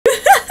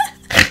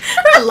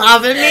Don't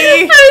laugh at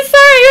me. I'm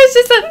sorry, it was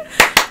just a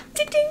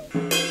ding ding.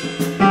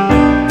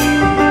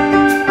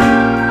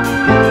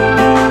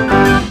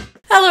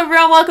 Hello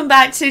everyone, welcome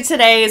back to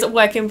today's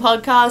Working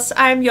Podcast.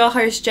 I'm your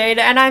host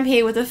Jada and I'm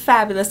here with a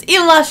fabulous,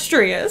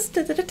 illustrious...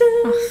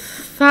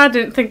 I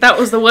didn't think that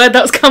was the word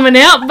that was coming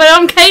out, but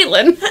I'm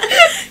Caitlin.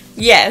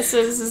 Yes,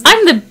 this is...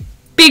 I'm the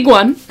big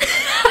one.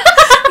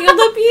 You're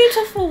the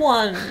beautiful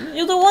one.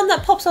 You're the one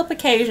that pops up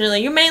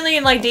occasionally. You're mainly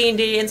in like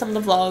D&D and some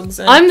of the vlogs.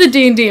 And... I'm the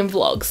D&D and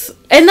vlogs.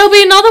 And there'll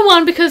be another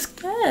one because...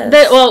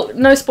 Yes. Well,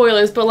 no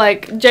spoilers, but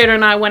like Jada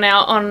and I went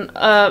out on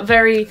a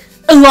very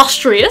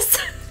illustrious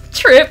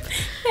trip.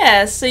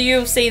 Yeah, so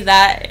you'll see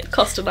that. It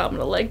cost an arm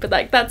and a leg, but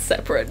like that's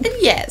separate.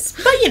 Yes,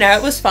 but you know,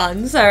 it was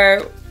fun,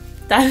 so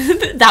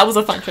that was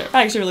a fun trip.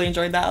 I actually really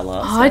enjoyed that a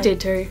lot. Oh, so. I did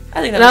too.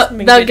 I think that was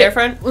something a bit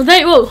different.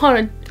 Well,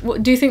 hold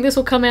on. Do you think this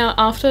will come out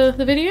after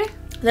the video?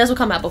 This will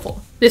come out before.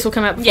 This will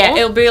come out before? Yeah,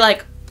 it'll be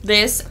like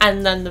this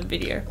and then the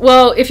video.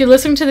 Well, if you're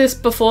listening to this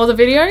before the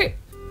video,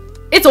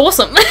 it's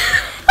awesome.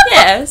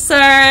 Yeah,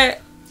 so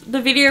the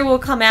video will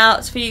come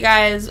out for you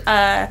guys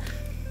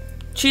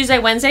Tuesday,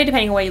 Wednesday,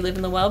 depending on where you live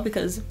in the world,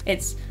 because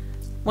it's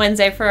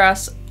Wednesday for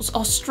us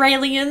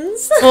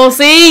Australians.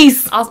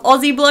 Aussies! Us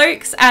Aussie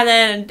blokes, and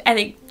then I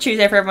think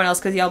Tuesday for everyone else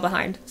because y'all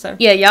behind. So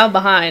yeah, y'all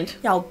behind.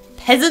 Y'all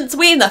peasants,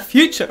 we in the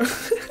future.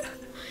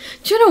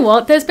 Do you know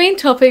what? There's been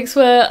topics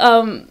where,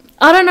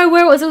 I don't know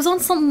where it was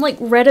on some like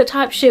Reddit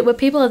type shit where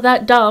people are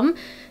that dumb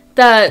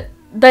that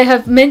they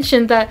have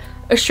mentioned that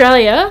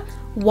Australia,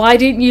 why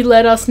didn't you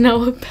let us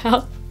know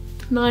about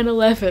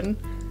 9/11?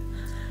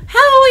 How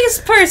are we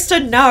supposed to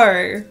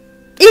know?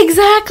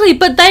 Exactly,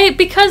 but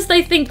because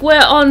they think we're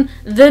on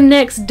the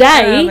next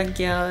day, oh my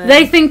God.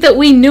 They think that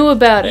we knew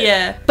about it.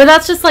 Yeah. But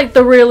that's just like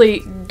the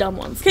really dumb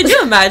ones. Could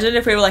you imagine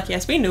if we were like,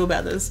 yes, we knew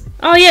about this?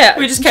 Oh yeah.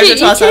 We just kept it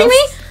to ourselves. Are you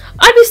kidding me?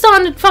 I'd be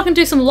starting to fucking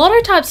do some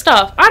lotto type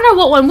stuff. I know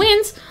what one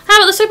wins. How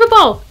about the Super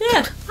Bowl?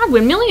 Yeah. I'd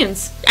win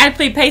millions. I'd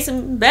pay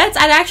some bets.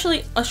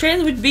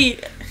 Australians would be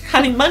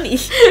having money.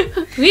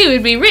 We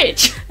would be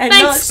rich. And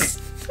Thanks.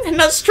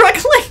 not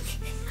struggling.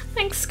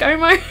 Thanks,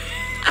 ScoMo.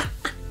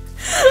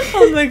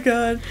 Oh my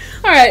God.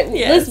 Alright,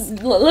 yes.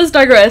 let's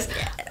digress.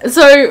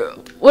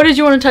 So, what did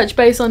you want to touch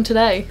base on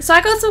today? So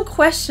I got some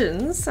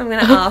questions I'm going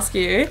to ask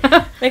you,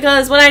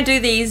 because when I do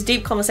these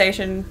deep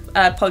conversation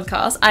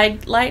podcasts, I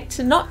like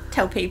to not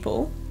tell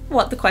people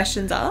what the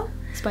questions are.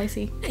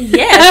 Spicy.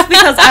 Yes,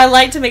 because I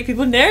like to make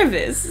people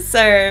nervous, so...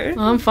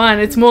 I'm fine.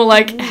 It's more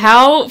like,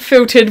 how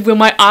filtered will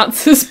my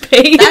answers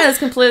be? That is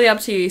completely up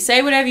to you.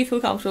 Say whatever you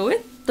feel comfortable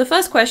with. The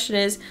first question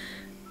is,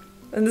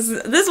 and this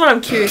is what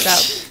I'm curious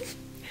about.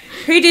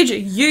 Who did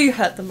you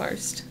hurt the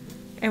most?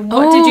 And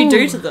what did you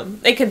do to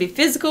them? It can be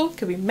physical, it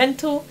can be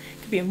mental,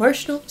 it can be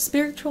emotional,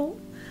 spiritual,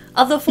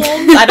 other forms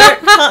I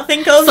can't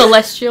think of.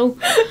 Celestial.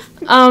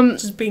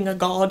 Just being a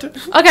god.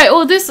 Okay,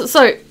 well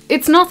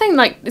it's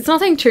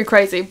nothing too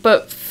crazy,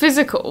 but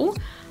physical.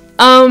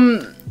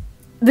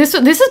 This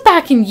is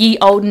back in ye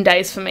olden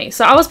days for me.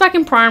 So I was back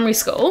in primary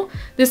school.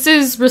 This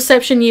is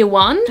reception year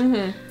 1.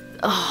 Mm-hmm.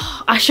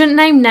 Oh, I shouldn't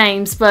name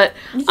names, but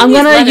I'll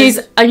use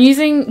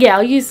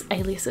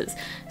aliases.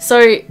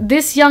 So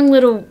this young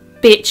little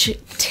bitch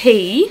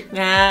T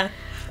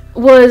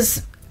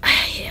was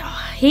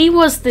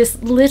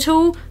this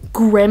little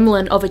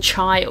gremlin of a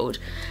child.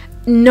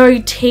 No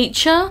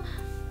teacher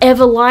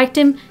ever liked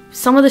him.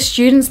 Some of the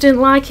students didn't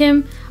like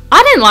him.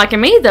 I didn't like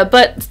him either,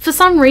 but for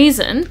some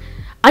reason,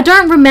 I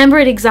don't remember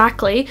it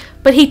exactly,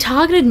 but he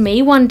targeted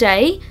me one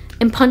day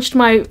and punched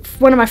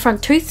one of my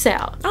front tooths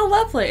out. Oh,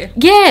 lovely.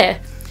 Yeah.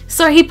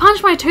 So he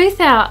punched my tooth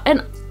out,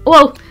 and,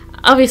 well,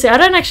 obviously I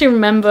don't actually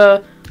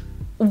remember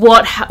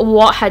what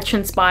had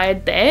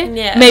transpired there.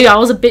 Yeah. Maybe I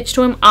was a bitch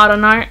to him. I don't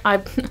know.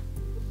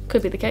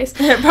 Could be the case.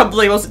 It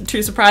probably wasn't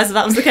too surprised if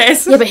that was the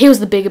case. Yeah, but he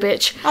was the bigger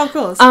bitch. Oh, of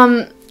course.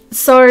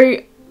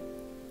 So,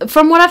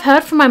 from what I've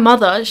heard from my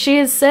mother, she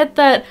has said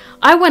that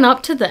I went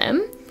up to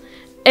them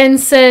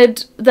and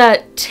said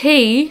that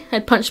T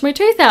had punched my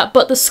tooth out,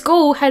 but the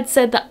school had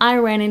said that I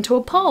ran into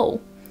a pole.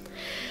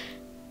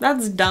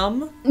 That's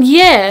dumb.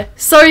 Yeah.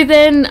 So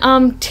then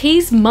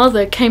T's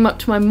mother came up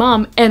to my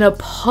mum and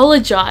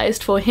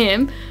apologized for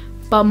him,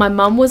 but my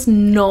mum was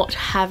not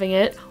having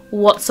it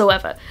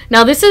whatsoever.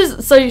 Now my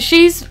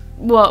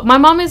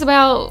mum is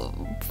about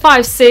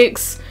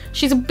 5'6".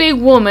 She's a big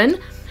woman.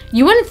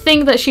 You wouldn't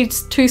think that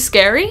she's too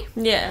scary.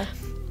 Yeah.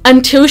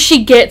 Until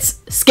she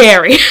gets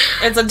scary.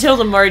 It's until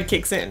the mode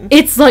kicks in.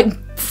 It's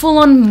like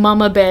full-on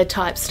mama bear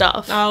type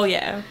stuff. Oh,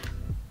 yeah.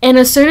 And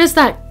as soon as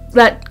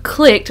that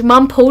clicked,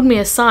 Mum pulled me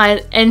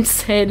aside and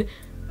said,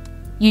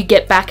 "You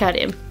get back at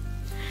him."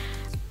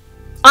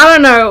 I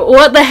don't know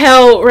what the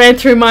hell ran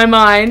through my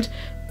mind,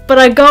 but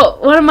I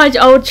got one of my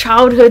old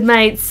childhood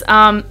mates,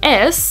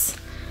 S.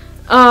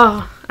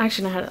 Oh,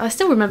 actually, no, I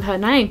still remember her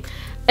name.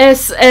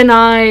 S and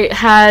I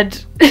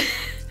had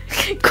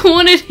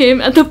cornered him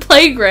at the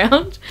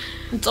playground.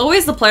 It's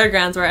always the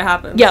playgrounds where it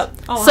happens. Yep.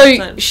 Oh, so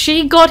 100%.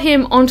 She got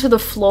him onto the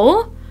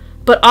floor,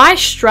 but I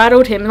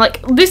straddled him.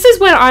 Like, this is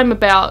when I'm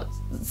about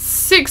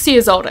 6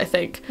 years old, I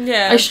think.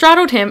 Yeah. I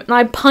straddled him and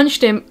I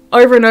punched him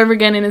over and over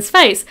again in his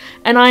face,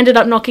 and I ended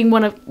up knocking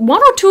one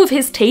or two of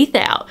his teeth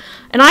out.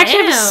 And I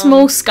actually have a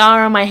small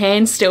scar on my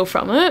hand still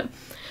from it.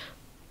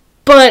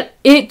 But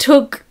it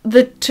took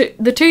the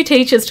two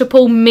teachers to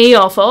pull me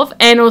off of,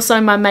 and also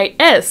my mate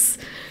S.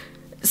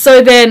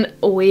 So then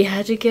we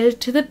had to get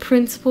to the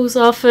principal's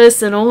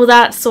office and all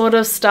that sort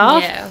of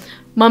stuff. Yeah.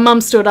 My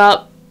mum stood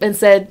up and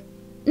said,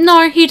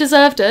 no, he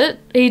deserved it.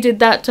 He did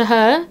that to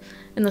her.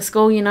 In the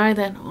school, you know,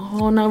 then,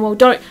 oh no, well,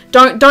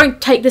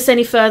 don't take this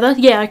any further.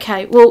 Yeah,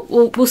 okay,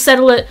 we'll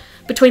settle it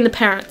between the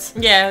parents.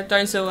 Yeah,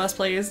 don't sue us,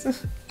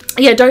 please.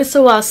 Yeah, don't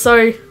sue us.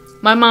 So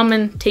my mum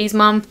and T's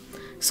mum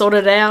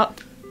sorted it out.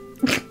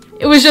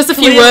 It was just a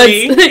few words.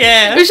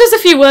 Yeah. It was just a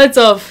few words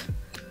of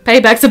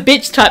payback's a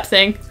bitch type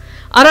thing.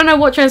 I don't know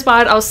what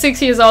transpired. I was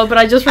 6 years old, but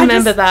I just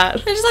remember that. I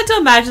just like to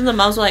imagine the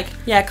mums were like,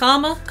 yeah,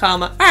 karma.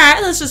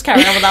 Alright, let's just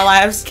carry on with our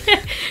lives.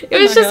 It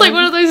was just like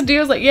one of those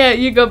deals like, yeah,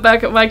 you got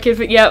back at my kid,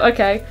 but yeah,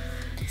 okay.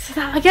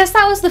 So I guess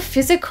that was the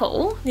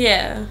physical.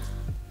 Yeah.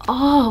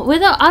 Oh, I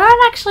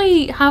don't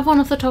actually have one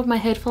off the top of my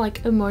head for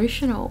like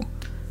emotional.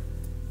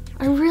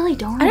 I really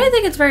don't. I don't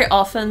think it's very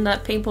often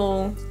that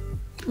people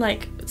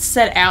like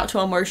set out to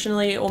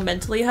emotionally or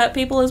mentally hurt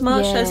people as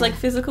much as like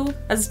physical,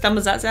 as dumb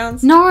as that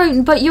sounds.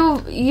 No, but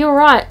you're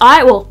right.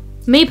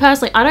 Me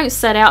personally, I don't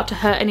set out to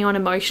hurt anyone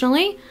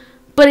emotionally,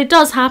 but it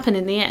does happen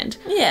in the end.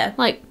 Yeah.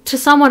 Like, to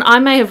someone, I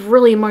may have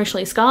really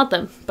emotionally scarred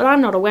them, but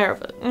I'm not aware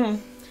of it.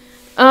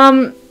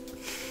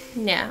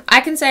 Yeah,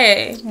 I can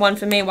say one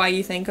for me while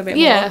you think a bit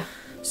Yeah. more.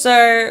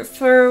 So,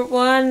 for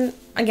one,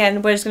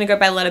 again, we're just going to go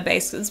by letter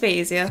base because it's a bit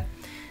easier.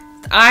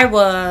 I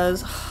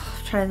was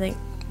trying to think,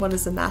 what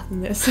is the math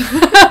in this?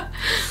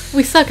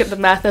 We suck at the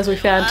math, as we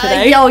found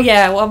today. Oh,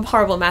 yeah, well, I'm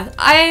horrible at math.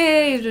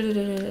 I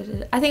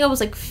think I was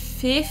like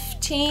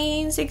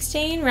 15,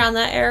 16, around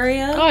that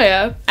area. Oh,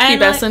 yeah.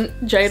 And Pubescent,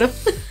 Jada.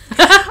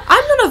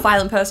 I'm not a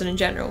violent person in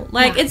general.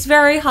 Like, it's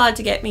very hard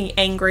to get me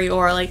angry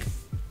or, like,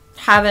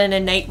 have an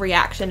innate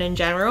reaction in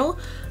general.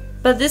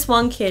 But this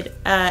one kid,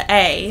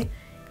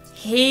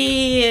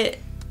 he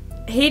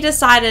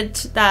decided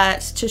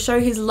that to show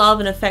his love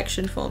and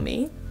affection for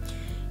me,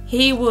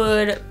 he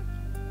would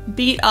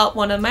beat up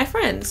one of my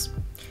friends.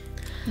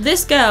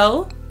 This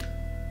girl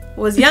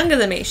was younger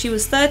than me. She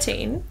was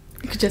 13.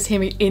 You could just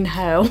hear me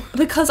inhale.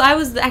 Because I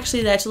was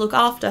actually there to look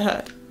after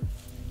her.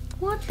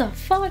 What the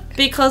fuck?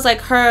 Because, like,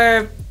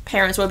 her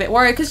parents were a bit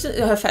worried because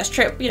her first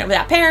trip, you know,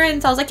 without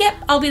parents. I was like, yep,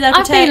 I'll be there to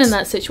protect. I've been in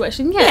that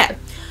situation, yeah.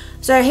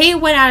 So he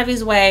went out of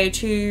his way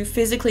to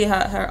physically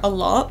hurt her a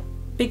lot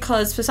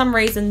because for some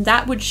reason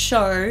that would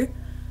show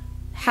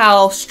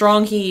how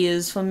strong he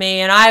is for me,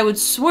 and I would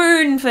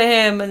swoon for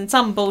him and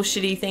some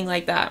bullshitty thing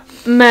like that.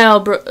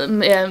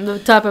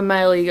 The type of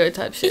male ego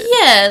type shit.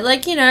 Yeah,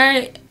 like, you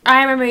know,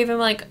 I remember even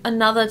like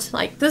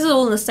this is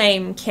all in the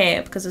same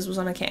camp because this was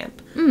on a camp.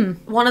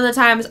 One of the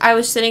times I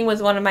was sitting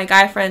with one of my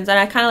guy friends and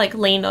I kind of like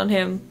leaned on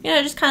him, you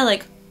know, just kind of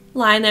like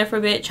lying there for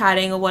a bit,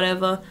 chatting or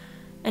whatever,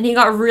 and he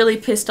got really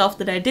pissed off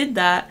that I did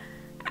that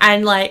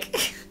and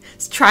like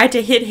tried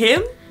to hit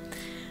him,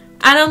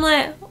 and I'm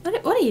like,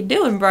 what are you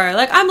doing, bro?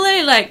 Like, I'm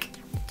literally like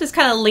just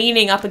kind of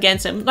leaning up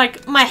against him,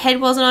 like my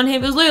head wasn't on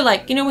him. It was literally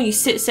like, you know, when you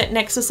sit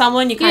next to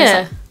someone, you kind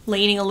of like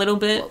leaning a little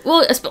bit.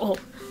 Well,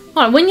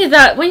 when you're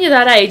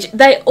that age,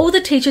 all the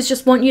teachers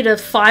just want you to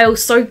file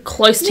so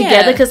close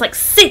together because like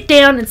sit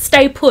down and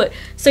stay put,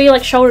 so you're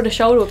like shoulder to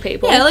shoulder with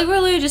people. Yeah, like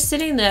we're literally just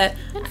sitting there,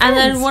 and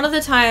then one of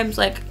the times,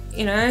 like,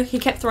 you know, he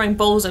kept throwing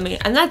balls at me,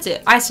 and that's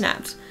it. I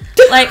snapped,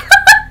 like,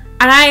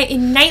 and I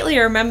innately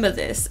remember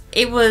this.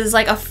 It was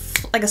like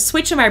a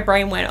switch in my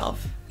brain went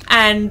off,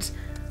 and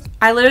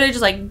I literally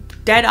just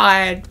like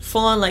dead-eyed,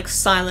 full on like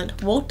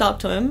silent, walked up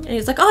to him, and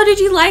he's like, "Oh, did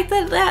you like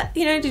that?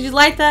 You know, did you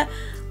like that?"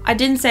 I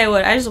didn't say a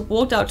word. I just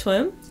walked up to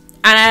him,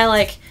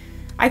 and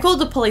I called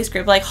the police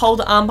group, like, hold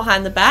the arm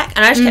behind the back,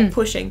 and I just kept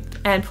pushing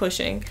and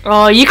pushing.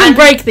 Oh, you can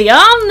break the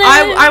arm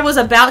then. I was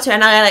about to,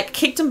 and I like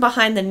kicked him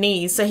behind the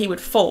knees so he would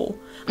fall,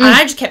 and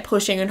I just kept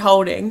pushing and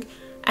holding,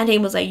 and he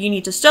was like, "You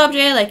need to stop,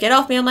 Jay, like, get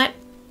off me." I'm like,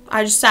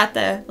 I just sat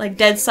there, like,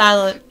 dead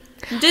silent,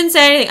 didn't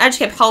say anything. I just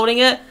kept holding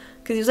it,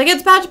 because he was like,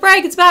 it's about to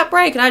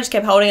break, and I just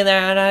kept holding it there,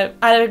 and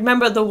I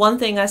remember the one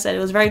thing I said, it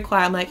was very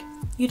quiet, I'm like,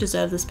 you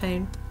deserve this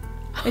pain.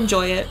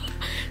 Enjoy it.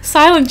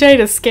 Silent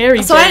Jada's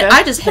scary. So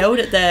I just held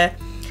it there,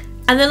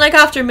 and then like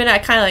after a minute I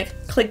kind of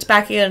like clicked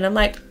back in, and I'm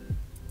like,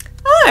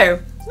 oh,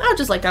 I'll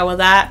just let go with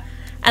that.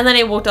 And then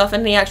he walked off,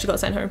 and he actually got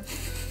sent home.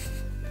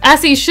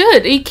 As he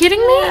should. Are you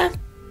kidding me? Yeah.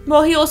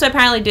 Well, he also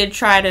apparently did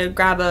try to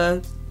grab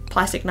a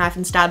plastic knife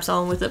and stab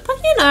someone with it,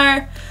 but you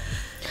know.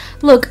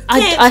 Look,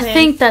 I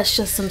think that's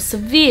just some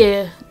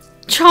severe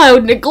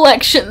child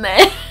neglection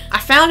there. I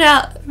found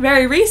out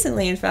very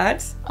recently, in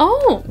fact.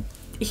 Oh.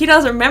 He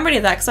doesn't remember any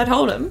of that because I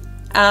told him.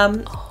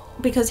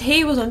 Because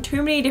he was on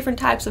too many different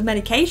types of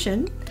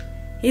medication.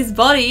 His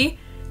body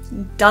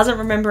doesn't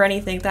remember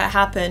anything that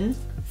happened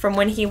from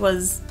when he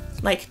was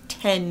like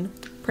 10,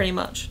 pretty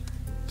much.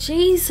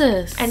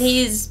 Jesus. And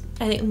he's,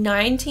 I think,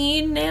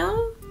 19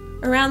 now?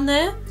 Around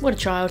there? What a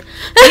child.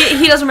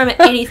 He doesn't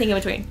remember anything in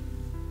between.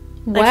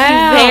 Like,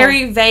 Wow. he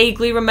very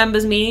vaguely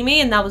remembers meeting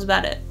me, and that was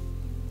about it.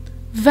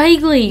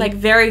 Vaguely. Like,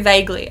 very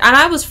vaguely. And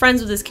I was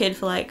friends with this kid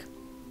for, like,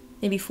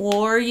 maybe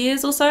 4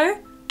 years or so.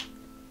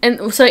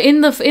 And so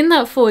in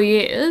that 4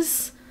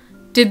 years,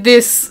 did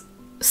this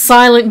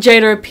silent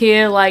Jada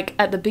appear, like,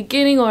 at the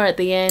beginning or at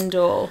the end,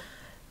 or?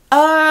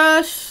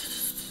 I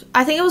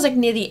think it was, like,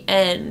 near the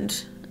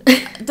end.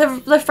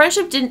 The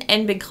friendship didn't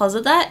end because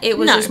of that. It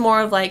was just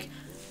more of, like...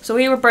 So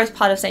we were both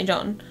part of St.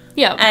 John.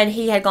 Yeah. And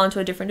he had gone to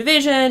a different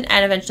division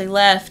and eventually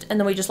left, and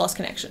then we just lost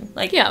connection.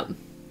 Like, Yeah.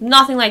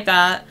 nothing like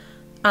that.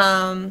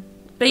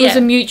 But It was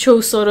a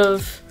mutual sort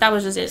of... That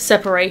was just it.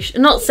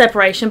 Separation. Not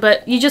separation,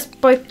 but you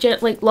just both,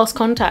 like, lost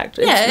contact.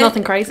 It's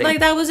nothing crazy. Like,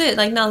 that was it.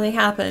 Like, nothing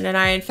happened. And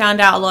I had found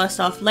out a lot of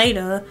stuff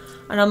later,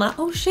 and I'm like,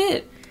 oh,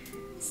 shit.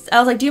 I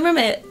was like, do you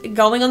remember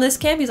going on this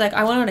camp? He's like,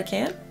 I went on a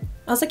camp.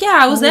 I was like, yeah,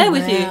 I was there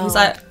with you. He's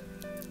like...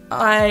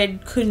 I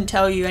couldn't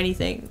tell you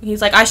anything.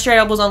 He's like, I straight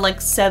up was on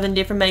like 7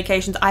 different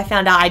medications I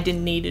found out I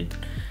didn't need.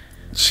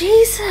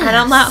 Jesus. And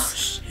I'm like, oh,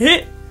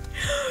 shit.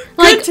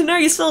 Like, good to know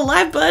you're still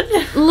alive, bud.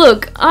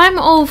 Look, I'm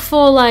all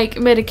for, like,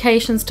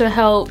 medications to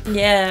help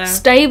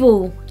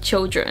stable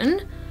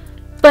children,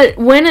 but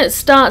when it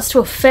starts to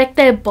affect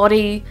their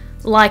body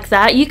like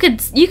that, you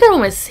could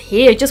almost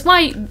hear, just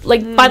by,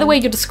 like, by the way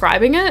you're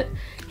describing it,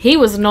 he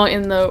was not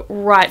in the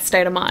right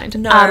state of mind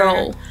at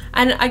all.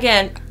 And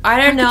again, I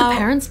don't know. How could the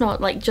parents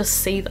not, like, just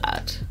see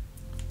that?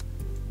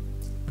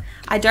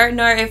 I don't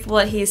know if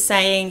what he's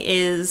saying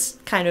is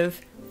kind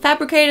of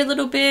fabricated a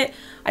little bit.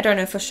 I don't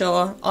know for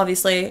sure,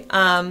 obviously.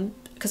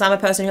 Because I'm a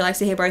person who likes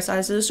to hear both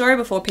sides of the story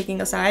before picking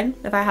a side,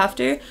 if I have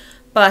to.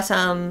 But,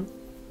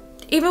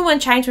 even when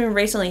chatting to him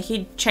recently,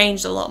 he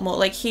changed a lot more.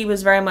 Like, he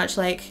was very much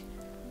like,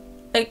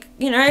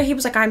 you know, he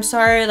was like, I'm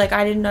sorry, like,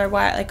 I didn't know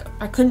why, like,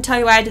 I couldn't tell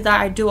you why I did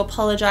that, I do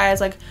apologize,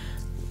 like,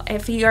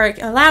 if you're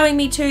allowing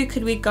me to,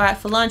 could we go out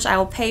for lunch, I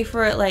will pay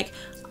for it, like,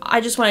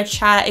 I just want to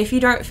chat, if you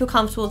don't feel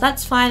comfortable,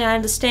 that's fine, I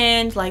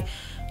understand, like,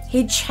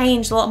 he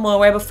changed a lot more,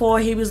 where before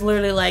he was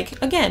literally,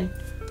 like, again,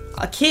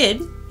 a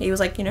kid, he was,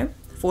 like, you know,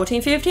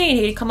 14, 15,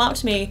 he'd come up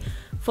to me,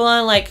 full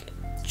on, like,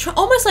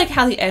 almost like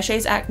how the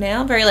Eshays act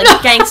now, very like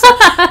gangster.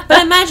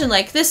 But imagine,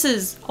 like, this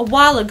is a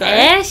while ago.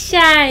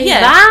 Eshay,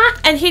 yeah.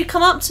 And he'd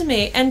come up to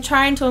me and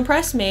trying to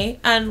impress me,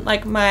 and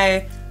like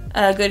my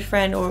good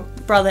friend or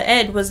brother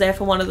Ed was there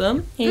for one of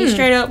them. He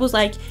straight up was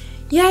like,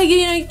 yeah,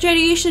 you know, Jada,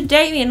 you should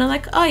date me. And I'm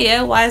like, oh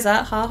yeah, why is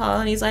that? Ha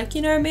ha. And he's like,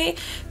 you know me,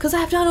 because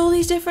I've done all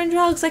these different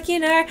drugs. Like, you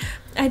know,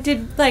 I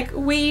did like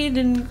weed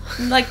and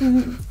like,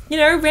 you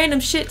know, random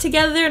shit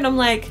together. And I'm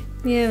like,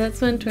 yeah,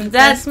 that's meant to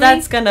impress me.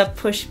 That's gonna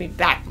push me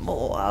back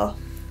more.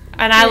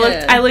 And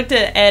I looked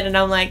at Ed and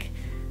I'm like,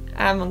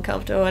 I'm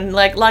uncomfortable. And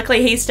like,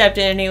 luckily he stepped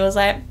in and he was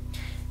like,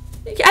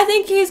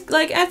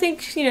 I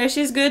think, you know,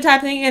 she's good type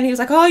thing. And he was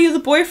like, oh, you're the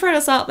boyfriend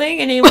or something.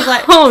 And he was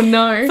like, oh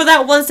no. For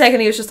that 1 second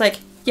he was just like,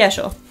 yeah,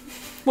 sure,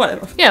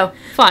 whatever. Yeah,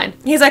 fine.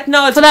 He's like,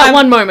 no, it's for that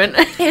one moment.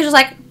 He was just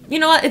like, you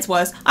know what, it's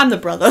worse. I'm the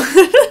brother.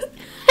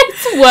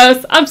 It's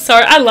worse. I'm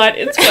sorry, I lied.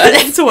 It's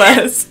worse. It's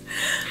worse.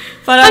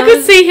 But I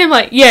could see him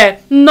like,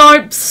 yeah,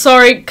 nope,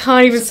 sorry,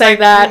 can't even say like,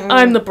 that.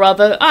 I'm the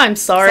brother. I'm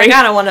sorry. Like,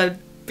 I don't want to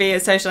be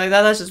essentially like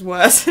that. That's just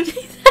worse.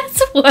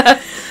 That's worse.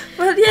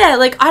 But yeah,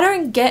 like, I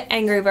don't get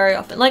angry very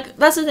often. Like,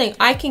 that's the thing.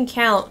 I can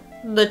count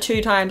the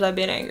 2 times I've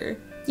been angry.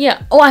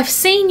 Yeah. Oh, I've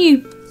seen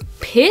you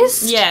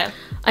pissed. Yeah.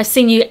 I've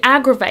seen you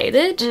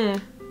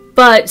aggravated.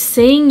 But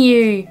seeing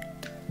you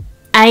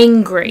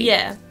angry.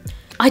 Yeah.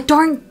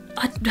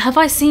 Have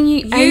I seen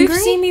you angry? You've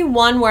seen me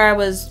one where I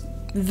was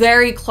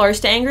very close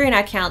to angry, and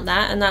I count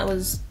that, and that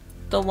was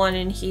the one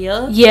in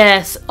here.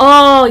 Yes.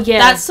 Oh, yeah.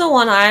 That's the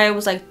one I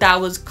was like, that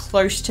was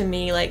close to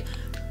me, like,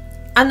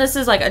 and this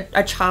is like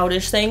a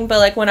childish thing, but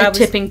like when I was...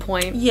 tipping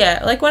point.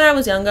 Yeah, like when I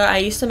was younger, I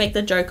used to make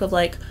the joke of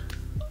like,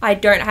 I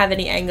don't have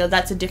any anger,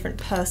 that's a different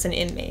person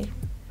in me.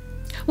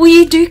 Well,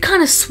 you do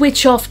kind of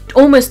switch off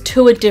almost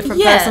to a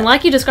different person.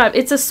 Like you described,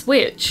 it's a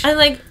switch. And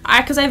like,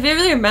 because I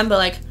vividly remember,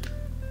 like,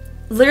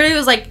 literally it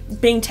was like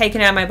being taken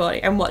out of my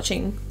body and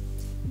watching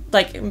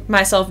like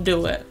myself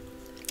do it,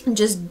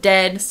 just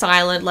dead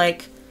silent,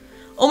 like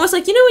almost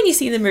like, you know when you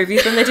see the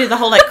movies when they do the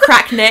whole like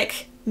crack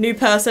neck new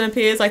person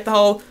appears, like the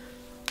whole,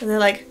 and they're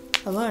like,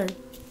 hello.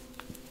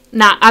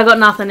 Nah, I got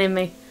nothing in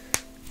me.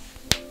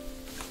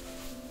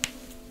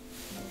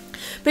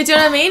 But do you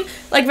know what I mean?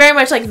 Like very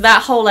much like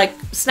that whole like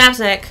snaps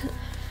neck,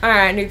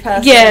 alright, new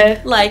person.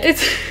 Yeah. Like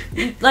it's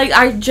like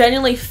I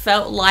genuinely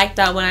felt like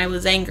that when I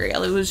was angry. It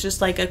was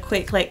just like a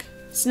quick like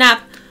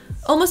snap,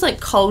 almost like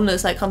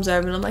coldness that comes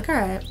over, and I'm like,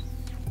 alright.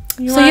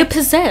 You're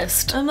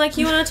possessed. I'm like,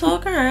 you want to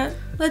talk? Alright,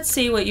 let's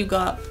see what you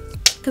got.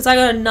 Because I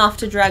got enough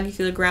to drag you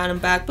through the ground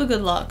and back, but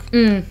good luck.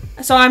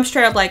 So I'm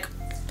straight up like,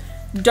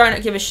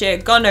 don't give a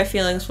shit, got no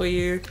feelings for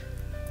you.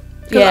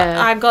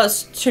 Yeah. I've got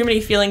too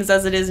many feelings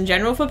as it is in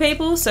general for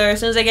people, so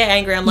as soon as I get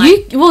angry, I'm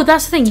like... well,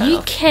 that's the thing,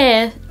 you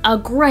care a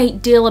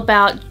great deal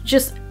about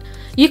just...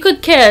 You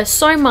could care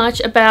so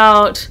much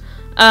about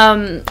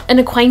an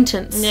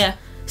acquaintance. Yeah.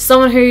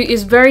 Someone who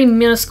is very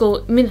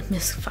minuscule in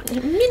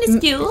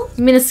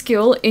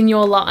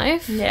your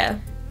life. Yeah.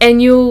 And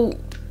you'll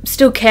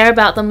still care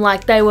about them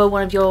like they were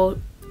one of your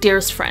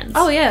dearest friends.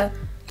 Oh, yeah.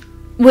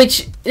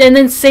 And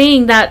then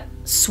seeing that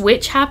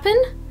switch happen,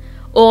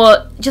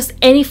 or just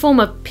any form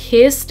of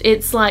pissed,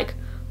 it's like,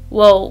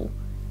 whoa,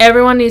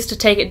 everyone needs to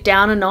take it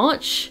down a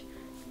notch.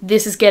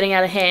 This is getting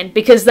out of hand.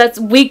 Because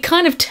we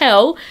kind of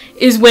tell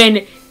is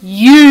when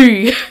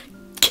you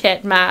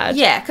get mad.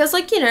 Yeah, because,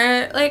 like, you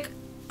know, like,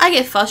 I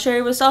get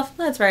frustrated with stuff.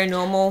 That's very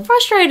normal.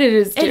 Frustrated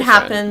is different. It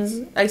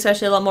happens,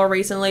 especially a lot more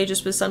recently,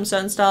 just with some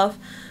certain stuff.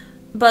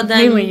 But then...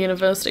 Mainly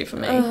university for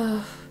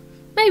me.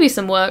 Maybe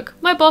some work.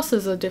 My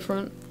bosses are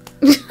different.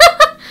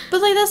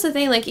 But, like, that's the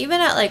thing. Like, even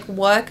at, like,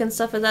 work and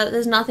stuff like that,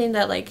 there's nothing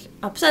that, like,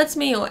 upsets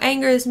me or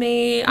angers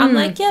me. I'm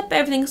like, yep,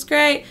 everything's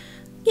great.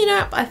 You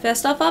know, I fair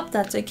stuff up.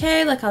 That's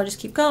okay. Like, I'll just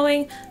keep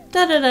going.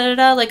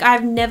 Da-da-da-da-da. Like,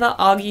 I've never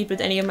argued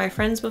with any of my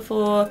friends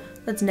before.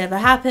 That's never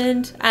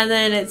happened. And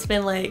then it's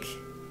been, like...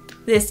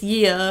 this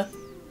year,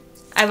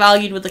 I've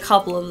argued with a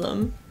couple of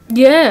them.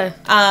 Yeah.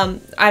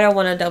 I don't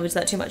want to delve into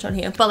that too much on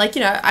here, but like,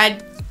 you know, I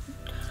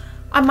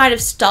might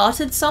have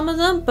started some of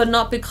them, but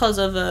not because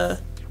of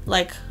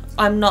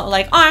I'm not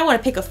like, oh, I want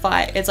to pick a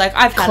fight. It's like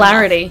I've had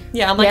clarity. enough.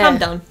 Yeah, I'm like, I'm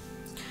done.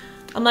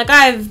 I'm like,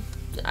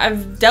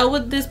 I've dealt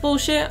with this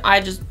bullshit.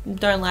 I just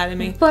don't lie to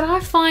me. But I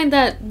find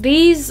that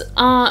these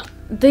aren't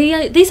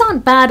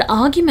bad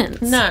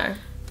arguments. No.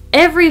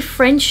 Every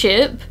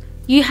friendship,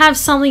 you have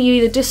something you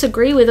either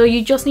disagree with or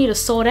you just need to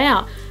sort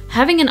out.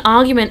 Having an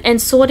argument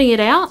and sorting it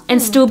out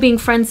and still being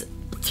friends,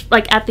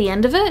 like, at the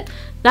end of it,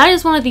 that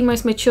is one of the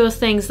most mature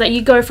things, that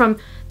you go from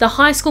the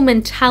high school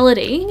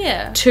mentality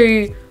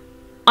to,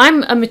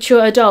 I'm a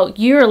mature adult.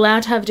 You're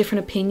allowed to have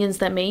different opinions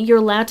than me. You're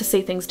allowed to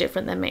see things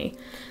different than me.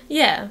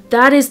 Yeah.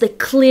 That is the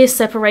clear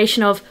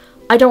separation of,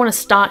 I don't want to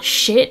start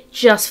shit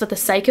just for the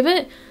sake of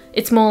it.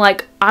 It's more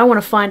like, I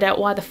want to find out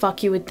why the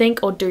fuck you would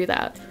think or do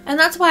that. And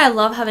that's why I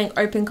love having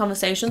open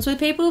conversations with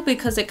people,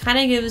 because it kind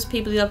of gives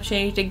people the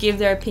opportunity to give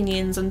their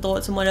opinions and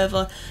thoughts and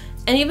whatever.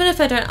 And even if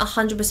I don't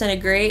 100%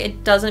 agree,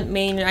 it doesn't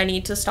mean I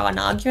need to start an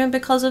argument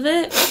because of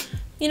it.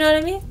 You know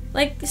what I mean?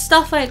 Like,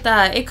 stuff like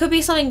that. It could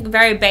be something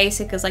very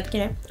basic as, like,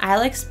 you know, I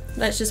like,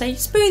 let's just say,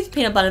 smooth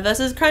peanut butter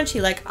versus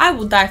crunchy. Like, I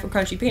will die for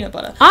crunchy peanut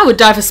butter. I would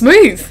die for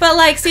smooth. But,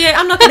 like, see,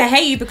 I'm not going to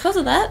hate you because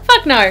of that.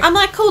 Fuck no. I'm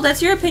like, cool,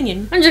 that's your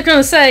opinion. I'm just going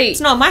to say...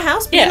 It's not my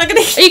house, but yeah. you're not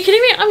going to... Are you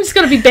kidding me? I'm just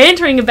going to be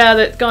bantering about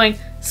it, going,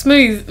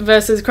 smooth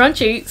versus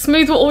crunchy.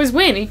 Smooth will always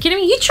win. Are you kidding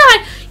me?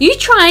 You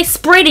try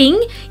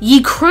spreading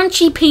ye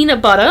crunchy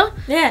peanut butter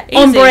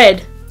on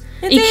bread.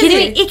 It's Are you kidding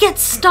easy. me? It gets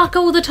stuck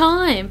all the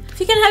time. If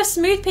you can have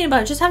smooth peanut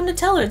butter, just have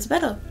Nutella. It's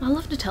better. I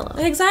love Nutella.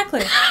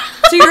 Exactly.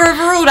 So you're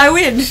overruled. I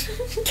win.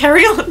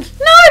 Carry on. No, but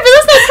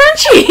that's not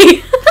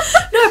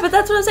crunchy. No, but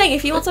that's what I'm saying.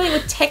 If you want something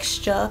with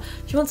texture,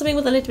 if you want something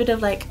with a little bit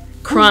of, like...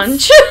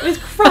 crunch.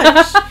 With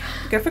crunch.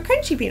 Go for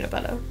crunchy peanut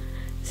butter.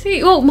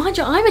 See, well, mind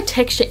you, I'm a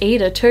texture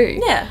eater too.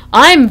 Yeah.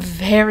 I'm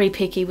very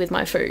picky with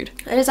my food.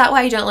 Is that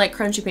why you don't like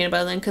crunchy peanut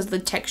butter then? Because of the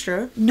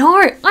texture?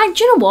 No.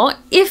 Do you know what?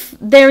 If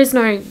there is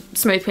no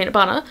smooth peanut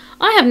butter,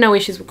 I have no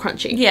issues with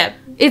crunchy. Yeah.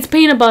 It's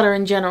peanut butter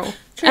in general.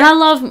 True. And I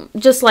love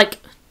just, like,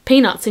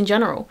 peanuts in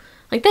general.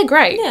 Like, they're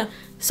great. Yeah.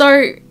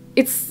 So,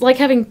 it's like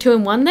having 2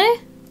 in 1 there.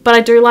 But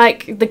I do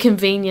like the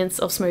convenience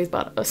of smooth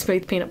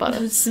peanut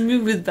butter.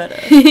 Smooth butter.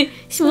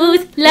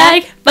 Smooth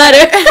like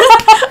butter.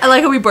 I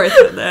like how we both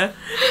put it there.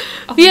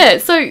 Yeah,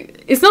 so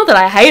it's not that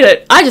I hate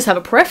it. I just have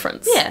a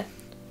preference. Yeah.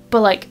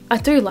 But, like, I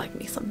do like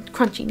me some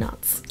crunchy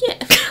nuts. Yeah.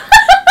 And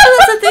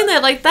that's the thing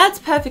though, like, that's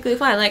perfectly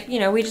fine. Like, you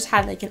know, we just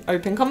had, like, an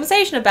open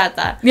conversation about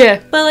that.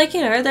 Yeah. But, like,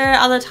 you know, there are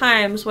other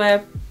times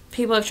where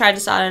people have tried to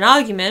start an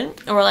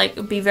argument or,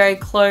 like, be very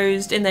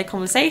closed in their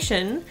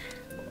conversation.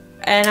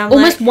 And I'm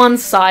almost like,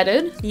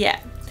 one-sided. Yeah.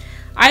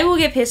 I will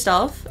get pissed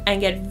off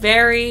and get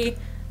very,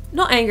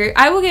 not angry,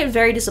 I will get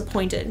very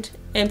disappointed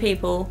in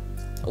people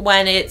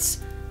when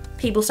it's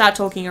people start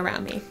talking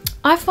around me.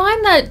 I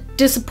find that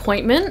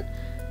disappointment,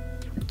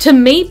 to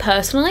me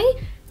personally,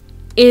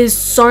 is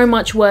so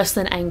much worse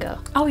than anger.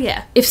 Oh,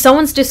 yeah. If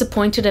someone's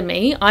disappointed in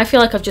me, I feel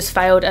like I've just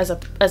failed as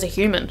a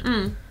human.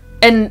 Mm.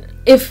 And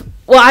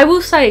I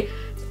will say,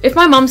 if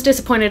my mum's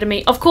disappointed in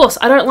me, of course,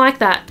 I don't like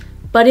that.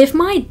 But if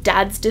my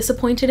dad's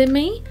disappointed in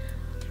me,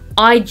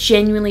 I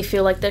genuinely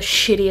feel like the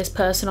shittiest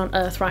person on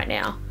earth right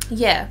now.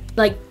 Yeah.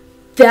 Like,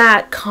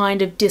 that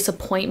kind of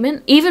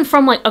disappointment, even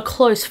from, like, a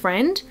close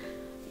friend,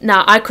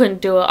 nah, I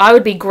couldn't do it. I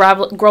would be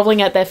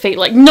groveling at their feet,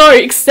 like, no,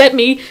 accept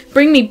me,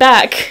 bring me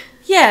back.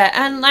 Yeah,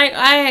 and, like,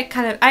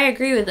 I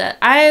agree with that.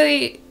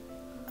 I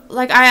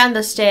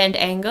understand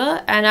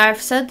anger, and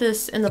I've said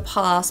this in the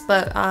past,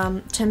 but,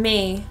 to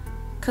me...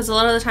 Because a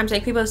lot of the times,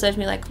 like, people have said to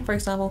me, like, for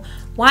example,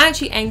 why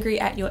aren't you angry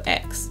at your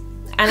ex?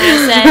 And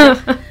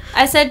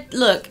I said,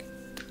 look,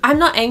 I'm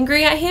not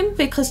angry at him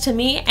because to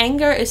me,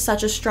 anger is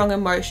such a strong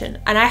emotion.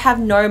 And I have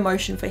no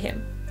emotion for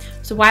him.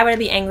 So why would I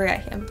be angry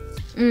at him?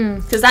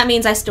 Because that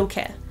means I still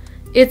care.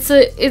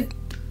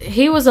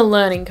 He was a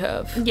learning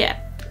curve. Yeah.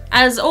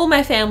 As all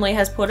my family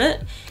has put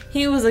it,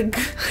 he was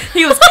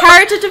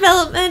character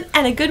development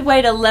and a good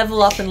way to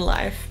level up in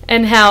life.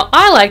 And how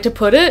I like to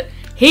put it,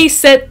 he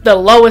set the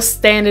lowest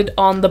standard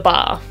on the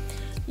bar.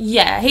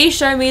 Yeah, he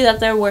showed me that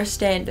there were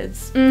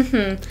standards.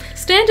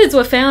 Standards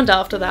were found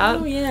after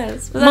that. Oh,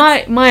 yes.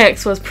 My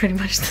ex was pretty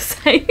much the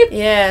same.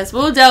 Yes,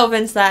 we'll delve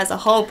into that as a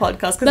whole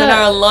podcast because I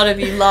know a lot of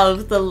you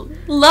love the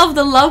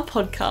love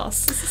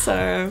podcasts.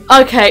 So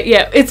okay,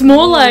 yeah, it's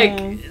more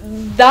like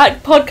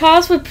that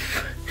podcast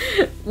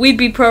we'd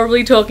be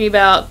probably talking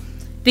about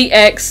the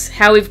ex,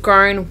 how we've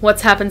grown,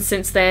 what's happened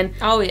since then.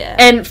 Oh yeah.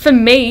 And for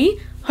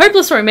me,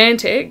 hopeless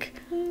romantic,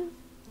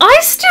 I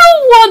still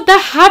want the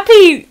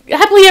happily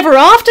ever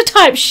after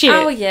type shit.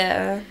 Oh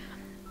yeah.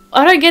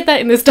 I don't get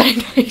that in this day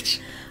and age.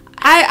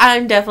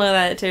 I'm definitely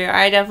that too.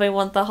 I definitely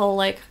want the whole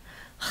like.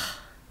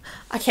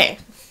 Okay,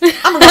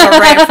 I'm gonna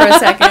rant for a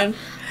second.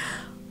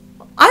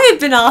 I have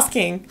been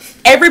asking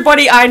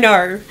everybody I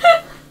know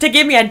to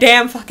give me a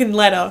damn fucking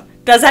letter.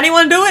 Does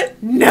anyone do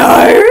it?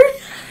 No.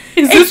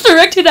 Is this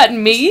directed at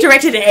me? It's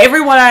directed at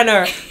everyone I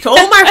know. To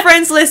all my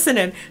friends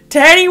listening. To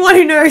anyone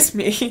who knows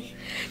me.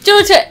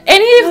 George, to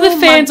any of the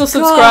fans or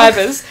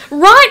subscribers,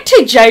 write to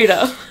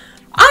Jada.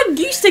 I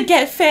used to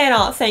get fan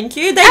art, thank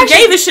you. They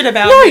gave a shit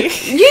about me.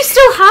 You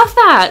still have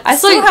that. I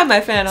still have my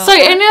fan art. So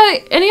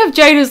any of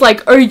Jada's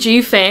like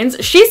OG fans,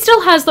 she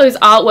still has those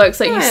artworks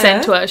that you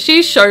sent to her.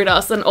 She showed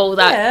us and all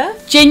that. Yeah.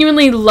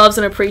 Genuinely loves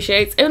and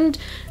appreciates. And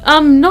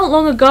not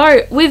long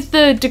ago with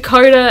the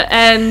Dakota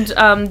and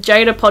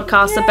Jada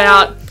podcast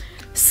about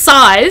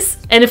size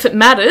and if it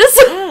matters.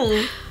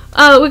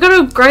 We got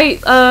a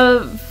great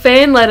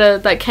fan letter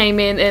that came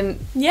in, and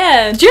do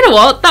you know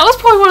what? That was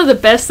probably one of the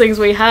best things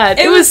we had.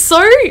 It was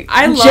so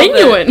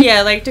genuine. It.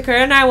 Yeah, like Dakota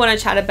and I want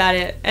to chat about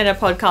it in a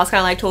podcast, kind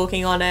of like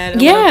talking on it. A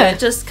little bit,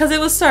 just because it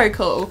was so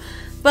cool.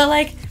 But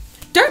like,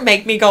 don't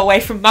make me go away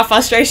from my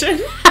frustration.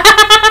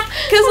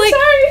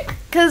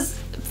 Because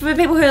for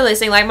people who are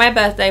listening, like my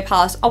birthday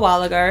passed a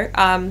while ago,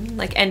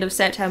 like end of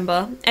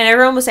September, and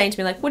everyone was saying to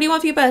me like, "What do you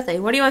want for your birthday?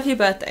 What do you want for your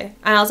birthday?"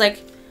 And I was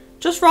like,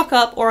 "Just rock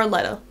up or a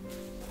letter."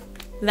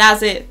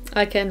 That's it.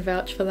 I can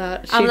vouch for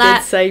that. She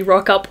did say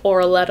rock up or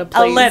a letter,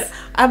 please. A letter.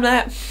 I'm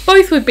like...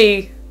 Both would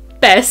be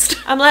best.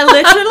 I'm like,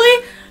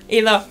 literally,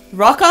 either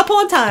rock up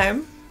on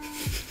time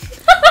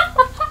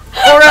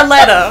or a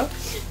letter.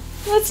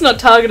 That's not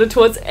targeted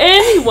towards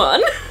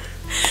anyone.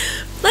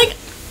 Like,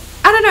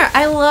 I don't know.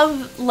 I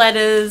love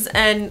letters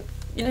and,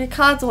 you know,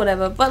 cards or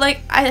whatever. But, like,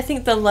 I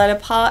think the letter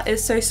part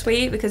is so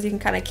sweet because you can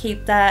kind of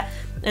keep that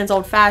and it's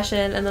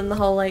old-fashioned. And then the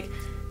whole, like...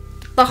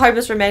 the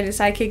hopeless romantic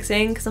side kicks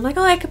in because I'm like,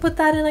 oh, I could put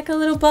that in like a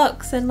little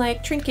box and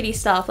like trinkety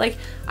stuff. Like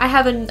I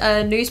have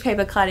a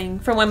newspaper cutting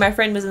from when my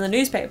friend was in the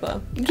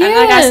newspaper. Yeah, and,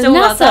 like, I still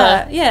love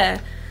that.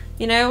 Yeah,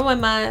 you know, when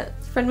my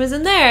friend was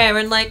in there,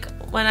 and like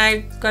when I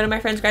go to my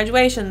friends'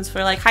 graduations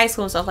for like high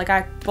school and stuff, like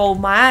I bawl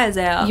my eyes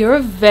out. You're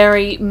a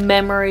very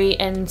memory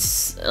and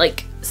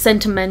like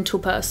sentimental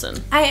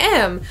person. I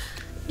am,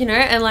 you know,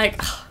 and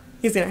like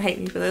he's gonna hate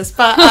me for this,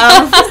 but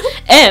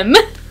M.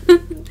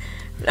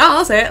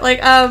 I'll say it.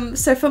 Like,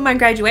 so for my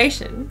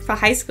graduation for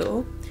high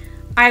school,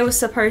 I was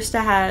supposed to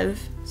have...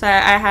 So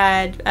I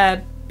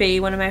had B,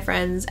 one of my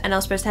friends, and I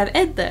was supposed to have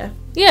Ed there.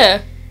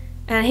 Yeah.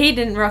 And he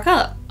didn't rock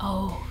up.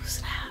 Oh,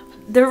 snap.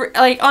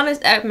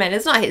 Man,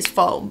 it's not his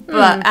fault.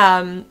 But,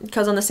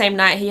 because on the same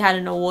night, he had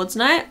an awards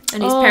night.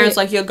 And his parents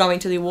like, you're going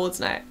to the awards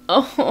night.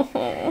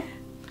 Oh.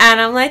 And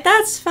I'm like,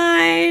 that's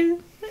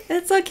fine.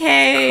 It's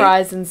okay.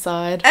 Cries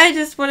inside. I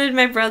just wanted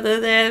my brother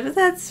there, but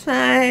that's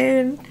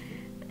fine.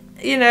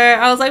 You know,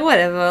 I was like,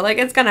 whatever, like,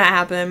 it's gonna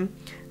happen.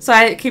 So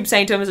I keep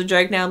saying to him as a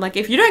joke now, I'm like,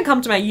 if you don't come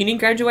to my uni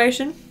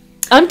graduation...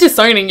 I'm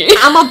disowning you.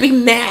 I'm gonna be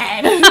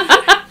mad.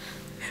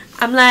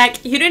 I'm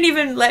like, you didn't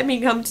even let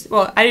me come to...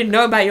 Well, I didn't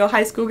know about your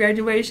high school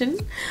graduation.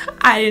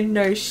 I didn't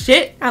know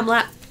shit. I'm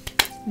like,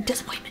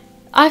 disappointment.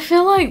 I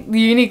feel like the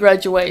uni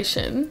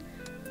graduation,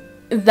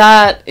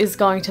 that is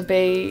going to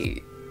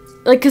be...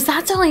 Like, because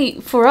that's only,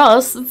 for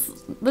us,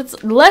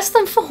 that's less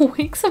than 4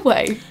 weeks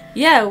away.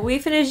 Yeah, we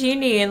finish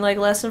uni in, like,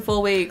 less than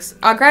 4 weeks.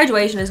 Our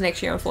graduation is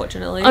next year,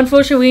 unfortunately.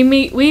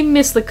 Unfortunately, we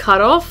missed the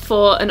cutoff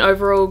for an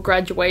overall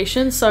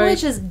graduation, so...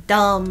 Which is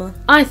dumb.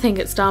 I think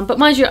it's dumb. But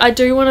mind you, I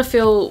do want to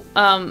feel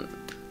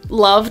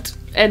loved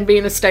and be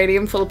in a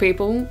stadium full of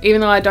people,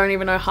 even though I don't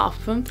even know half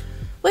of them.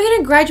 We're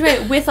going to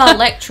graduate with our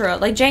lecturer.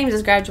 Like, James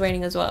is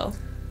graduating as well.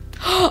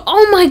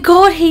 Oh my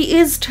god, he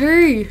is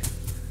too!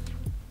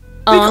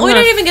 We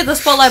don't even get the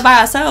spotlight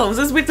by ourselves.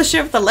 It's with the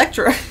shit with the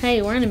lecturer.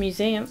 Hey, we're in a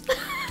museum.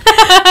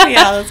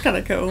 Yeah, that's kind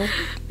of cool.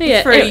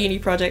 Yeah, for a uni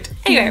project.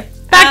 Anyway,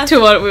 back to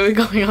what we were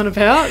going on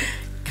about.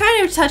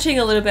 Kind of touching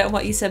a little bit on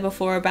what you said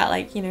before about,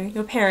 like, you know,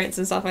 your parents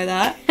and stuff like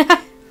that.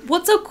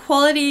 What's a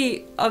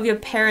quality of your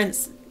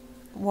parents...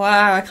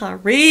 Wow, I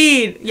can't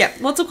read. Yeah,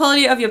 what's a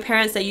quality of your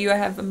parents that you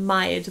have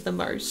admired the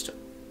most?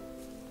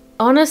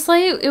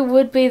 Honestly, it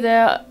would be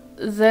their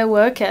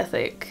work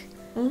ethic.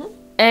 Mm-hmm.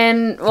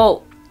 And,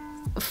 well...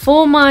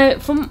 both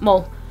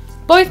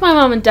my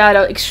mum and dad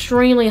are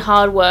extremely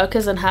hard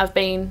workers and have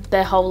been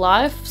their whole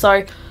life.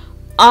 So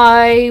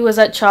I was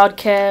at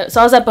childcare, so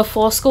I was at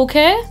before school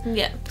care.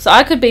 Yeah. So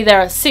I could be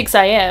there at 6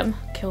 a.m.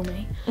 Kill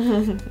me.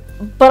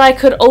 But I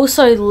could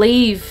also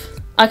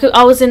leave.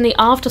 I was in the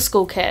after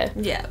school care.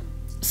 Yeah.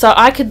 So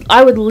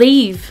I would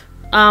leave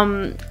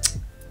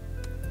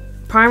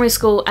primary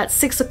school at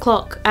 6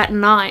 o'clock at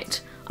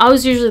night. I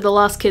was usually the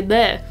last kid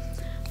there.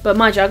 But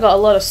mind you, I got a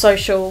lot of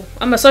social...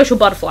 I'm a social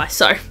butterfly,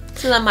 so...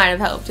 So that might have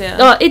helped, yeah.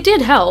 Oh, it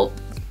did help.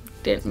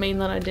 Didn't mean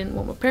that I didn't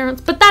want my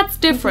parents, but that's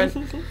different.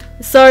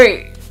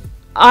 So,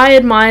 I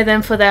admire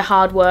them for their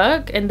hard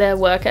work and their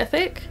work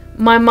ethic.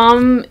 My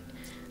mum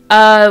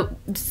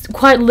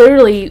quite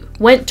literally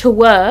went to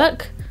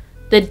work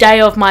the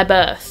day of my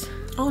birth.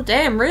 Oh,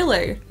 damn,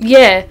 really?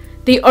 Yeah.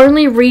 The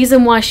only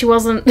reason why she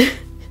wasn't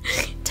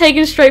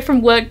taken straight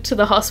from work to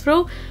the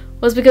hospital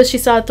was because she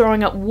started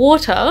throwing up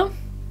water.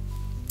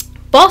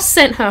 Boss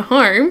sent her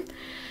home.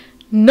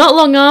 Not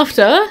long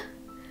after,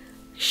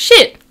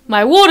 shit,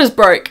 my water's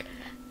broke.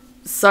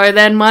 So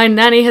then my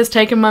nanny has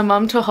taken my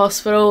mum to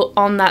hospital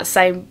on that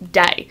same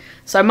day.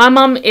 So my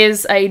mum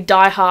is a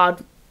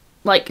diehard,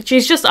 like,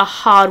 she's just a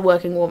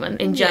hard-working woman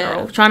in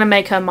general, trying to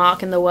make her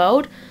mark in the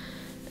world.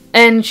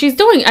 And she's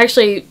doing,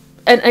 actually,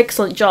 an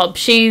excellent job.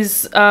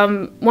 She's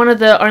one of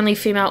the only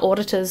female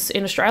auditors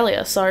in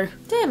Australia, so...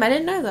 Damn, I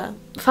didn't know that.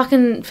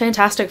 Fucking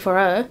fantastic for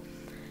her.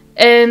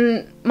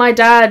 And my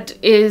dad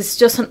is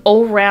just an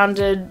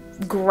all-rounded,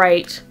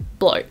 great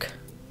bloke.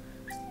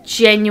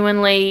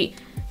 Genuinely,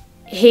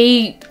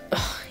 he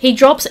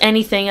drops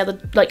anything at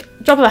the, like,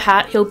 drop of a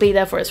hat, he'll be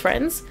there for his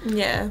friends.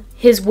 Yeah.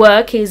 His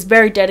work, he's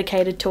very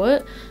dedicated to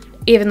it.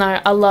 Even though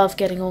I love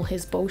getting all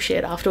his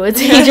bullshit afterwards.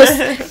 He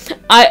just...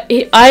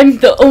 I'm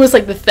almost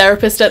like the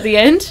therapist at the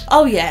end.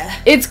 Oh, yeah.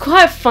 It's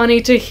quite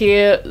funny to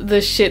hear the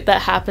shit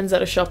that happens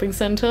at a shopping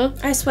centre.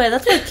 I swear,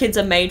 that's what kids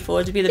are made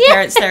for, to be the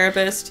parent's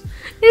therapist.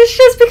 It's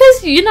just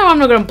because, you know, I'm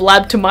not going to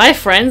blab to my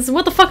friends.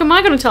 What the fuck am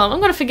I going to tell them? I'm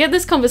going to forget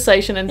this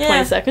conversation in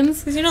 20 seconds.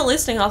 Because you're not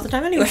listening half the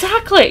time anyway.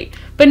 Exactly.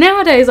 But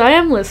nowadays I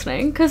am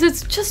listening because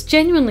it's just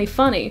genuinely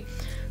funny.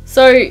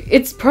 So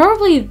it's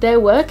probably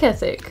their work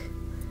ethic.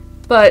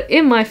 But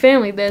in my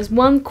family, there's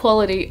one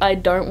quality I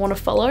don't want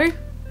to follow.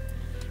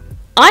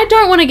 I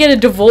don't want to get a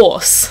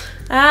divorce.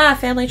 Ah,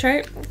 family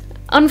trait.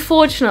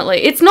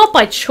 Unfortunately. It's not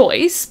by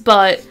choice,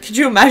 but... Could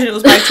you imagine it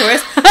was by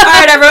choice?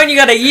 Alright, everyone, you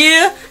got a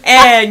year,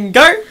 and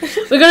go!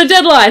 We got a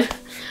deadline.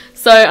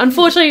 So,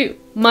 unfortunately,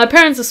 my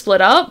parents are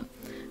split up.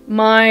 All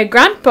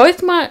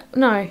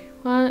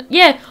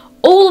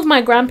of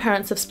my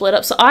grandparents have split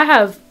up. So, I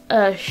have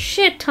a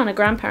shit ton of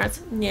grandparents,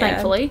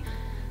 thankfully.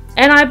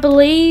 And I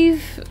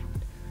believe...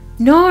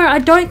 No, I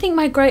don't think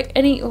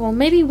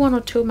maybe one or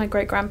two of my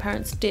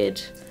great-grandparents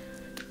did.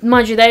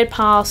 Mind you, they had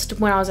passed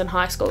when I was in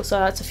high school, so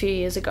that's a few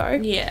years ago.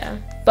 Yeah.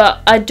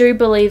 But I do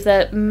believe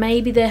that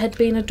maybe there had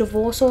been a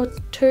divorce or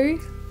two.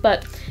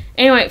 But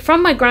anyway,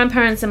 from my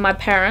grandparents and my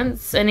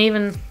parents, and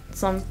even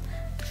some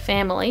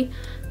family,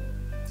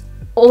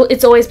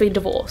 it's always been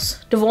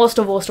divorce. Divorce.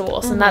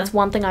 Mm-hmm. And that's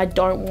one thing I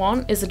don't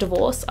want, is a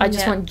divorce. I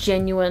just want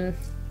genuine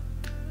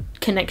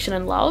connection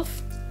and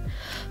love.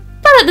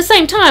 But at the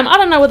same time, I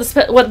don't know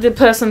what the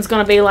person's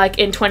going to be like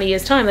in 20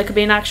 years' time. They could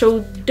be an actual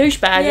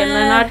douchebag, and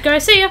then I'd go,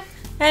 see ya.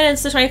 And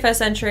it's the 21st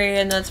century,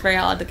 and that's very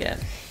hard to get.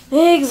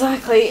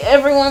 Exactly.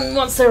 Everyone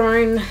wants their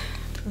own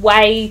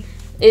way.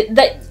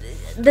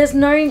 There's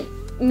no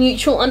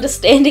mutual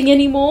understanding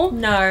anymore.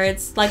 No,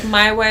 it's like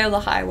my way or the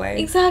highway.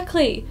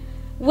 Exactly.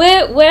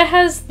 Where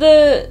has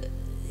the...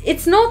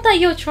 It's not that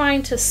you're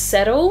trying to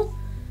settle.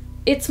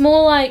 It's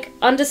more like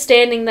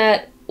understanding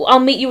that I'll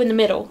meet you in the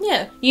middle.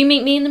 Yeah. You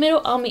meet me in the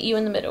middle, I'll meet you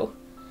in the middle.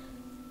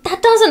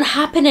 That doesn't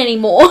happen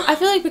anymore. I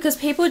feel like because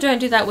people don't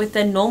do that with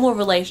their normal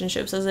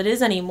relationships as it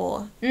is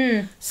anymore.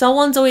 Mm.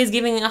 Someone's always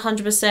giving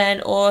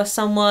 100%, or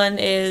someone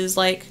is,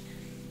 like,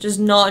 just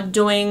not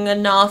doing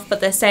enough, but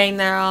they're saying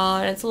they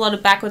are, and it's a lot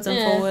of backwards and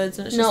forwards.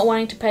 And it's not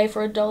wanting to pay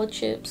for $1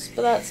 chips,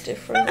 but that's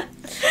different.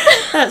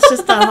 That's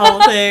just the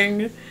whole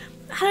thing.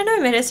 I don't know,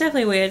 man, it's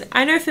definitely weird.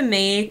 I know for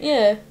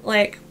me,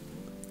 like,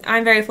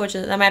 I'm very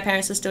fortunate that my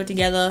parents are still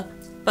together.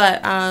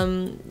 But,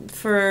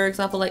 for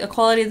example, like, a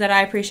quality that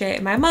I appreciate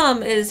in my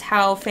mum is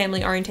how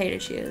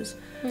family-orientated she is.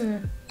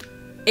 Mm.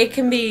 It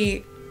can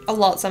be a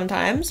lot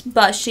sometimes,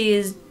 but she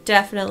is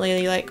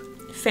definitely, like,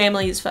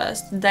 family is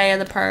first. They are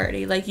the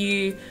priority. Like,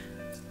 you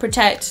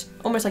protect,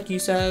 almost like you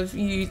serve,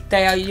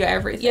 they are your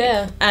everything.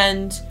 Yeah.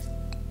 And,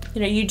 you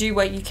know, you do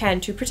what you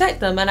can to protect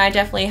them. And I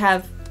definitely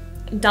have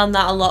done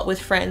that a lot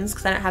with friends,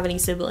 because I don't have any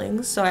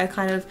siblings. So I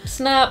kind of...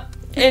 Snap.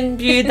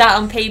 Imbued that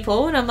on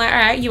people, and I'm like,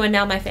 alright, you are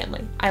now my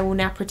family. I will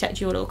now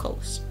protect you at all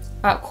costs.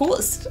 Of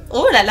course.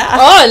 Oh la la.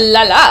 Oh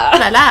la la.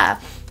 La la.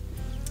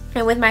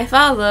 And with my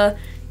father,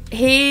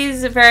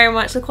 he's very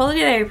much the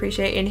quality that I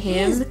appreciate in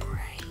him. His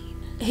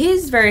brain.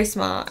 He's very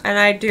smart, and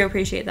I do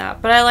appreciate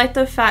that. But I like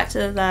the fact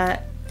that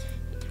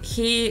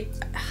I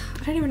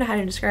don't even know how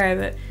to describe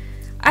it.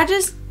 I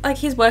just, like,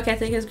 his work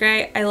ethic is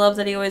great. I love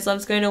that he always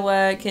loves going to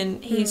work,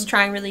 and he's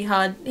trying really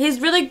hard. This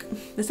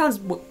sounds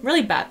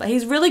really bad, but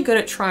he's really good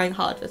at trying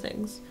hard for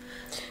things.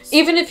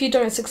 Even if you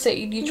don't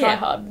succeed, you try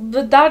hard.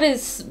 But that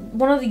is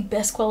one of the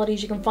best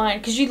qualities you can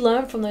find, because you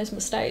learn from those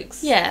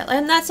mistakes. Yeah,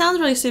 and that sounds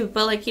really stupid,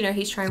 but, like, you know,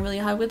 he's trying really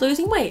hard with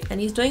losing weight, and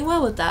he's doing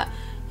well with that.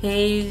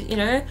 He, you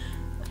know,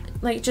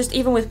 like, just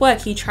even with work,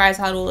 he tries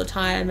hard all the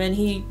time, and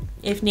he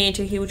if need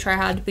to, he would try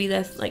hard to be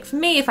there, like, for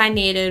me if I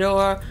needed,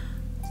 or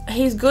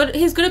he's good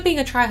at being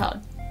a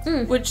tryhard,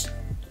 which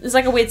is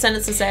like a weird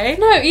sentence to say.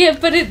 No, yeah,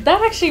 but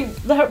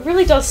that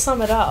really does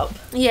sum it up.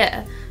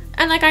 Yeah.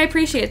 And, like, I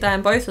appreciate that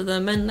in both of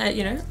them, and,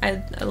 you know,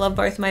 I love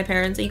both my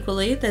parents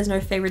equally. There's no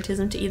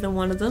favoritism to either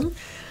one of them.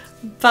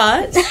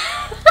 But,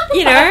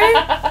 you know,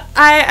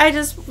 I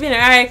just, you know,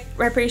 I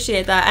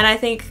appreciate that. And I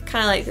think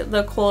kind of, like,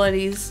 the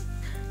qualities,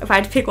 if I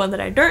had to pick one that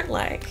I don't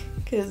like,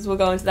 because we'll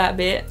go into that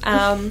bit,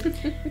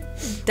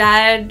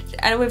 Dad,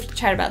 and we've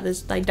chatted about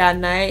this, like, Dad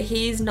and I,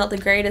 he's not the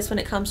greatest when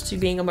it comes to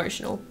being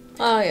emotional.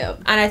 Oh, yeah.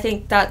 And I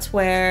think that's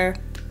where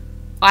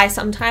I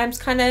sometimes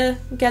kind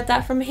of get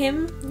that from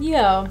him.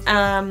 Yeah.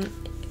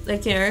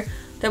 Like, you know,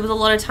 there was a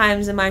lot of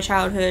times in my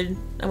childhood,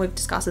 and we've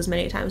discussed this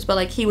many times, but,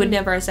 like, he would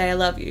never say I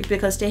love you,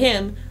 because to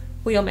him,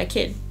 well, you're my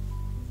kid.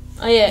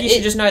 Oh, yeah. You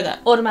should just know that.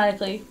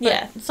 Automatically.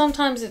 Yeah.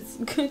 Sometimes it's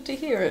good to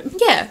hear it.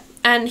 Yeah.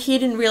 And he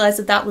didn't realise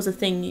that was a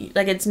thing.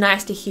 Like, it's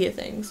nice to hear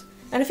things.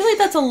 And I feel like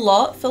that's a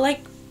lot for,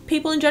 like,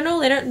 people in general.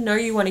 They don't know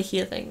you want to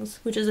hear things,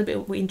 which is a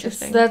bit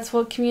interesting. That's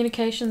what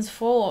communication's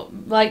for.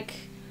 Like,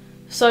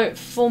 so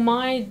for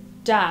my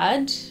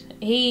dad,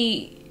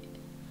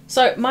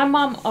 so my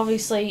mum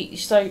obviously,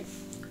 so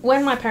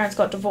when my parents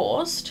got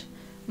divorced,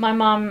 my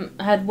mum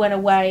had went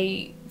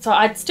away, so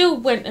I still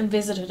went and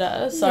visited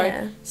her, so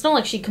it's not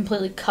like she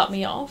completely cut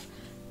me off,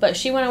 but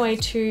she went away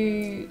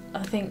to,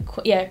 I think,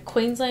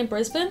 Queensland,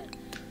 Brisbane,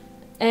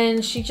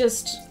 and she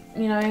just,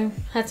 you know,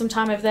 had some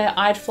time over there.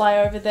 I'd fly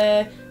over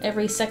there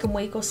every second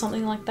week or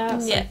something like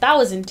that, so that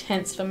was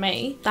intense for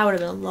me. That would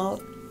have been a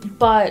lot.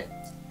 But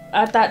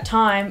at that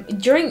time,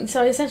 during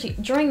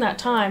that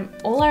time,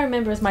 all I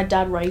remember is my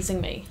dad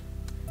raising me.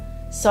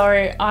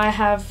 So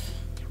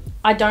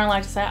I don't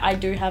like to say it, I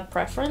do have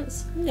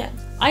preference. Yeah.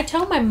 I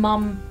tell my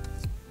mum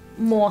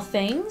more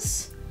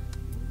things,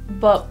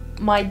 but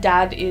my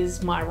dad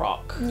is my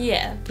rock.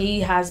 Yeah.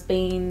 He has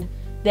been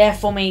there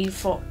for me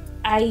for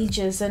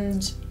ages,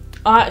 and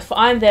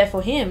I'm there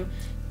for him.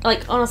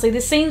 Like, honestly,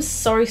 this seems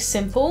so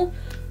simple,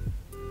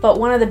 but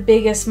one of the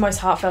biggest, most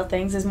heartfelt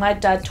things is my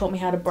dad taught me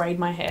how to braid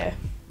my hair.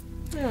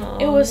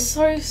 Aww. It was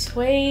so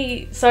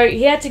sweet. So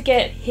he had to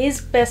get his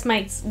best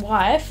mate's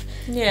wife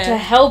to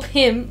help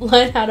him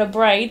learn how to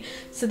braid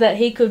so that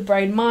he could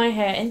braid my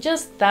hair. And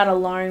just that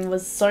alone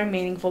was so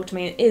meaningful to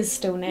me. It is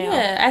still now.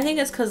 Yeah, I think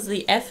it's because of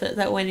the effort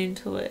that went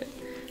into it.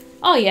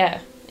 Oh,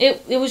 yeah.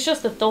 It was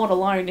just the thought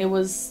alone. It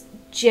was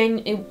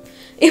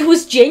it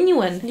was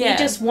genuine. Yeah. He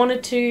just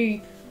wanted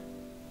to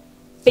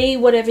be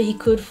whatever he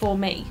could for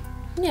me.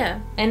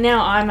 Yeah. And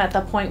now I'm at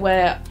the point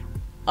where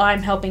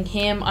I'm helping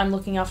him, I'm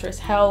looking after his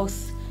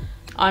health,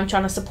 I'm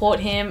trying to support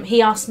him.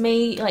 He asked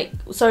me, like,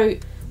 so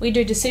we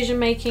do decision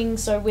making,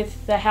 so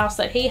with the house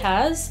that he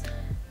has,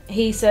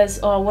 he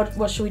says, oh,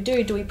 what should we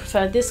do? Do we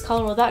prefer this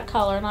colour or that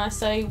colour? And I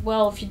say,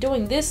 well, if you're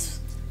doing this,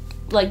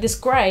 like this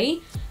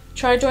grey,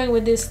 try doing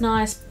with this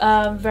nice,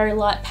 very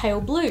light pale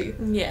blue.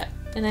 Yeah.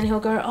 And then he'll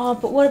go, oh,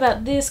 but what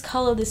about this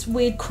colour, this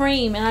weird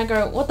cream? And I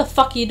go, what the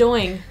fuck are you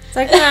doing? It's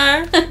like,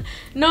 no.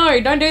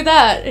 No, don't do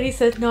that. And he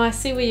said, no, I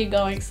see where you're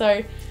going.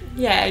 So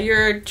yeah,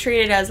 you're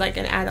treated as, like,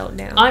 an adult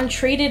now. I'm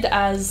treated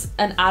as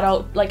an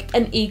adult, like,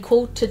 an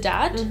equal to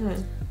Dad.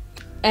 Mm-hmm.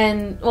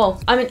 And,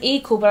 well, I'm an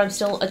equal, but I'm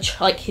still,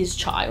 like, his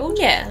child.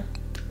 Yeah.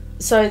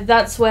 So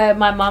that's where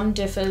my mum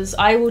differs.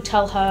 I will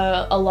tell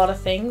her a lot of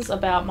things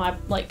about my,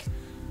 like,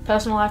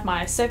 personal life,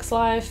 my sex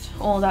life,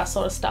 all that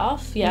sort of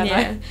stuff. Yeah.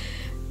 No.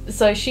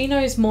 So she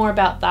knows more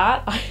about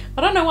that. I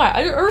don't know why.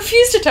 I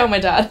refuse to tell my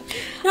dad.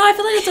 No, I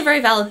feel like it's a very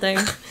valid thing.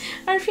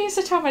 I refuse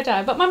to tell my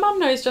dad, but my mum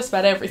knows just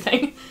about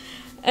everything.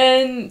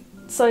 And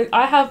so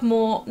I have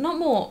not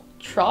more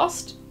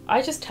trust,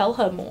 I just tell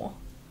her more.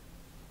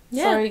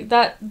 Yeah.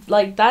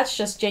 So that's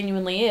just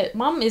genuinely it.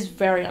 Mum is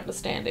very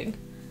understanding.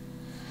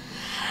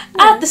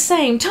 Yeah. At the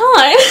same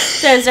time,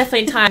 there's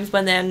definitely times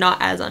when they're not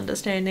as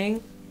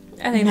understanding.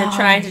 I think they're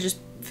trying to just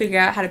figure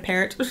out how to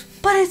parent.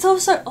 But it's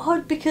also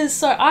odd because,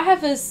 so I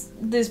have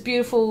this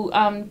beautiful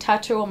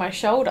tattoo on my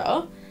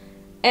shoulder,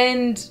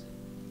 and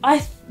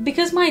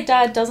because my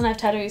dad doesn't have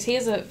tattoos, he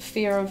has a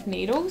fear of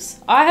needles.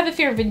 I have a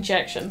fear of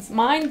injections.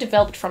 Mine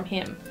developed from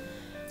him.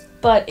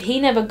 But he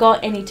never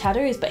got any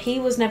tattoos, but he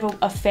was never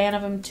a fan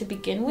of them to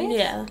begin with.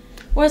 Yeah.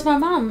 Whereas my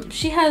mum,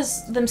 she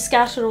has them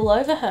scattered all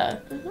over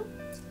her. Mm-hmm.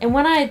 And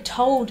when I had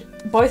told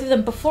both of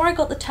them before I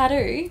got the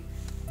tattoo,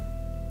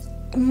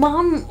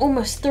 Mum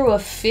almost threw a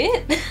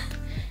fit.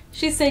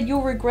 She said,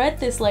 you'll regret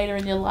this later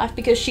in your life,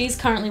 because she's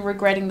currently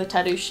regretting the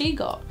tattoo she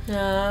got.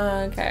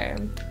 Okay.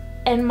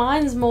 And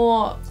mine's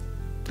more,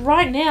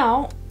 right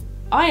now,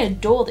 I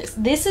adore this.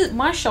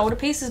 My shoulder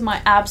piece is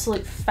my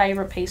absolute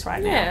favourite piece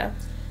right now. Yeah.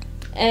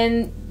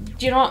 And,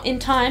 you know, in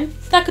time,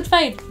 that could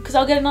fade, because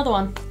I'll get another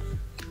one.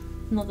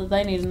 Not that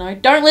they need to know.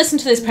 Don't listen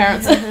to this,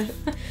 parents.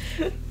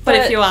 but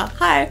if you are,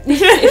 hi.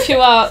 If you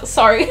are,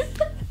 sorry.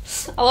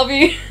 I love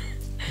you.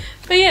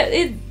 But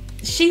yeah,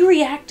 she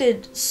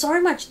reacted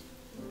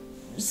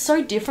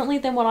so differently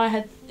than what I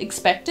had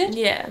expected.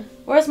 Yeah.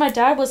 Whereas my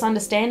dad was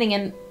understanding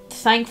and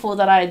thankful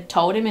that I had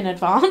told him in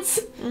advance.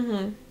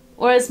 Mm-hmm.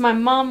 Whereas my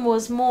mum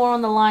was more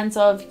on the lines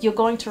of, you're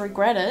going to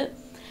regret it.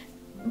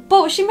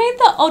 But she made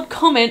that odd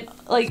comment,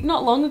 like,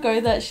 not long ago,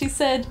 that she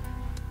said,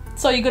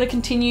 so you got to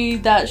continue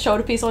that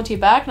shoulder piece onto your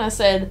back? And I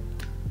said,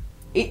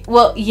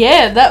 well,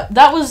 yeah,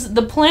 that was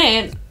the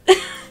plan.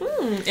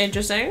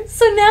 Interesting.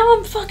 So now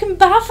I'm fucking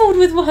baffled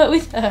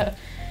with her.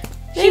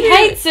 She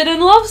hates it and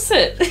loves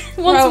it.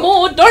 Wants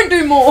more, don't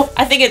do more.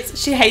 I think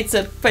she hates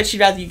it, but she'd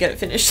rather you get it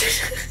finished.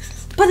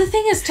 But the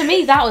thing is, to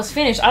me, that was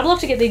finished. I'd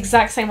love to get the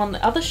exact same on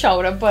the other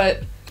shoulder,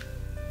 but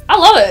I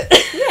love it.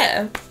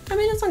 Yeah. I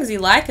mean, as long as you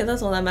like it,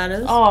 that's all that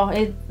matters.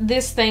 Oh,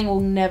 this thing will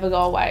never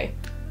go away.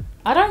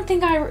 I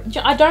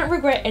don't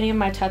regret any of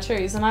my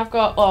tattoos, and I've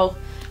got, hold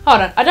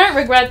on, I don't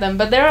regret them,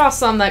 but there are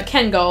some that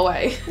can go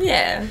away.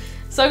 Yeah.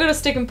 So I got a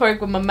stick and poke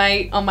with my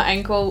mate on my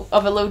ankle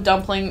of a little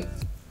dumpling,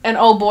 and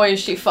oh boy is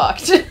she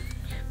fucked.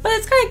 But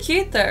it's kind of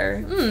cute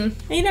though. And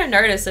you don't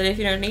notice it if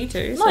you don't need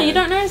to. So. No, you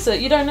don't notice it.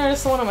 You don't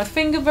notice the one on my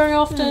finger very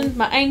often,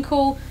 my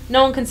ankle.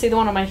 No one can see the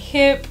one on my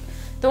hip.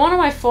 The one on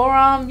my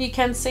forearm you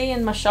can see,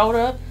 and my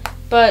shoulder.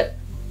 But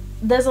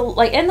there's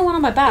and the one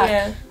on my back.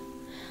 Yeah.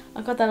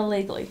 I got that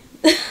illegally.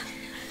 Well,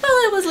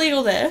 it was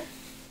legal there.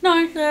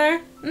 No.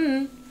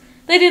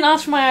 They didn't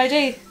ask for my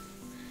ID.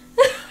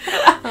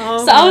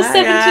 Oh, so I was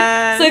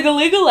 17. So the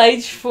legal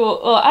age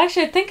for,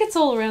 actually I think it's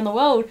all around the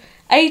world,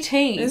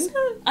 18. Isn't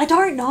it? I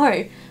don't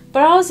know.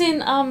 But I was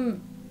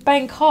in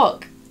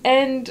Bangkok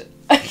and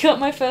I got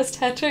my first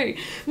tattoo.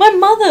 My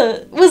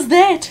mother was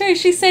there too.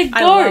 She said go.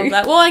 I love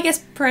that. Well, I guess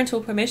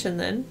parental permission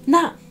then.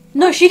 Nah.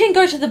 No, she didn't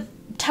go to the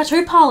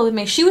tattoo parlour with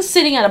me. She was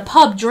sitting at a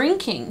pub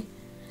drinking.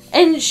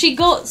 And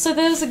so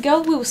there was a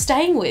girl we were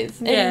staying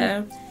with.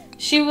 Yeah.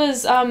 She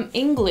was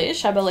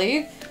English, I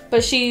believe.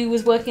 But she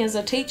was working as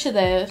a teacher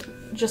there,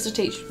 just to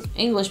teach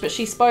English. But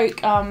she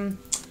spoke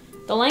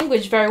the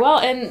language very well.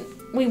 And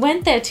we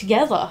went there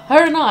together,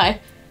 her and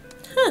I.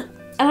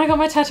 And I got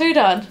my tattoo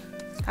done.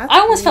 I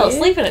almost fell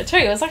asleep in it too.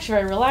 It was actually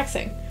very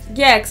relaxing.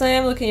 Yeah, because I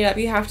am looking it up.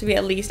 You have to be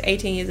at least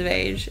 18 years of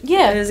age.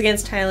 Yeah. It is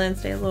against Thailand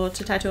state law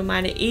to tattoo a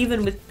minor,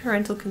 even with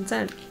parental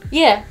consent.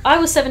 Yeah, I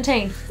was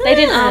 17. They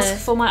didn't ask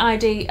for my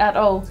ID at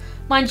all.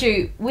 Mind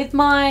you, with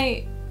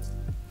my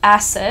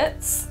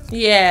assets,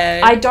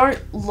 I don't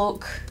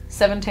look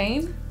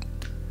 17.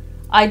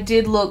 I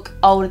did look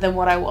older than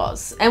what I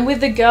was. And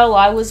with the girl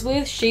I was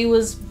with, she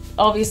was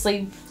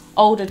obviously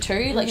older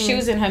too. Like, she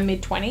was in her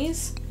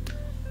mid-20s.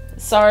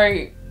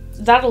 So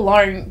that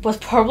alone was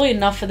probably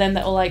enough for them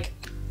that were like,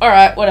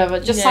 alright, whatever,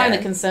 just sign the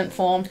consent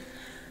form.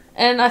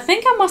 And I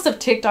think I must have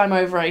ticked I'm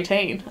over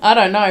 18. I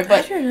don't know,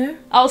 but I don't know.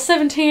 I was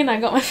 17, I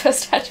got my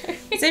first tattoo.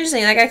 It's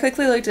interesting, like I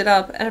quickly looked it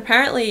up, and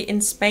apparently in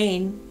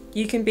Spain,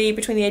 you can be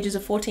between the ages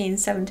of 14 and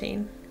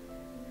 17.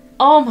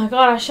 Oh my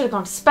god, I should have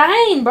gone to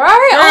Spain, bro!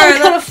 I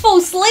got a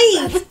full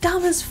sleeve! That's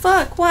dumb as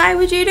fuck. Why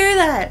would you do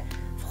that?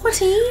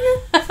 14?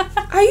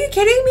 Are you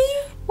kidding me?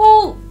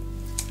 Well,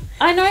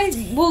 I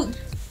know,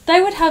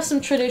 they would have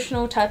some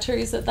traditional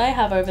tattoos that they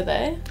have over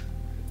there.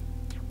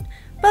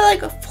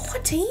 But like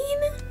 14?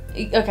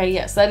 Okay,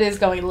 yes, that is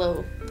going a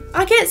little...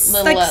 I get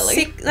like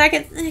early. I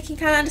can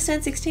kind of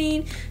understand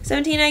 16,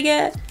 17 I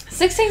get.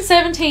 16,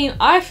 17,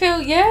 I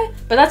feel, yeah.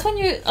 But that's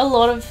when a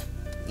lot of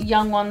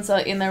young ones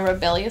are in their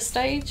rebellious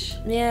stage.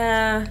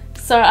 Yeah.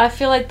 So I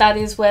feel like that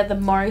is where the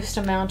most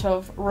amount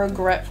of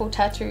regretful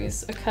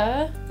tattoos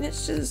occur.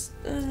 It's just...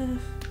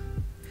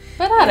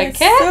 but I don't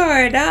care.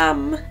 So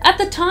dumb. At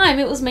the time,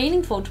 it was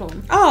meaningful to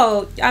them.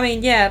 Oh, I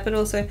mean, yeah, but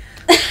also...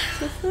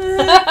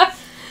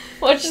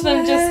 Watch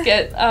them just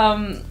get...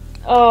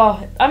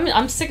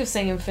 I'm sick of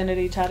seeing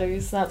infinity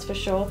tattoos, that's for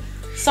sure.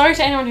 Sorry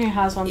to anyone who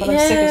has one, but I'm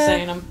sick of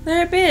seeing them.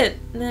 They're a bit...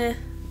 Nah.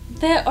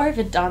 They're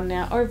overdone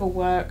now,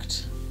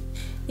 overworked.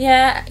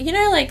 Yeah, you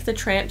know, like the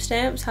tramp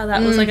stamps, how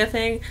that was like a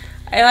thing?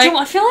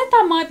 I feel like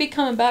that might be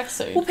coming back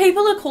soon. Well,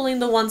 people are calling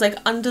the ones like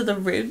under the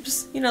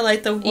ribs, you know,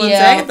 like the ones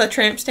like the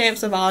tramp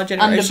stamps of our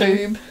generation.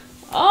 Under boob.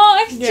 Oh,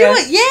 I can do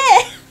it,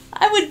 yeah!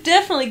 I would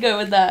definitely go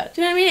with that.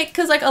 Do you know what I mean?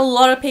 Because like a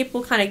lot of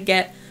people kind of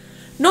get...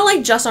 Not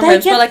like just on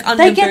ribs, but like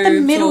under boobs. They get the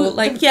middle, or,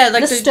 like,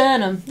 the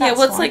sternum. Yeah,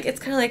 well, it's like,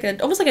 it's kind of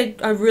like almost like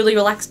a really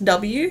relaxed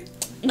W.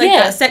 Like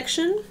a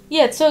section.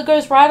 Yeah, so it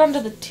goes right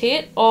under the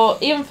tit, or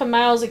even for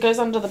males, it goes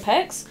under the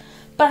pecs.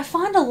 But I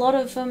find a lot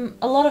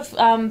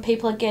of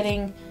people are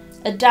getting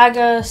a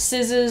dagger,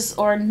 scissors,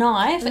 or a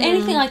knife,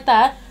 anything like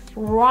that,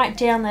 right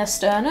down their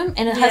sternum,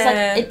 and it has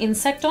like an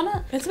insect on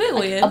it. It's a bit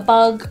weird. A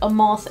bug, a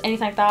moth,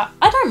 anything like that.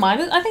 I don't mind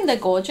it. I think they're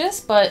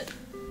gorgeous, but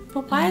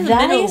why in the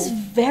middle? That is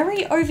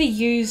very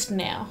overused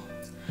now.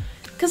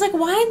 Because like,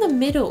 why in the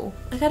middle?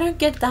 Like, I don't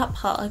get that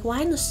part. Like,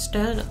 why in the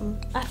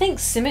sternum? I think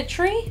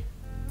symmetry.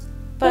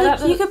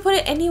 But like, you could put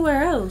it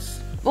anywhere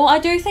else. Well, I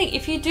do think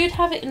if you did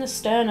have it in the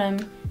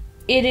sternum,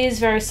 it is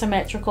very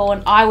symmetrical,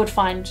 and I would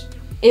find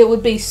it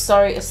would be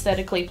so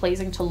aesthetically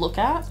pleasing to look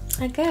at.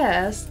 I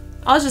guess.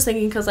 I was just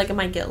thinking because like it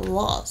might get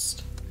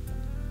lost.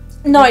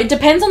 No, it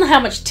depends on how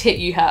much tit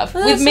you have.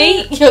 Well, with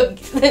me,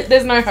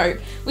 there's no hope.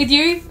 With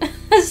you,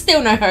 there's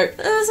still no hope.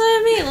 That's what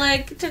I mean.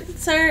 Like,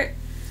 so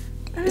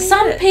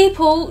Some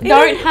people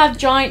don't have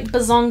giant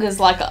bazongas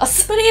like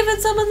us. But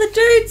even some of the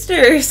dudes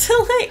do.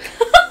 So, like,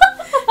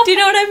 do you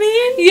know what I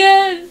mean?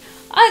 Yeah.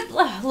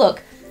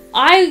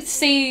 I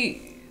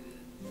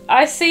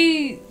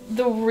see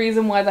the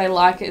reason why they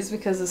like it is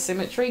because of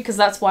symmetry, because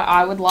that's why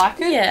I would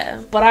like it.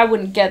 Yeah. But I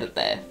wouldn't get it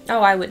there.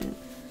 Oh, I wouldn't.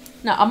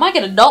 No, I might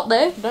get a dot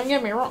there, don't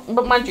get me wrong.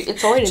 But mind you,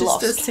 it's already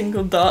lost. Just a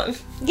single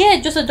dot. Yeah,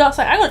 just a dot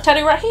saying, I got a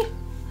tattoo right here.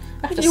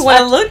 You want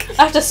to look?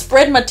 I have to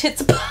spread my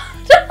tits apart.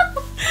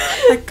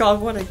 My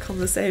God, what a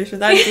conversation.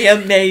 That'd be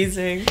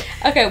amazing.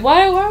 Okay,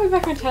 why are we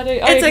back on tattoo?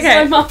 Oh, It's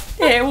okay. my mum.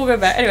 Yeah, we'll go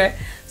back. Anyway,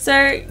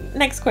 so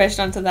next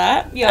question onto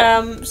that.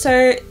 Yeah.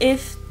 So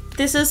if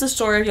this is the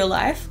story of your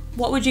life,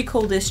 what would you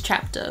call this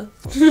chapter?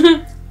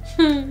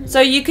 So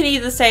you can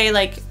either say,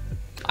 like,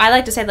 I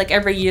like to say, like,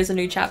 every year's a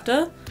new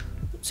chapter.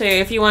 So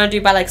if you want to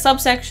do by, like,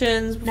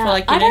 subsections. No, for,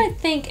 like, I don't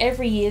think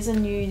every year's a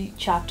new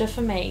chapter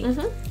for me.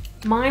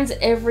 Mm-hmm. Mine's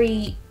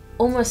every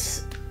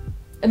almost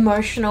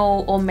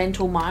emotional or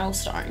mental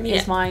milestone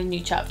is my new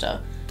chapter.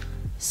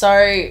 So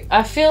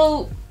I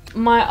feel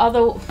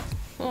I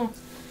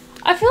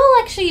feel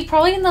actually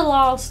probably in the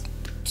last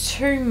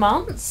 2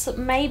 months,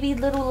 maybe a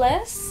little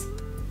less,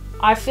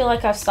 I feel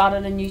like I've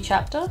started a new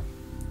chapter.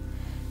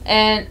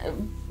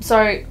 And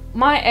so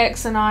my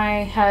ex and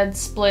I had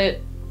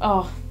split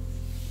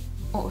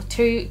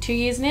 2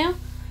 years now,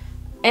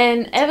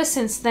 and ever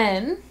since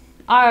then,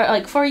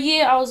 for a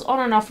year I was on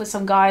and off with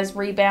some guys,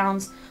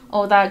 rebounds,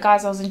 all that,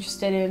 guys I was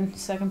interested in,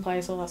 second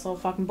place, all that sort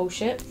of fucking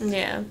bullshit.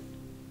 Yeah.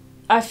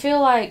 I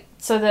feel like,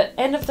 so the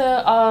end of the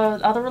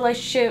other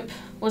relationship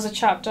was a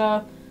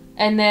chapter,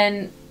 and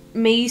then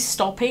me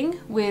stopping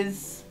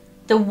with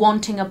the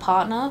wanting a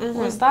partner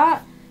was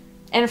that.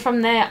 And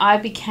from there, I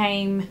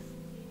became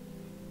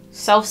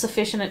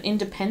self-sufficient and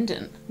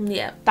independent.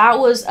 Yeah. That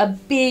was a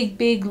big,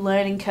 big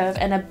learning curve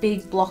and a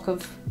big block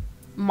of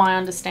my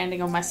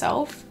understanding of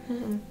myself.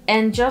 Mm-hmm.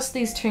 And just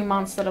these 2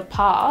 months that have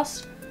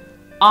passed,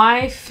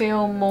 I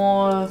feel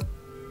more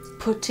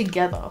put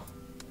together.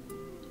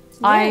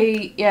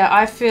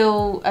 I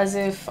feel as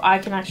if I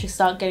can actually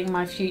start getting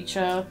my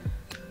future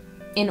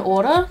in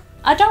order.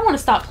 I don't want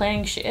to start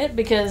planning shit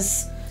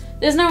because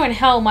there's no way in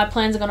hell my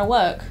plans are going to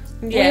work.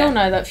 Yeah. We all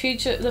know that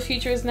the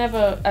future is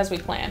never as we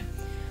plan.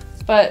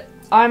 But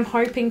I'm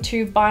hoping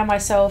to buy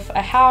myself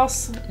a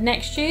house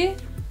next year.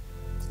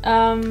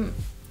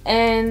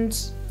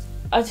 That's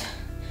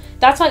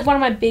like one of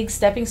my big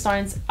stepping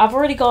stones. I've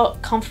already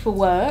got comfortable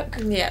work.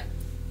 Yeah.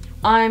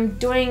 I'm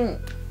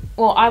doing,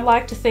 well, I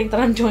like to think that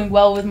I'm doing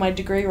well with my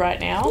degree right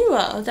now. You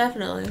are,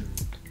 definitely.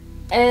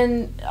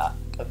 And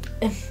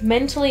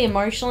mentally,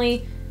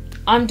 emotionally,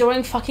 I'm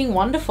doing fucking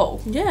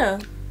wonderful. Yeah.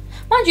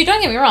 Mind you,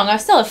 don't get me wrong, I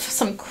still have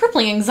some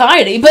crippling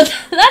anxiety, but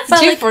that's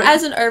different. Like,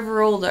 as an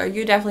overall, though,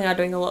 you definitely are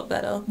doing a lot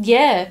better.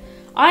 Yeah.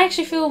 I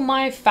actually feel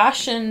my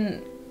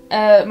fashion,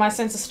 my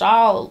sense of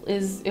style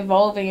is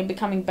evolving and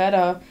becoming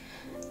better.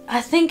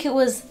 I think it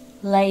was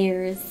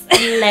layers.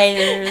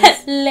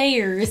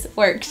 Layers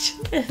worked.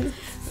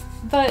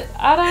 But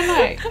I don't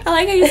know. I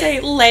like how you say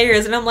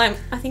layers, and I'm like,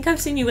 I think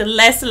I've seen you with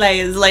less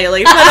layers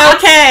lately, but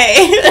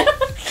okay.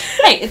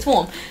 Hey, it's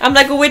warm. I'm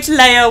like, which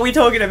layer are we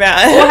talking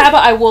about? Or how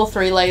about I wore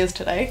 3 layers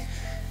today?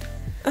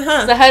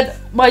 Uh-huh. So I had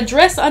my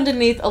dress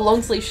underneath, a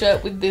long sleeve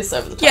shirt with this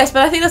over the top. Yes,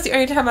 but I think that's the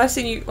only time I've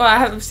seen you. Well, I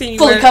haven't seen you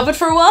fully covered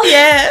for a while.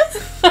 Yeah.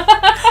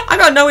 I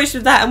got no issue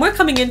with that, and we're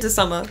coming into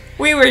summer.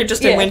 We were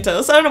just in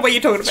winter, so I don't know what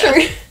you're talking about.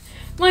 True.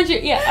 Mind you,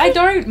 yeah, I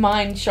don't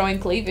mind showing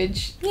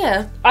cleavage.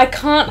 Yeah. I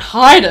can't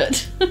hide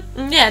it.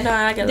 Yeah, no,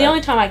 I get that. The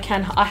only time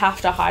I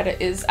have to hide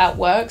it is at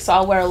work, so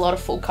I'll wear a lot of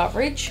full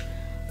coverage.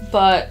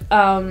 But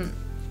I'm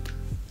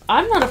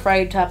not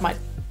afraid to have my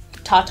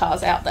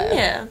tatas out there.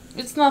 Yeah.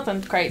 It's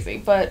nothing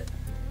crazy, but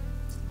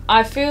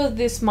I feel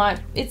it's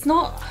not,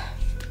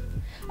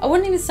 I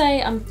wouldn't even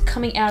say I'm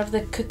coming out of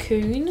the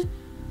cocoon,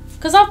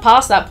 because I've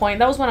passed that point.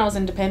 That was when I was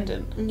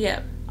independent.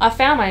 Yeah. I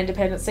found my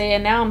independency,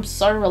 and now I'm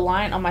so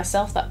reliant on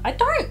myself that I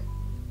don't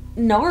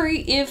know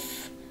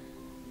if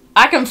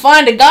I can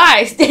find a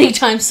guy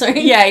anytime soon.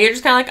 Yeah, you're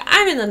just kind of like,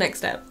 I'm in the next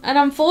step. And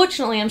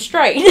unfortunately, I'm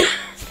straight.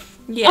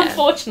 Yeah.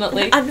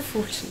 Unfortunately.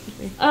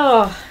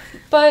 Oh.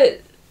 But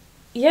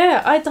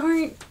yeah, I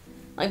don't,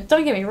 like,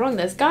 don't get me wrong,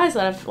 there's guys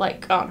that have,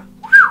 like, gone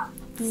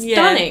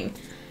stunning.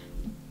 Yeah.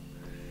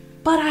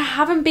 But I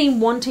haven't been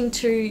wanting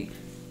to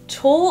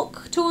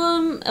talk to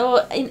them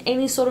or in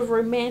any sort of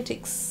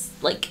romantic,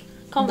 like,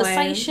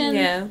 conversation.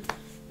 Yeah.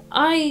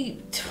 I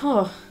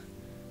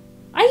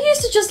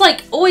used to just,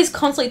 like, always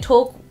constantly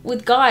talk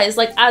with guys,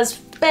 like, as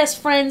best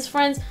friends.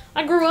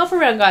 I grew up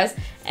around guys,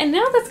 and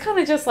now that's kind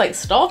of just, like,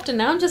 stopped, and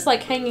now I'm just,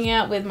 like, hanging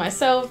out with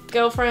myself,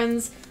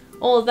 girlfriends,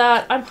 all of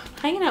that. I'm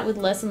hanging out with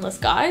less and less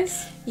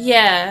guys.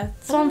 Yeah.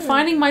 So I'm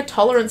finding my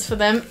tolerance for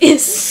them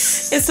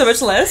is... It's so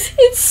much less?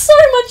 It's so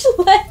much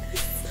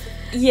less.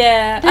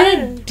 Yeah.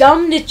 They're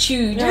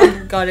dumbitude.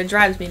 Oh, God, it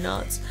drives me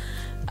nuts.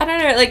 I don't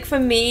know, like, for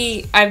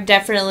me, I've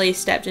definitely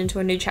stepped into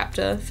a new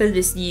chapter for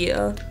this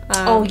year.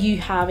 Oh, you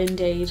have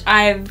indeed.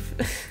 I've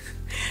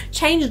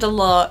changed a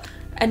lot,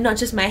 and not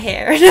just my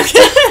hair.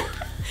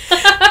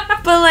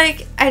 But,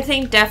 like, I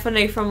think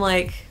definitely from,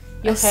 like,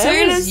 Your as hair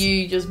soon is as...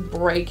 you just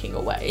breaking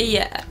away.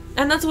 Yeah.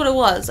 And that's what it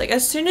was. Like,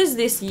 as soon as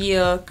this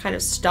year kind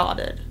of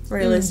started,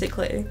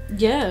 realistically,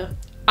 Yeah.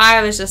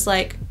 I was just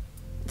like,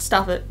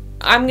 stuff it.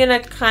 I'm gonna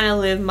kind of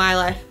live my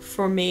life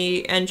for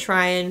me and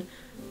try and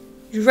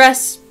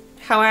dress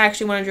how I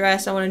actually want to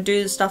dress. I want to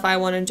do the stuff I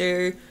want to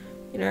do,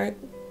 you know,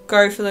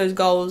 go for those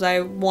goals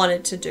I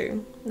wanted to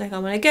do. Like,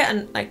 I'm gonna get,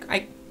 and like,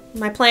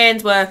 my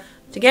plans were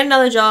to get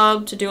another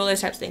job, to do all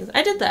those types of things.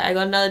 I did that. I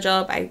got another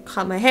job. I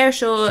cut my hair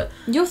short.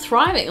 You're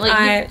thriving.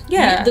 Like,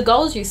 the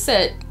goals you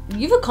set,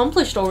 you've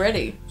accomplished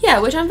already. Yeah,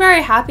 which I'm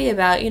very happy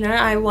about. You know,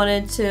 I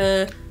wanted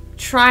to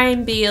try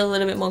and be a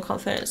little bit more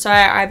confident. So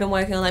I've been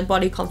working on, like,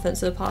 body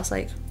confidence for the past,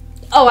 like...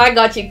 Oh, I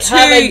got you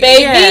covered,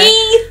 baby!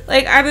 Yeah.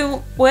 Like, I've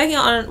been working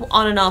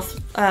on and off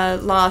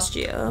last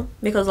year,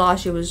 because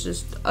last year was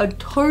just a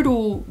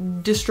total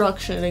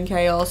destruction and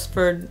chaos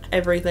for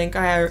everything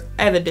I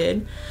ever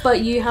did.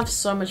 But you have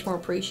so much more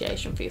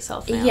appreciation for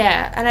yourself now.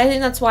 Yeah, and I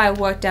think that's why it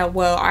worked out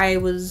well. I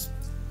was,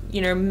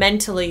 you know,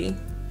 mentally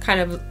kind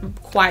of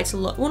quite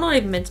low. Well, not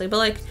even mentally, but,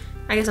 like,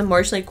 I guess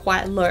emotionally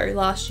quite low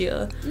last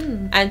year.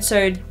 And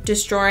so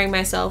destroying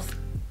myself...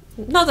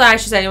 Not that I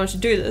should say anyone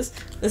should do this.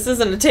 This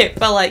isn't a tip,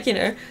 but, like, you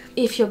know...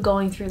 If you're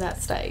going through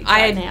that stage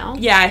right now.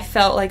 Yeah, I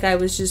felt like I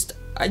was just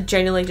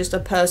genuinely just a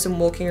person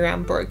walking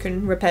around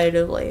broken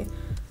repetitively.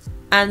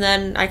 And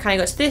then I kind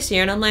of got to this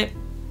year and I'm like,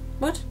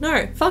 what?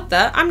 No, fuck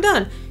that. I'm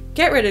done.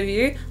 Get rid of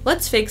you.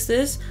 Let's fix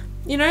this.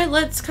 You know,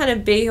 let's kind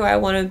of be who I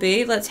want to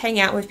be. Let's hang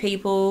out with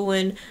people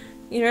and,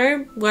 you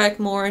know, work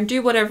more and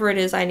do whatever it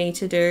is I need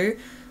to do.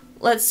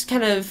 Let's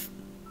kind of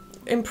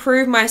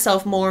improve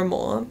myself more and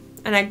more.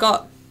 And I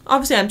got...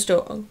 Obviously, I'm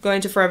still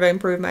going to forever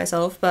improve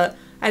myself, but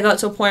I got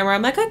to a point where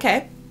I'm like,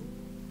 okay,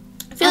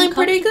 feeling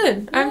pretty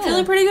good. Yeah. I'm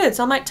feeling pretty good.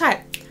 So I'm like, tight.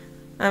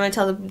 I'm going to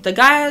tell the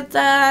guy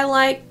that I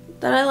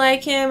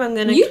like him. I'm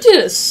going to... You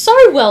did it so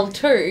well,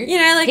 too. You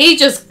know, like... He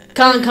just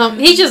can't come...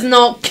 He's just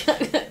not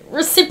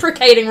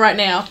reciprocating right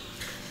now.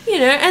 You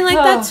know, and, like,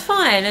 that's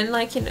fine. And,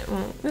 like, you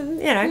know...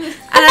 And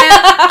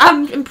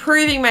I'm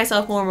improving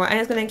myself more and more, and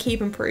it's going to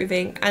keep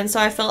improving. And so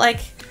I felt like,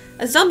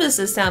 as dumb as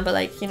this sounds, but,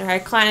 like, you know, I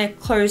kind of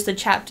closed the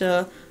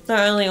chapter...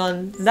 Not only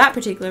on that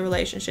particular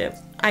relationship,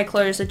 I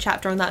closed a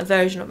chapter on that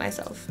version of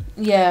myself.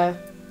 Yeah.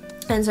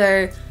 And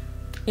so,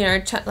 you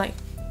know, like,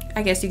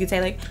 I guess you could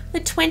say, like, the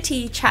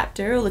 20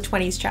 chapter, or the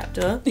 20s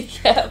chapter.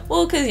 Yeah.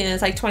 Well, because, you know,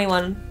 it's, like,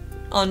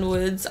 21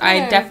 onwards. Yeah.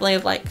 I definitely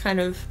have, like, kind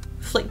of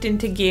flicked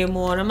into gear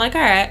more. And I'm like,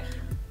 alright,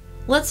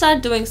 let's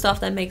start doing stuff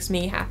that makes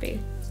me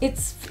happy.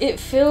 It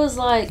feels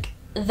like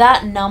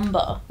that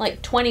number,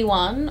 like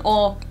 21,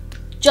 or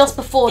just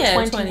before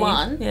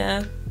 21. 20.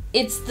 Yeah.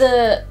 It's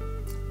the...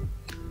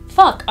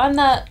 Fuck, I'm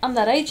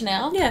that age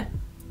now. Yeah.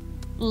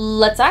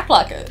 Let's act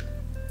like it.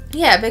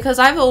 Yeah, because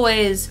I've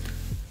always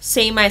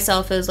seen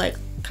myself as, like,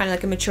 kind of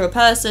like a mature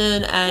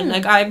person, and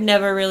like I've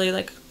never really,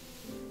 like,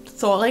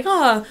 thought, like,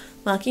 oh,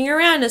 mucking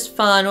around is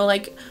fun, or,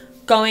 like,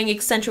 going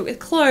eccentric with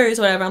clothes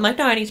or whatever. I'm like,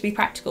 no, I need to be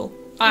practical.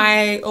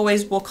 I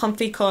always wore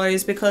comfy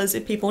clothes because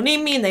if people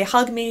need me and they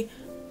hug me,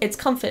 it's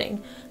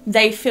comforting.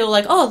 They feel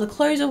like, oh, the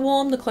clothes are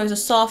warm, the clothes are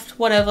soft,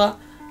 whatever.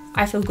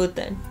 I feel good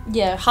then.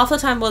 Yeah. Half the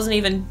time wasn't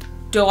even...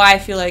 do I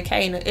feel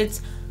okay? And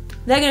it's,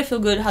 they're going to feel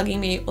good hugging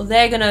me, or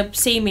they're going to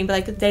see me, but,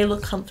 like, they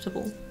look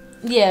comfortable.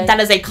 Yeah. That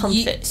is a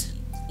comfort.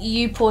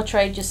 You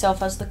portrayed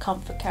yourself as the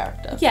comfort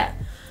character. Yeah.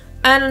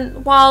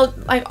 And while,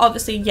 like,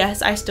 obviously,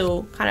 yes, I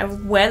still kind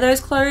of wear those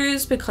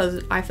clothes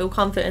because I feel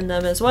comfort in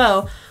them as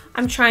well,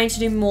 I'm trying to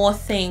do more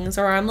things,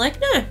 or I'm like,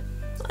 no,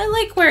 I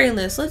like wearing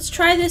this, let's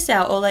try this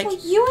out, or, like... Well,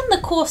 you in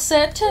the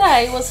corset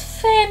today was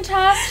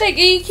fantastic, are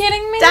you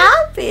kidding me?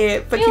 Stop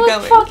it! But you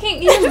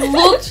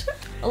looked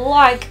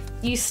like...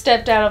 You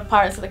stepped out of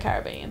Pirates of the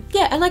Caribbean.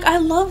 Yeah, and, like, I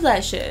love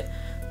that shit.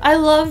 I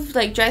love,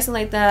 like, dressing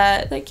like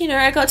that. Like, you know,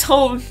 I got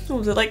told, what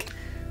was it, like,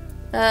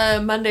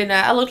 Monday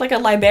night, I looked like a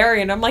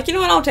librarian. I'm like, you know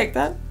what, I'll take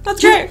that.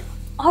 That's great.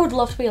 I would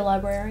love to be a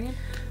librarian.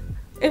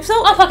 If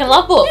so... I fucking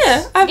love books.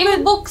 Yeah. Give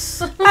me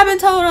books. I've been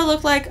told I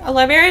look like a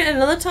librarian, and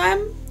another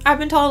time, I've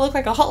been told I look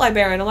like a hot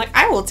librarian. I'm like,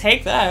 I will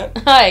take that.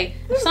 Hey,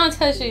 if someone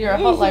tells you you're a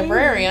hot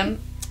librarian...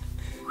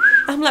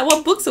 I'm like,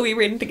 what books are we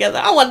reading together?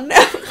 I want to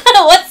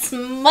know. What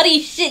smutty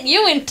shit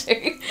you into?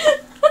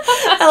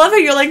 I love how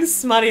you're like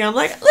smutty. I'm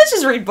like, let's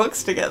just read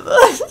books together.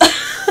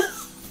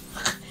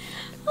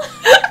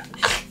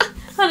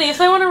 Honey, if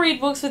they want to read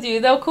books with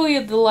you, they'll call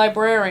you the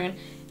librarian.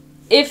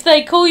 If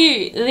they call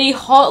you the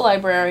hot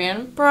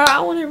librarian, bro, I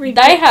want to read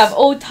they books. have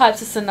all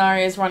types of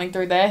scenarios running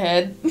through their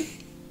head.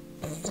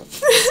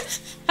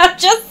 I'm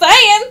just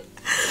saying.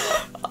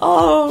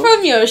 Oh.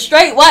 From your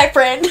straight white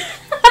friend.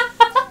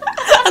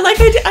 I'm like,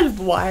 I'm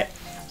white.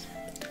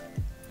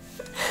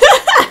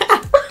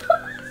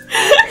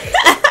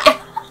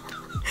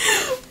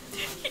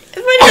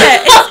 But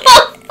yeah,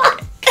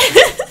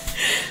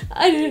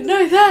 I didn't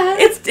know that.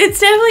 It's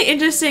definitely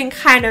interesting,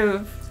 kind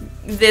of,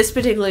 this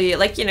particular year.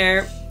 Like, you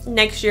know,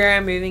 next year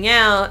I'm moving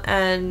out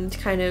and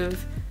kind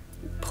of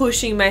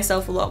pushing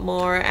myself a lot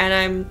more, and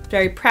I'm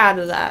very proud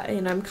of that.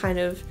 And I'm kind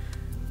of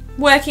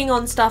working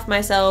on stuff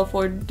myself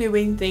or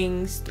doing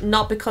things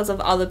not because of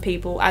other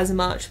people as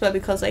much, but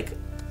because like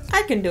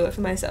I can do it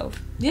for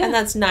myself. Yeah. And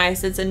that's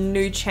nice. It's a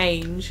new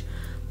change.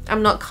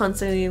 I'm not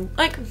constantly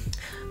like,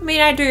 I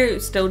mean, I do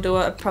still do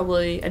it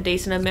probably a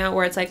decent amount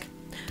where it's like,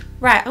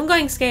 right, I'm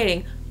going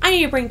skating. I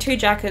need to bring 2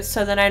 jackets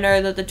so that I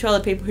know that the 2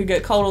 other people who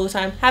get cold all the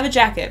time have a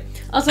jacket.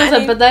 I was gonna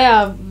say, but they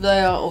are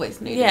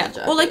always needing a Yeah.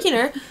 jacket. Or like, you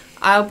know,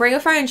 I'll bring a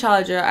phone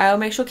charger. I'll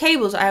make sure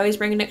cables. I always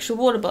bring an extra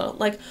water bottle.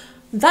 Like,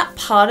 that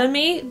part of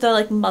me, the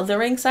like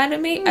mothering side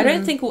of me, I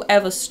don't think will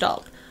ever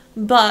stop.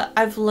 But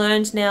I've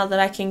learned now that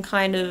I can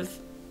kind of,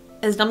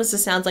 as dumb as it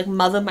sounds, like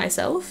mother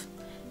myself.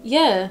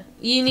 Yeah,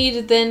 you need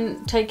to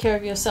then take care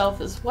of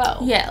yourself as well.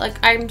 Yeah, like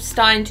I'm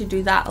starting to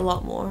do that a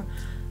lot more.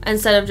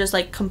 Instead of just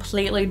like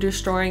completely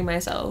destroying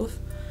myself.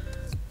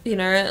 You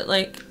know,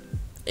 like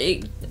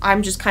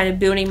I'm just kind of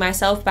building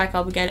myself back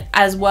up again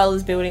as well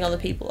as building other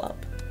people up.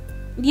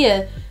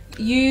 Yeah,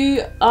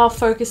 you are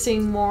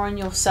focusing more on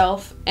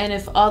yourself, and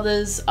if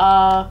others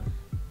are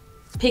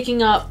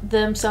picking up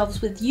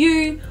themselves with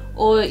you,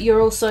 or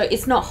you're also,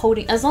 it's not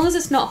holding, as long as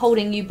it's not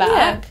holding you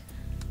back,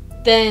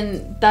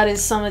 then that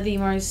is some of the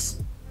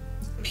most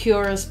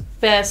purest,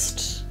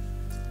 best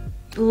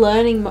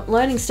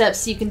learning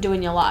steps you can do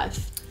in your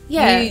life.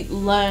 Yeah. You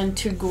learn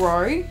to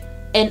grow,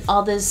 and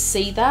others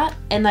see that,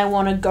 and they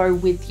want to go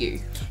with you.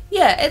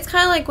 Yeah, it's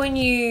kind of like when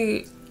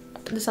you,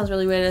 this sounds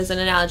really weird as an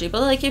analogy,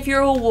 but like if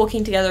you're all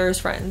walking together as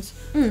friends,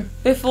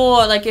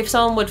 before, like if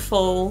someone would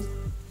fall,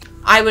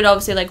 I would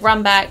obviously like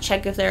run back,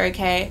 check if they're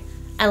okay,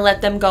 and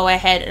let them go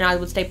ahead, and I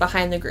would stay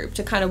behind the group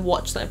to kind of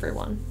watch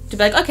everyone. To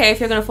be like, okay,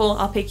 if you're going to fall,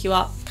 I'll pick you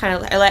up. Kind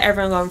of let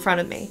everyone go in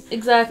front of me.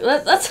 Exactly.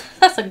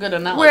 That's a good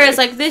analogy. Whereas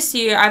like this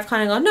year, I've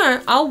kind of gone,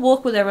 no, I'll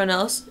walk with everyone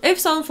else.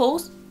 If someone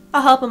falls,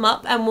 I'll help them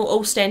up, and we'll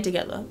all stand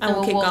together, and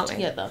we'll keep walk going.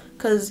 together.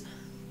 Because,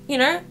 you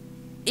know,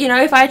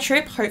 if I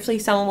trip, hopefully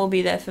someone will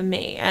be there for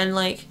me. And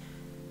like,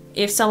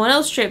 if someone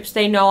else trips,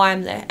 they know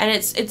I'm there. And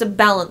it's a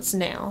balance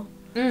now.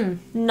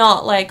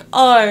 Not like,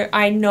 oh,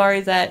 I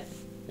know that,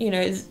 you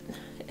know,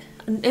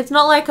 it's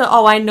not like,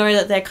 I know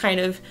that they're kind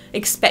of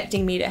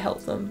expecting me to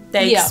help them.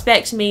 They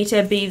expect me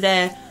to be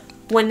there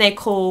when they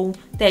call.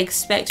 They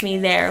expect me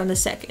there on the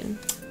second.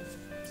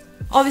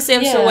 Obviously,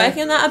 I'm still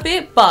working on that a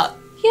bit, but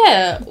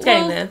it's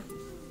getting there.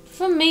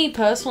 For me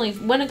personally,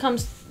 when it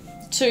comes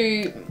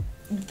to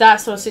that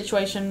sort of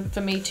situation for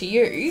me to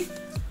you,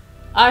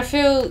 I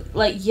feel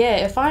like,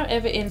 if I'm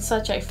ever in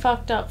such a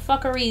fucked up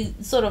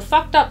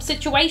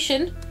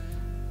situation,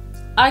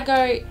 I go,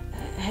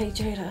 hey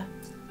Jada,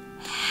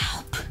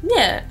 help.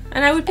 Yeah,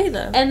 and I would be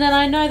there. And then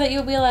I know that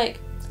you'll be like,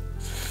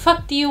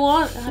 fuck do you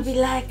want? And I'll be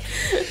like,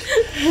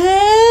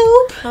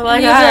 help. I'm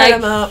like,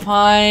 I'm up.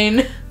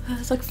 Fine.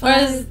 It's like,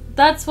 whereas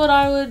that's what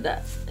I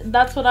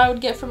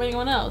would get from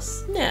anyone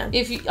else. Yeah.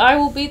 I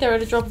will be there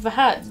at a drop of a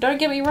hat. Don't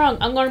get me wrong.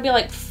 I'm going to be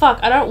like, fuck,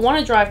 I don't want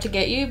to drive to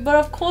get you, but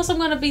of course I'm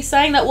going to be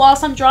saying that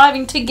whilst I'm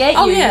driving to get you.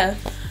 Oh, yeah.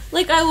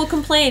 Like, I will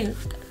complain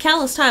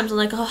countless times. I'm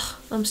like,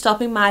 I'm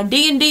stopping my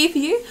D&D for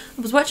you.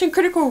 I was watching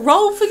Critical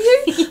Role for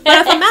you.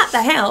 But if I'm at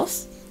the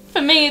house...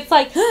 For me, it's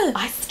like,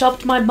 I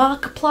stopped my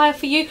Markiplier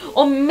for you,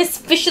 or Miss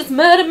Fisher's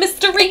Murder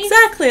Mystery.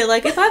 Exactly.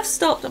 Like, if I've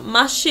stopped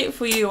my shit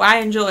for you I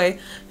enjoy,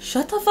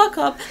 shut the fuck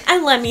up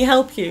and let me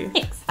help you.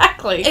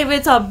 Exactly. If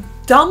it's a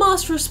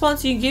dumbass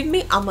response you give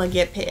me, I'm gonna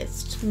get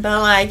pissed.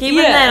 But, like,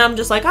 even then, I'm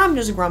just like, I'm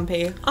just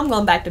grumpy. I'm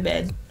going back to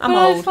bed. I'm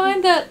old. I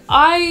find that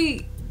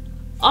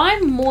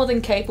I'm more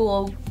than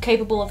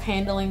capable of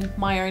handling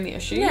my own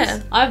issues.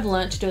 Yeah. I've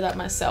learnt to do that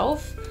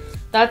myself.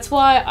 That's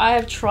why I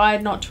have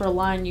tried not to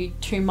rely on you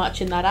too much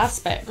in that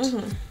aspect.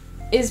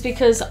 Is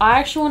because I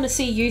actually want to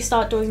see you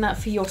start doing that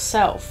for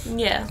yourself.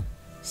 Yeah.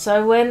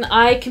 So when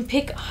I can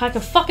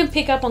fucking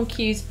pick up on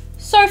cues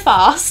so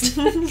fast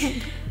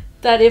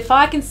that if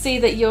I can see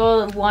that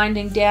you're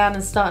winding down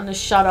and starting to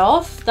shut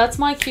off, that's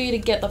my cue to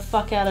get the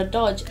fuck out of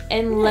Dodge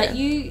and let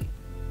you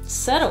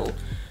settle.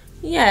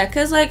 Yeah,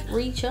 because like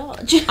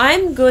recharge.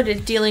 I'm good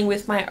at dealing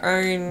with my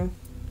own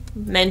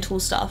mental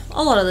stuff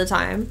a lot of the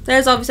time.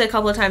 There's obviously a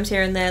couple of times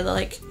here and there that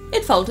like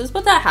it falters,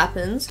 but that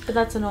happens. But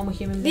that's a normal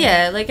human being.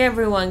 Yeah, like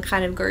everyone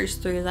kind of goes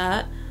through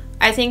that.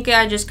 I think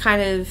I just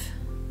kind of,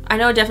 I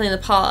know definitely in the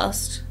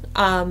past,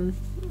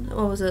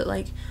 what was it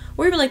like,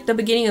 or even like the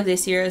beginning of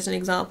this year as an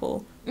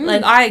example,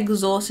 like I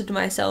exhausted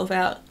myself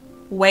out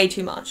way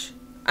too much,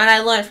 and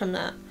I learned from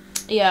that.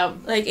 Yeah,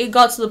 like it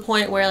got to the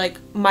point where like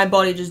my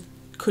body just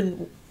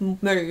couldn't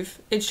move.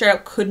 It straight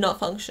up could not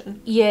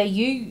function. Yeah,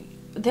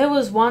 there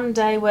was one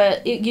day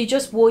where you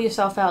just wore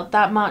yourself out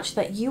that much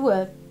that you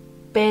were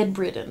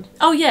bedridden.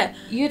 Oh yeah,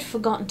 you'd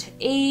forgotten to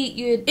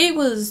eat. It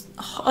was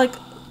like,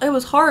 it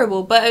was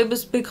horrible, but it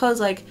was because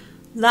like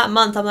that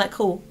month I'm like,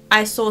 cool,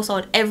 I saw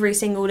someone every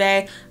single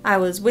day. I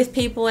was with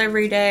people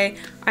every day.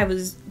 I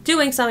was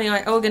doing something,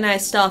 I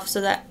organized stuff so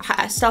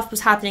that stuff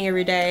was happening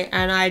every day,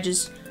 and I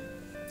just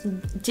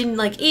didn't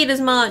like eat as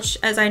much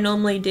as I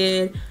normally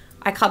did.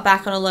 I cut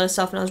back on a lot of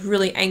stuff and I was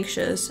really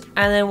anxious.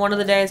 And then one of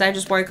the days I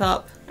just woke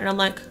up and I'm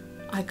like,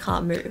 I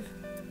can't move.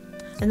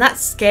 And that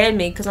scared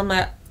me because I'm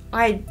like,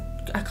 I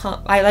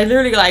I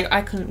literally, like,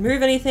 I couldn't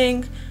move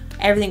anything.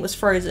 Everything was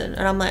frozen.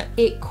 And I'm like...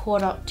 It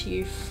caught up to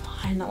you,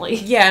 finally.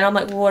 Yeah, and I'm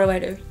like, well, what do I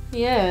do?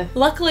 Yeah.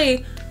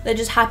 Luckily, there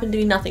just happened to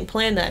be nothing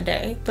planned that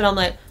day. But I'm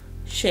like,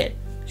 shit.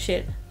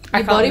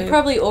 Your body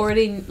probably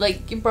already,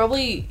 like,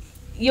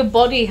 your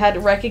body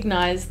had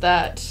recognized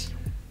that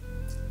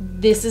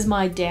this is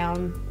my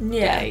down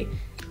day.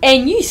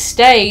 And you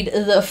stayed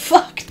the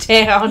fuck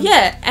down.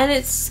 Yeah, and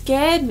it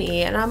scared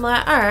me. And I'm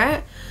like,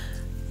 alright.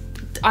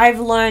 I've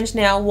learned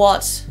now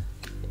what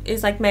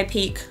is, like, my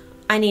peak.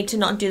 I need to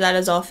not do that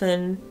as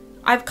often.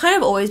 I've kind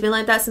of always been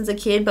like that since a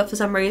kid, but for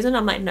some reason,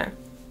 I'm like, no.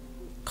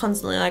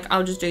 Constantly, like,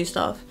 I'll just do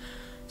stuff.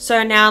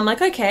 So now I'm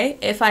like, okay,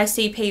 if I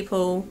see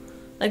people...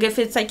 Like, if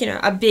it's, like, you know,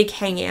 a big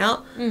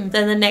hangout, then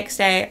the next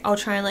day I'll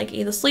try and, like,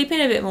 either sleep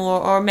in a bit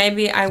more, or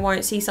maybe I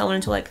won't see someone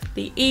until, like,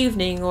 the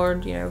evening, or,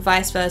 you know,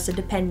 vice versa,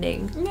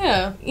 depending.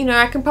 Yeah. You know,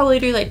 I can probably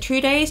do, like, 2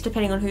 days,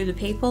 depending on who the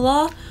people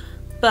are,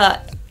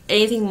 but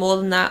anything more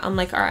than that, I'm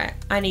like, alright,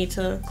 I need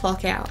to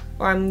clock out,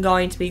 or I'm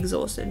going to be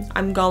exhausted.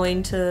 I'm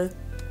going to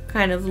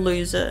kind of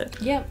lose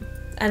it. Yep.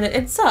 And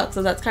it sucks,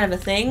 so that's kind of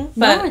a thing.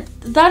 But no,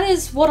 that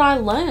is what I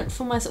learnt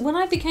from myself. When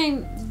I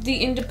became the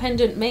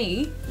independent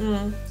me,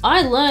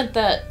 I learnt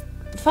that,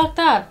 fuck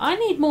that, I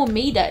need more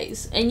me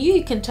days. And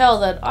you can tell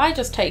that I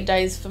just take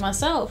days for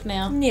myself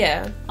now.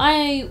 Yeah.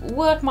 I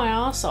work my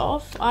ass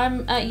off.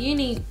 I'm at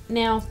uni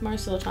now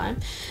most of the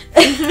time.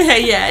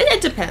 Yeah,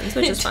 it depends,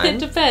 which is fine. It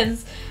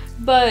depends.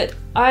 But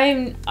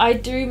I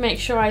do make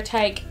sure I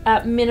take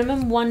at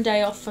minimum 1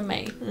 day off for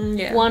me.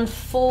 Yeah. 1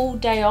 full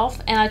day off,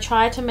 and I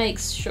try to make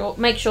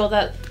sure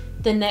that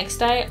the next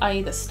day I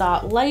either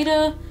start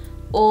later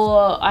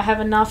or I have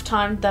enough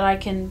time that I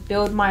can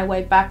build my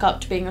way back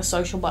up to being a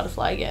social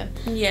butterfly again.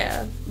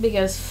 Yeah.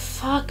 Because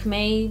fuck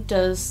me,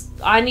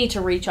 I need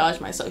to recharge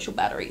my social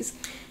batteries.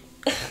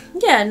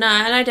 Yeah, no,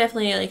 and I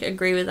definitely, like,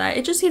 agree with that.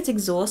 It just gets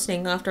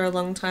exhausting after a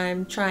long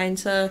time trying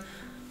to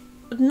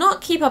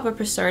not keep up a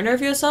persona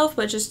of yourself,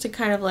 but just to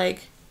kind of,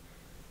 like,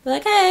 be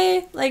like,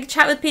 hey, like,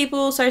 chat with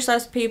people,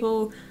 socialize with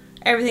people,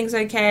 everything's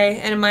okay.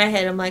 And in my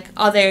head, I'm like,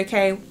 are they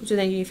okay? Do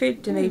they need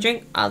food? Do they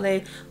drink? Are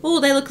they...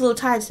 Oh, they look a little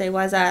tired today.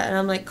 Why is that? And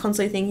I'm, like,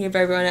 constantly thinking of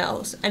everyone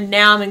else. And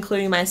now I'm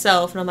including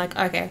myself, and I'm like,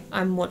 okay,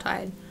 I'm more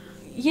tired.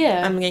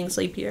 Yeah. I'm getting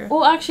sleepier.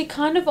 Well, actually,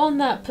 kind of on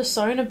that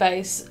persona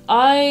base,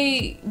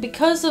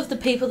 because of the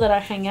people that I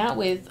hang out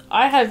with,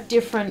 I have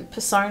different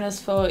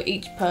personas for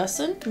each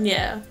person.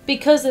 Yeah.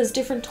 Because there's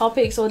different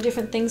topics or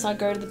different things I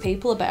go to the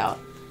people about.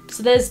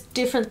 So there's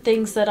different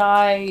things that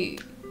I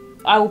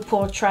will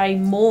portray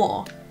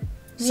more.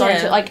 So,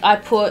 like, I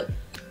put,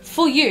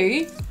 for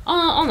you...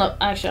 I'm not...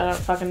 Actually, I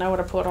don't fucking know what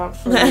I put on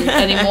for you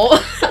anymore.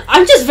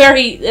 I'm just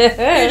very...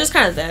 You're just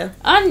kind of there.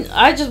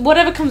 I just...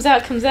 Whatever comes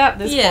out at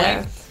this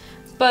point.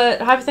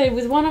 But hypothetically,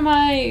 with one of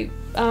my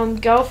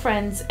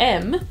girlfriends,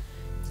 M,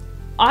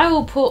 I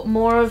will put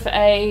more of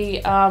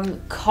a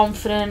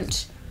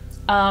confident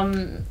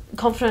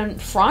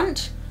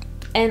front,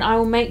 and I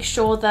will make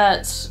sure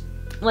that,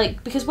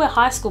 like, because we're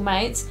high school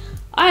mates,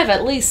 I have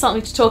at least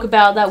something to talk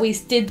about that we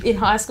did in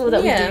high school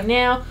that we do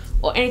now,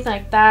 or anything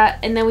like that,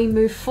 and then we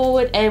move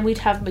forward and we'd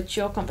have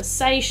mature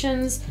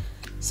conversations.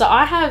 So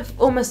I have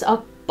almost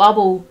a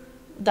bubble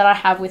that I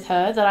have with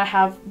her, that I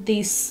have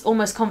these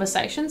almost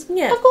conversations.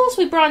 Yeah. Of course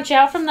we branch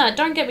out from that,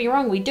 don't get me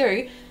wrong, we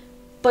do.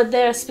 But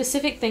there are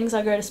specific things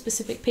I go to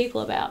specific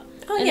people about.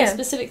 Oh, and there are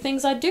specific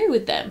things I do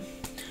with them.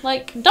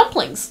 Like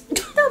dumplings.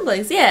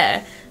 Dumplings,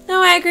 yeah.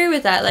 No, I agree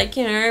with that. Like,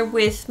 you know,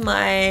 with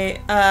my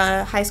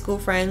high school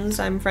friends,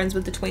 I'm friends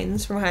with the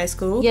twins from high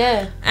school.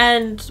 Yeah.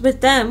 And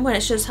with them, when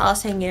it's just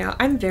us hanging out,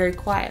 I'm very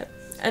quiet.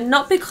 And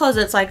not because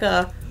it's like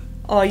they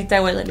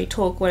won't let me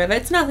talk, whatever.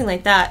 It's nothing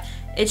like that.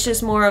 It's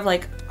just more of,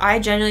 like, I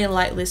genuinely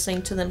like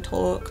listening to them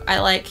talk. I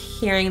like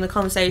hearing the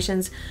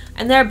conversations.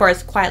 And they're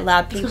both quite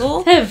loud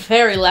people. They're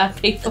very loud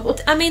people.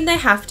 I mean, they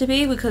have to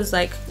be because,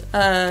 like,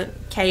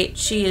 Kate,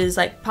 she is,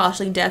 like,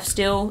 partially deaf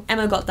still.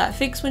 Emma got that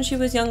fixed when she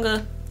was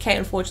younger. Kate,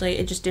 unfortunately,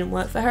 it just didn't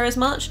work for her as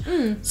much.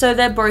 So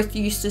they're both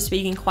used to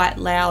speaking quite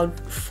loud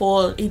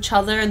for each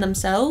other and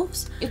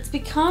themselves. It's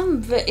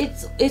become...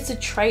 It's a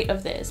trait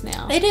of theirs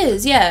now. It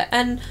is, yeah.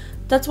 And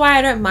that's why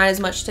I don't mind as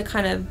much to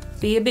kind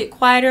of be a bit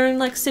quieter and,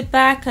 like, sit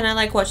back. And I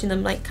like watching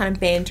them, like, kind of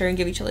banter and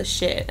give each other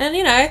shit. And,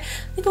 you know,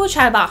 we can all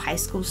chat about high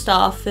school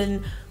stuff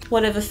and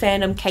whatever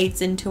fandom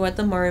Kate's into at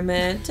the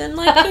moment. And,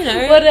 like, you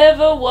know...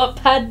 Whatever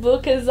Wattpad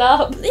book is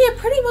up. Yeah,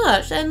 pretty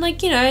much. And,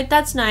 like, you know,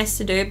 that's nice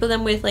to do. But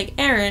then with, like,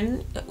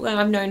 Erin, well,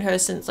 I've known her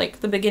since,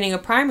 like, the beginning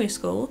of primary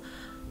school.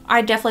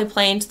 I definitely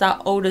play into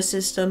that older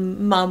sister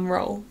mum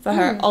role for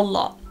her a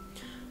lot.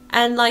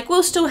 And, like,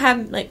 we'll still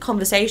have, like,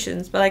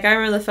 conversations. But, like, I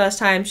remember the first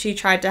time she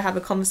tried to have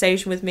a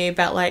conversation with me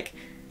about, like,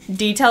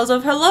 details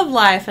of her love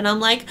life. And I'm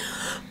like,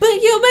 but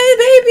you're my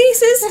baby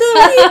sister,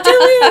 what are you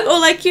doing? Or,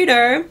 like, you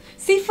know.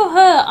 See, for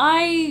her,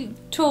 I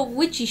talk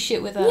witchy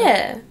shit with her.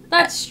 Yeah.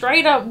 That's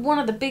straight up one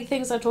of the big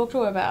things I talk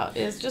to her about,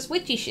 is just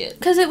witchy shit.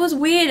 Because it was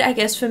weird, I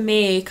guess, for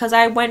me. Because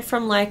I went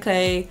from, like,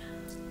 okay,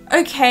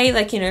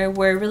 like, you know,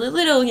 we're really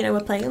little, you know,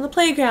 we're playing on the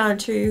playground,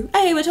 to,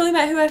 hey, we're talking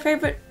about who our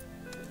favourite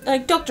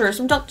like Doctor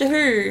from Doctor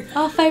Who.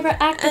 Our favourite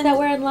actor that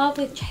we're in love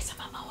with, Jason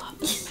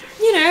Momoa.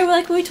 You know,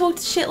 like we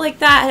talked shit like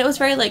that, and it was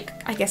very like,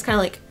 I guess, kind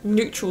of like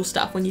neutral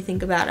stuff when you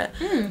think about it.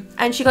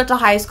 And she got to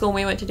high school and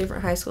we went to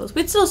different high schools.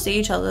 We'd still see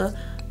each other,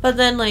 but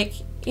then like,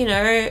 you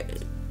know,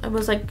 it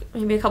was like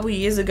maybe a couple of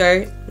years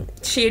ago,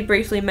 she had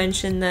briefly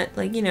mentioned that,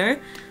 like, you know,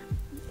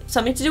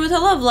 something to do with her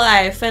love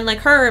life and like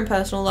her own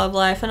personal love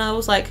life, and I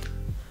was like,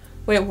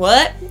 wait,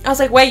 what? I was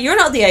like, wait, you're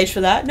not the age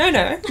for that. No,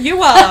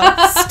 you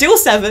are still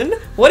 7.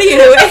 What are you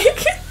doing?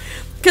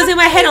 Because in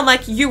my head I'm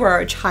like, you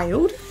are a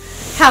child.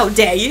 How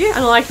dare you? And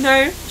I'm like,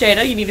 no,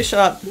 Jada, you need to shut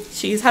up.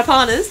 She's had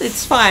partners.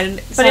 It's fine.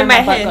 But Sorry, in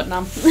my butt head, got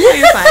numb. no,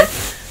 you're fine.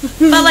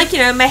 But like, you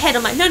know, in my head,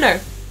 I'm like, no,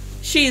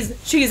 she's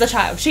a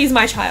child. She's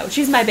my child.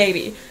 She's my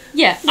baby.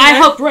 Yeah, You I know?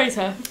 helped raise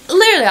her.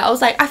 Literally, I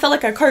was like, I felt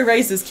like I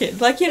co-raised this kid.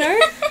 Like, you know.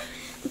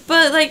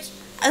 But like,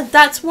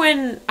 that's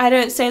when I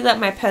don't say that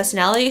my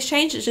personality has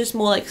changed. It's just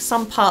more like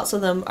some parts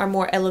of them are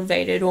more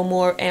elevated or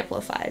more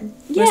amplified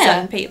with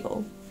certain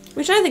people.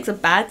 Which I don't think is a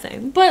bad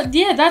thing. But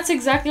yeah, that's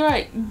exactly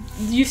right.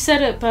 You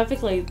said it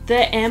perfectly.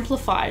 They're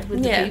amplified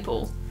with the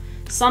people.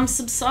 Some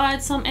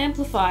subside, some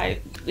amplify.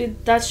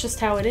 That's just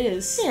how it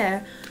is.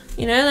 Yeah.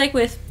 You know, like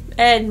with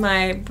Ed,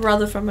 my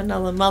brother from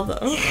another mother.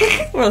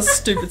 What a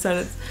stupid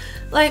sentence.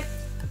 Like,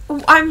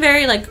 I'm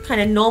very, like, kind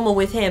of normal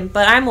with him,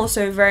 but I'm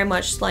also very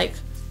much like,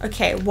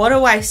 okay, what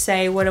do I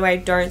say? What do I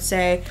don't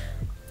say?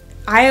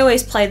 I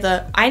always play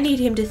I need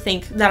him to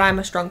think that I'm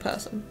a strong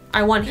person.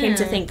 I want him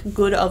to think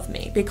good of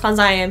me because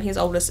I am his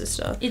older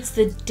sister. It's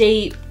the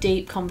deep,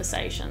 deep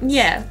conversations.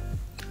 Yeah.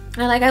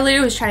 And like, I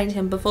literally was chatting to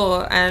him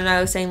before and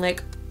I was saying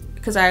like,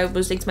 because I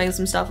was explaining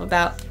some stuff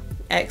about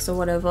X or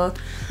whatever.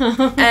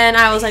 And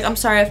I was like, I'm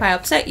sorry if I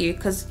upset you,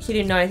 because he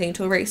didn't know anything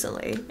until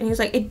recently. And he was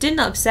like, it didn't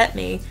upset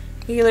me.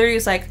 He literally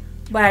was like,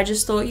 but I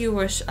just thought you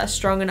were a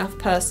strong enough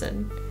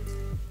person.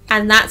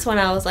 And that's when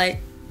I was like,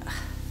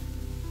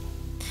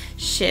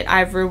 shit,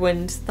 I've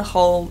ruined the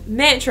whole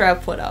mantra I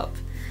put up.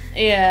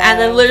 Yeah. And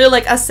then literally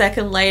like a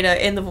second later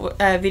in the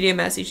video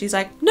message, he's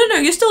like, no,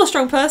 you're still a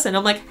strong person.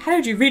 I'm like, how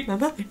did you read my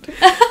mind?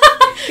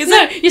 He's no,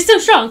 like, you're still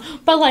strong,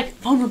 but like,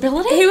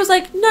 vulnerability? He was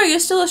like, no, you're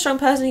still a strong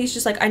person. He's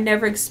just like, I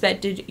never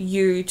expected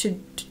you to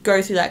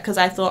go through that because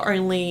I thought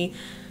only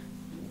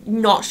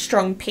not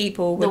strong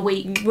people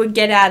would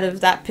get out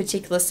of that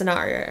particular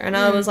scenario. And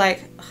I was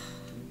like, ugh.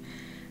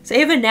 So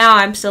even now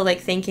I'm still like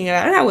thinking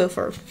about it, and I will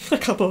for a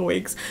couple of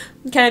weeks,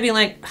 kind of being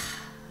like,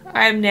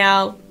 I'm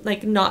now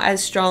like not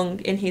as strong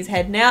in his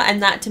head now,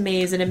 and that to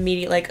me is an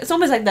immediate, like, it's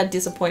almost like that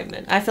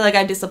disappointment. I feel like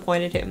I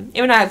disappointed him,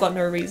 even though I've got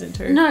no reason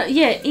to. No,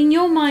 yeah, in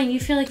your mind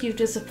you feel like you've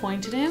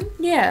disappointed him.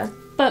 Yeah.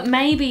 But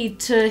maybe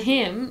to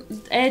him,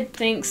 Ed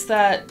thinks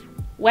that,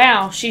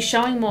 wow, she's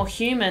showing more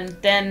human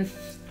than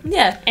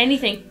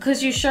anything,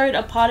 because you showed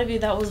a part of you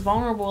that was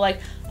vulnerable. Like,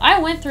 I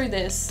went through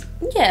this.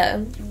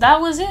 Yeah. That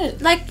was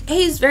it. Like,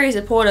 he's very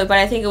supportive, but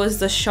I think it was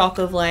the shock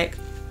of like,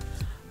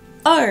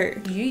 oh,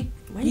 you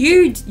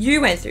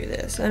went through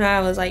this, and I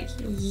was like,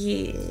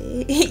 yeah,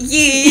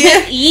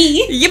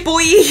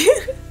 boy.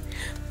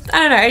 I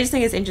don't know. I just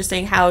think it's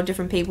interesting how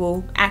different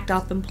people act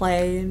up and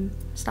play and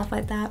stuff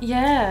like that.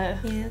 Yeah.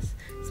 Yes.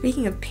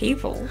 Speaking of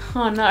people,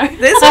 oh no,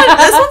 this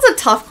one's a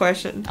tough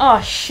question.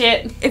 Oh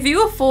shit! If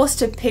you were forced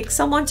to pick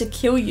someone to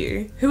kill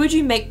you, who would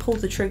you make pull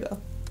the trigger?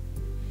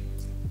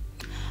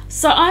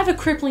 So I have a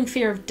crippling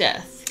fear of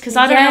death, because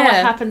I don't know what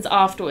happens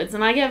afterwards,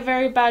 and I get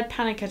very bad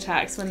panic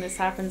attacks when this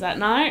happens at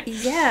night.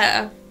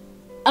 Yeah.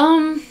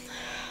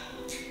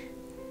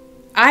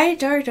 I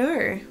don't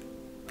know.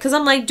 Because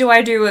I'm like, do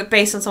I do it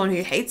based on someone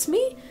who hates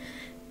me?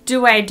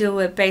 Do I do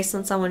it based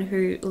on someone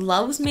who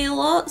loves me a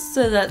lot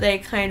so that they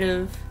kind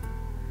of...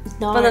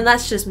 No. But then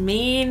that's just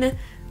mean.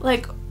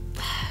 Like, do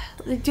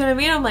you know what I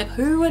mean? I'm like,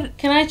 who would...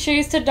 Can I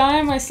choose to die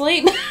in my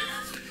sleep?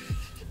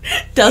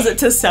 Does it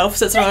to self,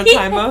 sets it on a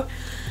timer.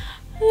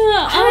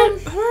 I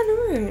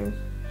don't know.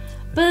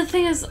 But the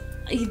thing is,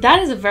 that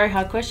is a very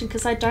hard question,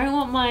 because I don't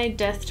want my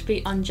death to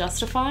be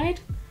unjustified,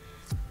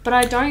 but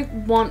I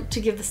don't want to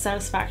give the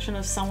satisfaction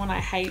of someone I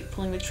hate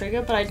pulling the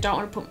trigger, but I don't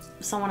want to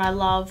put someone I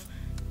love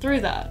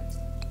through that.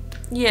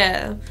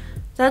 Yeah.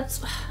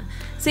 That's...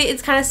 See,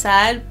 it's kind of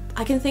sad.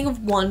 I can think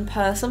of one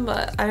person,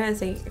 but I don't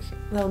think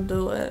they'll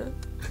do it.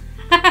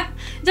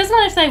 It doesn't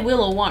matter if they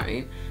will or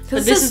won't.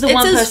 But this is the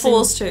one person... It's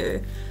forced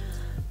to.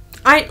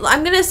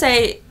 I'm going to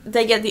say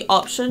they get the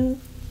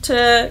option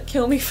to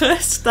kill me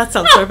first. That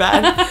sounds so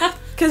bad.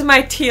 Because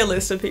my tier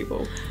list of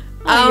people.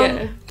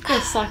 Yeah.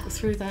 Gotta cycle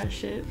through that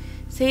shit.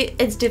 See,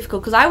 it's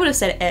difficult because I would have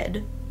said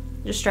Ed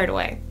just straight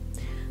away.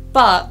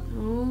 But,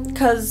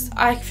 because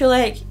I feel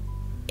like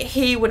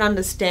he would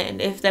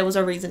understand if there was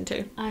a reason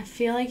to. I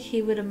feel like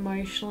he would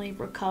emotionally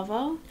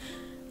recover.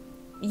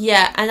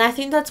 Yeah, and I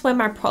think that's when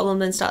my problem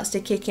then starts to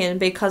kick in,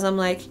 because I'm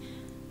like,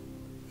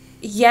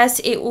 yes,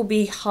 it will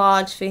be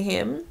hard for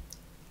him,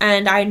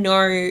 and I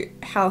know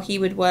how he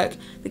would work,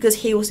 because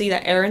he will see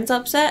that Erin's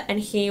upset and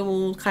he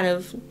will kind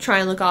of try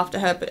and look after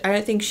her, but I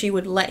don't think she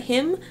would let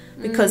him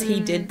because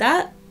he did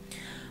that.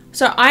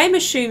 So I'm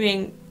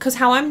assuming, because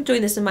how I'm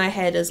doing this in my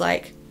head is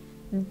like,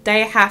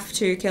 they have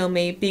to kill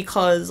me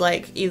because,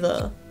 like,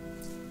 either,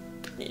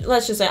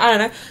 let's just say, I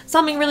don't know,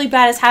 something really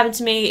bad has happened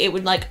to me, it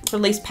would, like,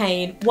 release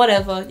pain,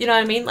 whatever, you know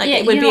what I mean? Like,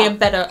 it would be a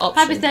better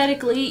option.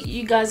 Hypothetically,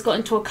 you guys got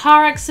into a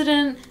car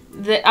accident,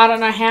 that I don't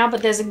know how,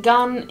 but there's a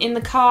gun in the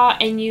car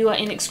and you are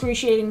in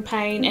excruciating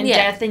pain and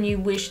death, and you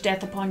wish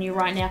death upon you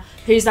right now.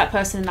 Who's that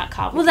person in that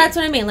car with you? That's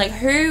what I mean. Like,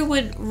 who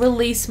would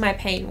release my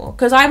pain more?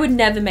 Because I would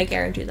never make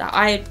Erin do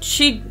that.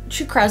 She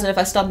cries if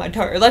I stub my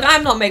toe. Like,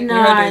 I'm not making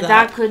her do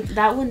that.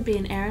 That wouldn't be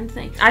an Erin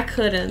thing. I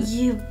couldn't. Do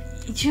you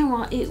know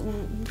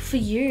what? For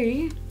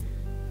you,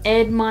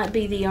 Ed might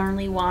be the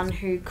only one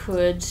who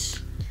could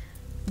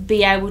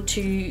be able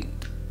to,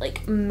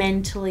 like,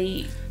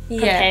 mentally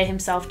prepare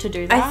himself to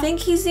do that. I think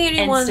he's the only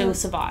and one still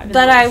survive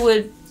that I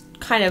would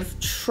kind of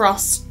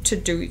trust to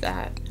do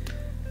that.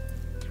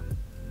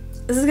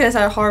 This is gonna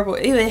sound horrible.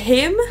 Either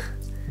him,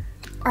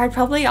 or I'd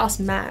probably ask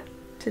Matt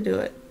to do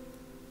it,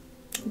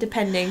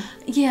 depending.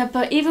 Yeah,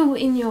 but even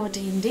in your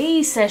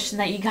D&D session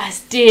that you guys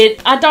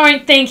did, I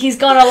don't think he's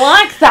gonna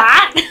like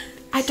that.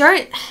 I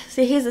don't.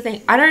 See, here's the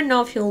thing. I don't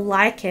know if he'll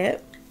like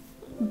it,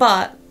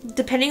 but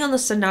depending on the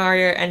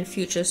scenario and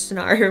future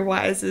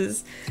scenario-wise,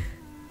 is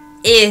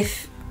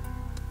if,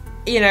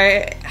 you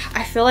know,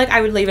 I feel like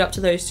I would leave it up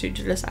to those two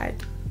to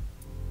decide.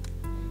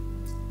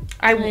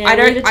 I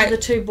don't. Leave it to the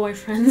two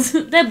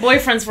boyfriends. They're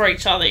boyfriends for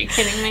each other. Are you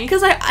kidding me?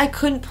 Because I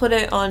couldn't put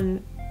it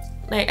on,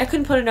 like, I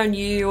couldn't put it on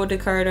you or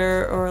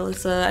Dakota or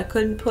Alyssa. I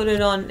couldn't put it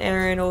on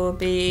Erin or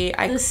B.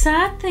 The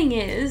sad thing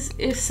is,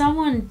 if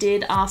someone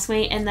did ask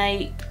me and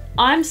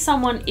I'm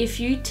someone, if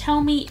you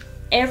tell me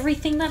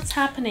everything that's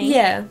happening,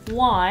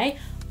 why,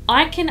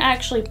 I can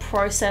actually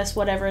process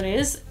whatever it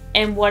is.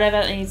 And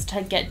whatever needs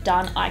to get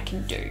done, I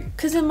can do.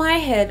 Because in my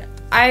head,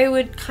 I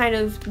would kind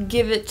of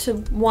give it to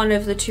one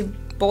of the two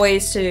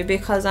boys to,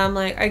 because I'm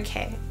like,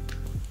 okay.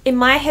 In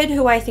my head,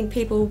 who I think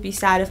people will be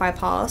sad if I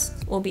pass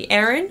will be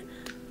Erin.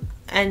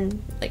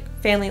 And, like,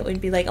 family, it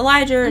would be, like,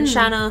 Elijah and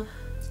Shanna.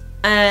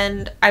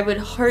 And I would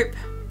hope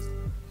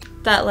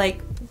that, like,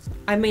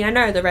 I mean, I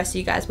know the rest of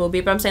you guys will be,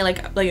 but I'm saying,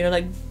 like you know,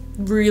 like,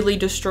 really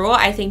distraught.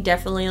 I think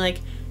definitely,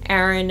 like,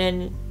 Erin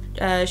and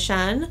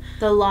Shan,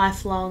 the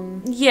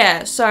lifelong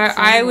so family.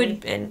 I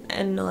would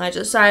and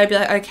Elijah, so I'd be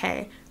like,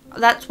 okay,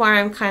 that's why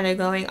I'm kind of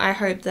going, I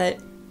hope that,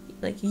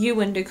 like,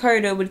 you and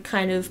Dakota would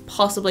kind of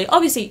possibly,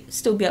 obviously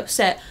still be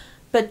upset,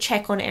 but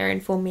check on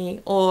Erin for me,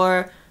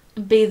 or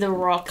be the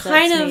rock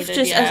kind that's of needed,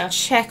 just a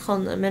check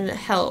on them and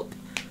help.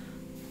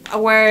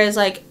 Whereas,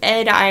 like,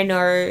 Ed, I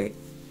know,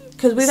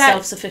 because we've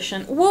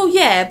self-sufficient. Well,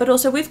 yeah, but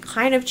also we've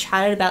kind of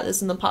chatted about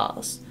this in the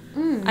past.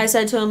 I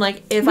said to him,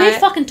 like, if weird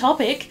fucking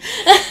topic.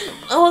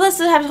 Well, that's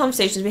the type of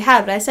conversations we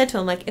had, but I said to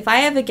him, like, if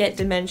I ever get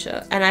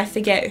dementia and I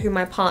forget who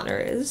my partner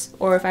is,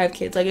 or if I have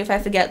kids, like, if I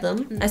forget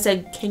them, I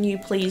said, can you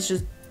please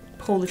just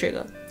pull the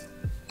trigger?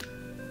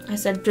 I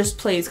said, just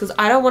please, because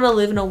I don't want to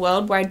live in a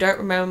world where I don't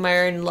remember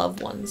my own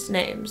loved ones'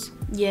 names.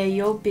 Yeah,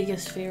 your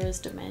biggest fear is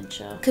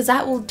dementia. Because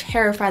that will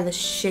terrify the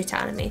shit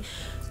out of me.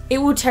 It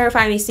will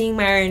terrify me seeing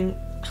my own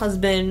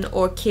husband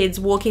or kids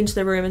walk into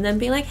the room and then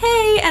be like,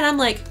 hey, and I'm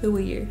like, who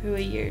are you? Who are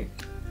you?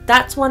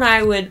 That's when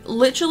I would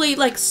literally,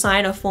 like,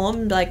 sign a form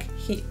and be like,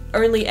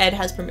 only Ed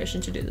has permission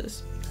to do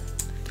this.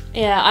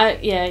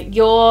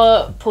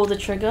 Your pull the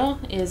trigger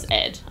is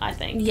Ed, I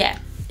think. Yeah,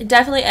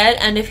 definitely Ed,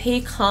 and if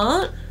he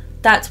can't,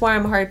 that's why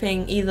I'm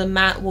hoping either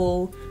Matt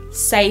will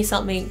say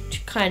something to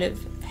kind of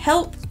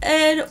help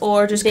Ed,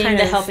 or just being kind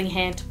the of helping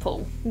hand to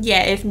pull.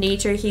 Yeah, if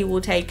need to, he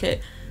will take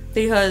it,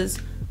 because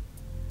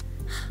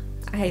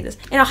I hate this.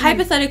 In a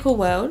hypothetical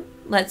world,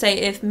 let's say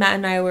if Matt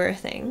and I were a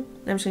thing,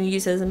 I'm just going to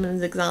use this as an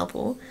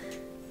example.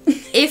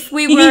 If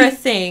we were a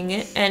thing,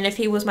 and if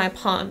he was my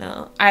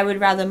partner, I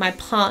would rather my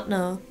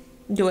partner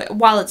do it.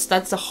 While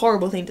that's a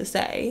horrible thing to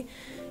say,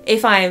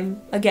 if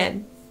I'm,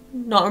 again,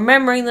 not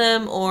remembering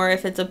them, or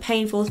if it's a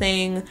painful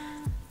thing,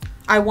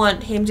 I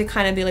want him to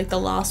kind of be like the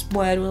last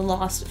word or the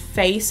last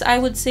face I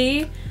would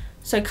see.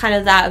 So kind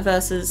of that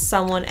versus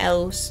someone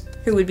else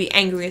who would be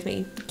angry with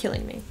me,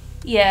 killing me.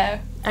 Yeah.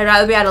 I'd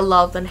rather be out of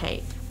love than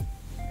hate,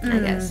 I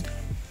guess.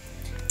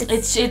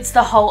 It's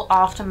the whole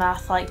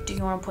aftermath, like, do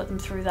you want to put them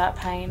through that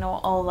pain,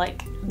 or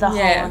like, the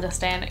whole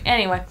understanding.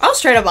 Anyway. I'll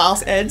straight up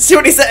ask Ed, see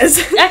what he says.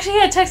 Actually,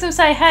 yeah, text him,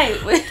 say, hey.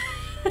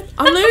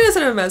 I'm literally gonna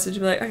send him a message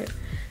and be like, okay,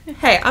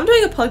 hey, I'm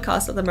doing a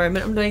podcast at the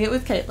moment, I'm doing it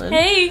with Caitlin.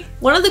 Hey.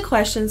 One of the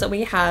questions that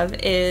we have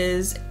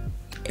is,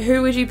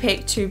 who would you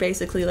pick to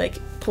basically, like,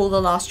 pull the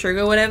last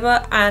trigger or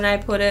whatever, and I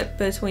put it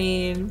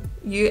between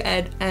you,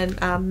 Ed, and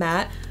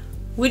Matt.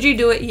 Would you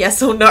do it,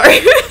 yes or no?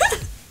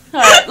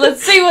 Alright,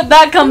 let's see what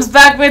that comes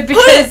back with,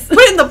 because... Put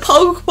it in the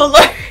poll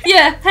below.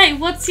 Yeah, hey,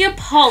 what's your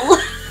poll?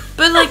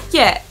 But, like,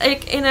 yeah,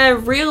 like, in a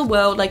real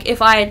world, like,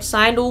 if I had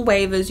signed all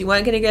waivers, you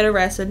weren't gonna get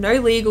arrested, no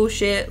legal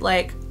shit,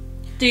 like...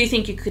 Do you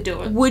think you could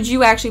do it? Would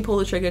you actually pull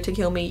the trigger to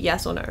kill me,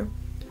 yes or no?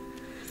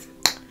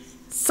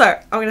 So,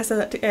 I'm gonna say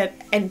that to Ed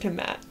and to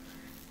Matt.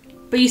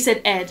 But you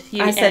said Ed.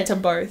 I said to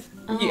both.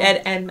 Oh. You,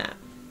 Ed, and Matt.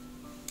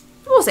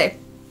 We'll see.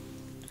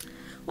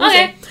 We'll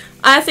see.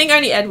 I think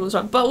only Ed was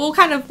wrong, but we'll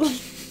kind of...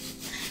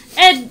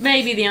 Ed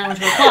may be the only one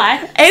to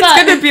reply. Ed's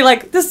gonna be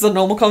like, this is a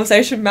normal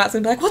conversation. Matt's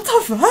gonna be like, what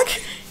the fuck?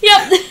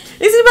 Yep.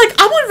 He's gonna be like,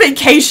 I'm on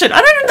vacation.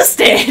 I don't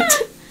understand.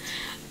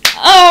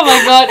 Oh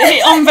my god. Hey,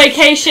 on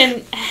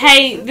vacation,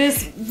 hey,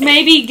 this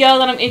maybe girl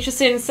that I'm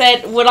interested in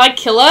said, would I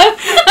kill her?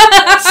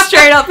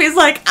 Straight up, he's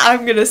like,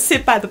 I'm gonna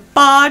sit by the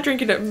bar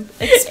drinking an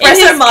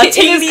espresso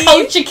martini. In his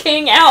Culture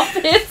King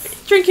outfit.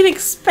 Drinking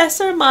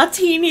espresso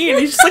martini.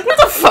 And he's just like, what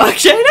the fuck,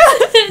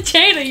 Jada?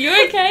 Jada, you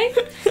okay?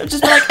 I'm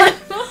just like,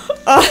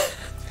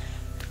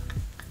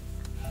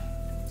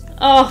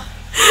 Oh.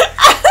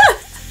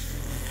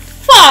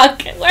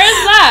 Fuck! Where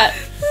is that?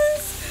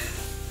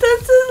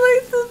 That's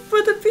like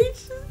for the beach.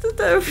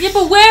 Yeah,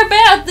 but where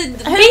about the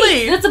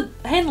Henley. beach? That's a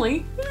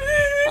Henley.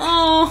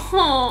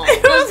 Oh,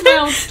 that's my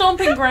old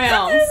stomping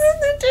grounds. This is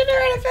the dinner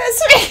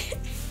anniversary.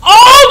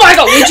 Oh my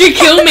god, would you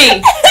kill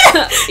me?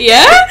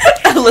 Yeah?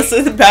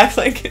 Listen back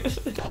like.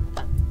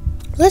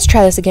 Let's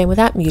try this again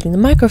without muting the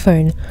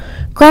microphone.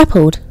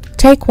 Grappled.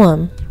 Take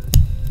 1.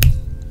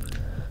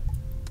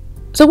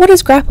 So what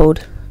is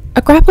grappled?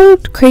 A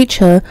grappled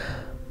creature...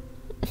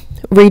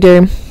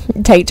 Redo.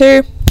 Take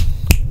 2.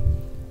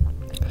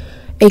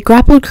 A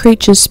grappled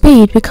creature's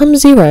speed becomes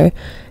 0,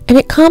 and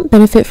it can't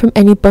benefit from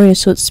any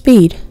bonus to its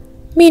speed,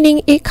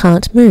 meaning it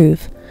can't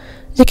move.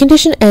 The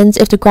condition ends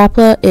if the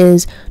grappler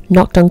is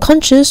knocked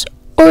unconscious,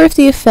 or if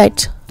the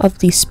effect of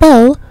the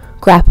spell,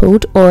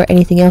 grappled, or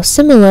anything else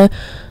similar,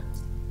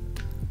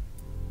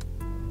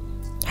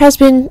 has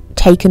been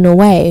taken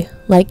away,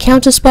 like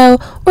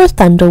counterspell or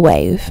thunder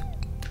wave.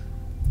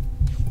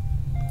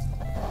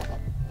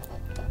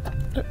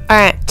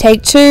 Alright,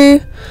 take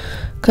 2,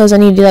 because I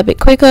need to do that a bit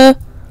quicker.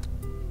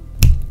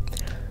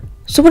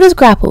 So what is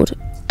grappled?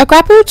 A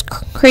grappled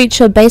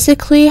creature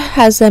basically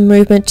has their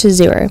movement to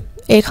 0.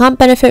 It can't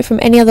benefit from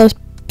any other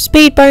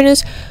speed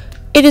bonus.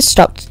 It is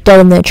stopped dead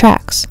in their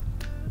tracks.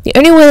 The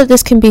only way that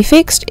this can be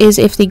fixed is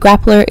if the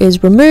grappler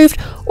is removed,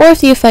 or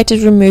if the effect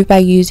is removed by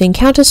using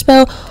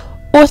counterspell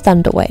or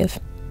thunder wave.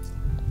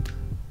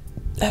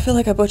 I feel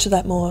like I butchered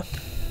that more.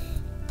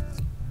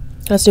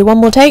 Let's do one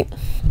more take.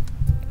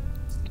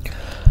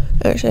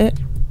 Oh shit.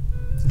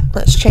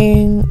 Let's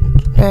change.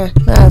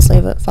 Let's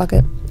leave it. Fuck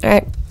it.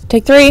 Alright,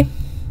 take 3.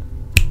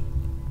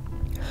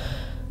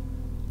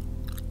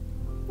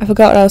 I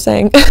forgot what I was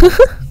saying.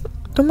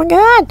 Oh my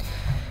god.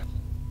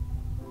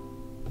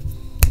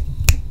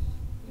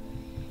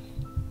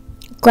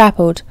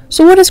 Grappled.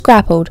 So what is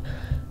grappled?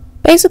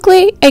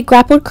 Basically, a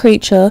grappled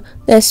creature,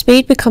 their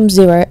speed becomes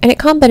 0, and it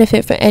can't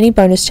benefit from any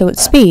bonus to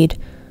its speed.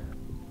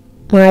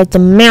 Alright, the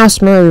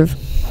mouse move.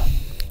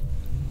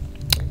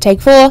 Take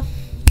 4.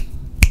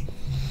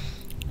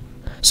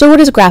 So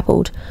what is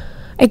grappled?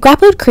 A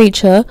grappled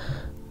creature...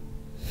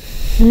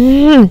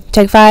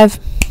 Take 5.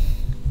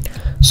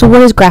 So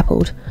what is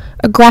grappled?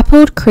 A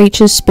grappled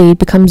creature's speed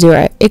becomes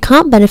 0. It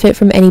can't benefit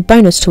from any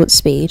bonus to its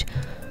speed.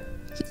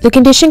 The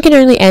condition can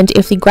only end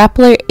if the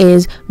grappler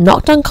is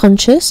knocked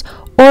unconscious,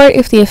 or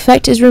if the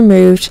effect is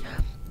removed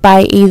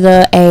by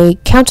either a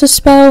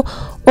counterspell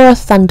or a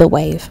thunder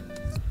wave.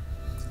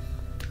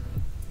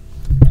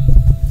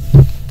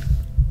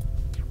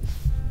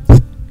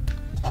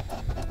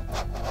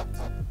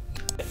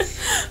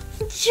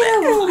 Yeah,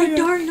 I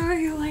don't know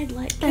who I'd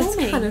let kill That's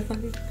me. kind of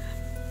funny.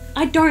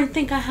 I don't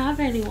think I have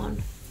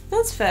anyone.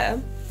 That's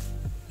fair.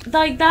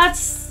 Like,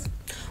 that's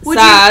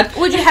Sad.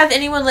 Would you have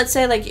anyone, let's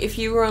say, like, if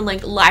you were on,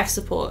 like, life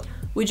support,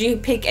 would you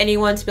pick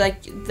anyone to be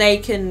like, they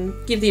can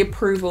give the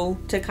approval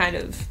to kind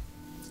of,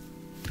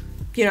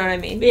 you know what I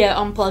mean? Yeah,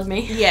 unplug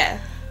me. Yeah.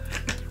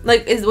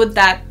 Like, would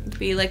that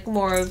be, like,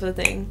 more of a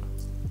thing?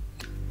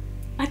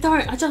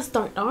 I just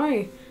don't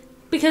know.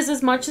 Because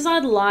as much as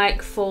I'd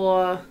like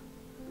for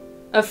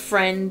a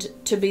friend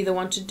to be the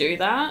one to do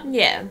that,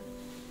 Yeah.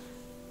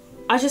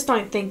 I just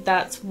don't think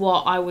that's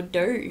what I would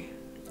do.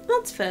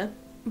 That's fair.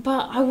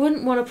 But I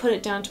wouldn't want to put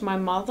it down to my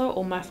mother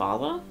or my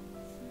father.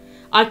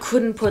 I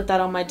couldn't put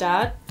that on my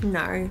dad.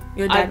 No.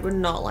 Your dad would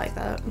not like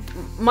that.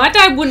 My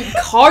dad wouldn't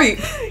cope.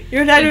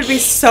 Your dad would be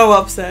so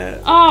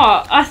upset.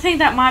 Oh, I think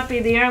that might be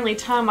the only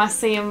time I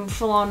see him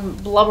full on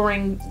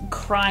blubbering,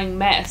 crying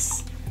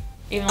mess.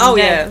 Even on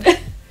death. Yeah.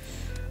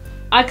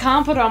 I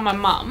can't put it on my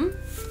mum.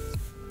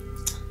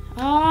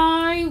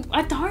 I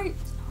don't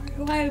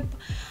know.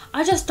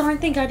 I just don't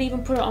think I'd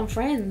even put it on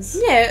friends.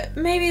 Yeah,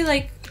 maybe,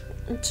 like,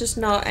 just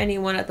not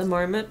anyone at the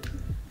moment.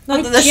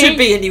 Not that there should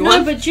be anyone.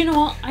 No, but you know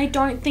what? I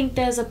don't think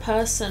there's a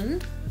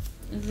person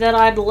that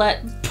I'd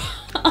let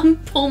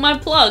pull my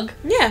plug.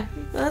 Yeah,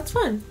 that's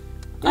fine.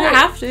 You don't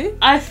have to.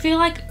 I feel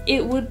like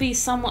it would be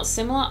somewhat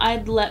similar.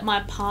 I'd let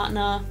my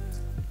partner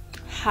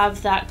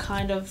have that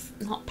kind of,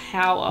 not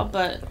power,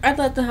 but I'd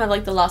let them have,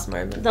 like, the last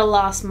moment. the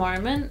last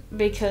moment,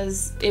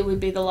 because it would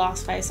be the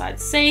last face I'd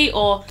see,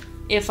 or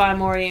if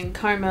I'm already in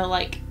coma,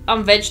 like,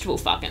 I'm vegetable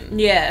fucking.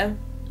 Yeah.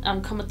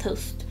 I'm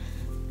comatose.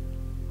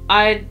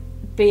 I'd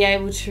be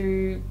able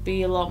to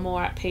be a lot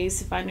more at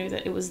peace if I knew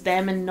that it was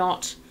them and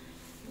not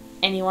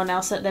anyone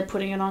else that they're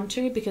putting it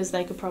onto, because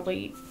they could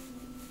probably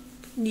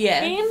handle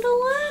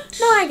it.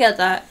 No, I get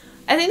that.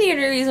 I think the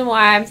only reason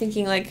why I'm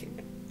thinking, like,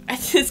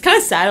 it's kind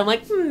of sad. I'm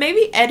like,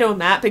 maybe Ed or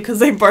Matt, because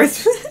they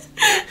both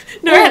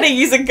know how to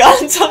use a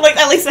gun, so I'm like,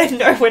 at least they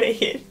know where to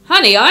hit.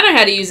 Honey, I know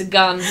how to use a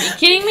gun. Are you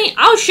kidding me?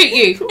 I'll shoot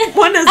you.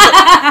 One is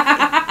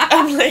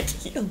I'm like,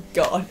 oh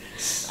god.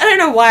 I don't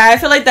know why. I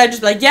feel like they'd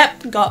just be like,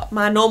 yep, got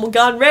my normal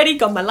gun ready,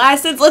 got my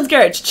license, let's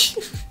go.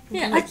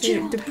 Yeah, Like,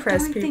 you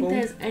depressed I don't people.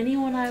 think there's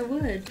anyone I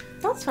would.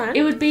 That's fine.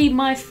 It would be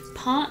my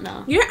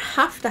partner. You don't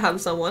have to have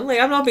someone. Like,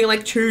 I'm not being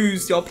like,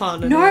 choose your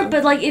partner. No, now.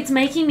 but like it's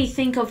making me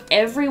think of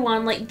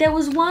everyone. Like there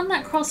was one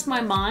that crossed my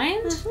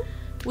mind,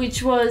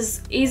 which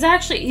was he's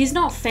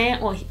not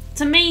well,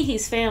 to me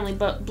he's family,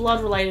 but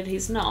blood related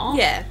he's not.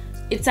 Yeah.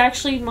 It's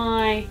actually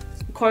my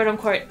quote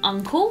unquote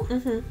uncle.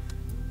 Mm-hmm.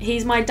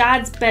 He's my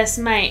dad's best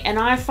mate, and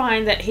I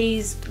find that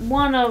he's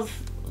one of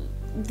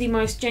the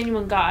most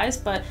genuine guys,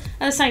 but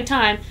at the same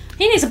time,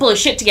 he needs to pull his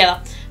shit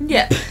together.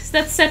 Yeah. So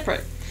that's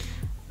separate.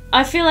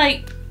 I feel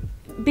like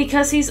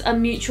because he's a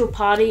mutual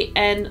party,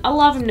 and I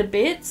love him to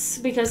bits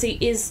because he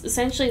is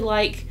essentially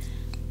like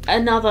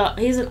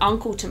he's an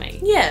uncle to me.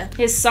 Yeah.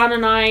 His son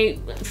and I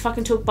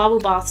fucking took bubble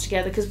baths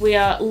together because we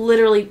are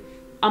literally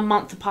a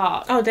month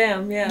apart. Oh,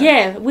 damn, yeah.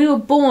 Yeah, we were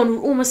born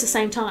almost the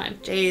same time.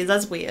 Jeez,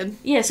 that's weird.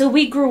 Yeah, so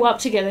we grew up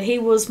together. He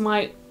was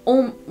my... he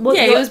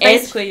was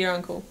basically your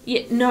uncle.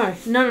 Yeah, no,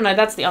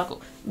 that's the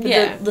uncle.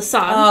 Yeah. The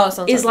son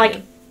sounds like,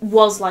 weird.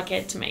 was like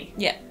Ed to me.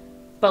 Yeah.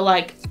 But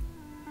like,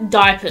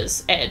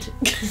 diapers, Ed.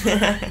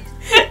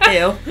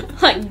 Ew.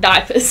 Like,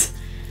 diapers.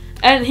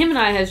 And him and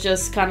I have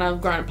just kind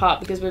of grown apart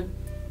because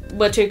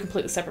we're two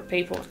completely separate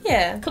people.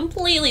 Yeah.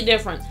 Completely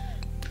different.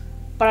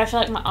 But I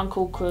feel like my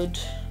uncle could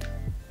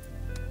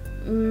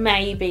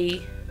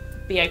maybe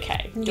be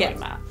okay doing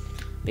that.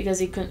 Because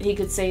he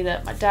could see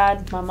that my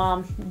dad, my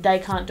mum, they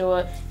can't do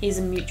it. He's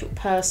a mutual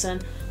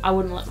person. I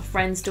wouldn't let my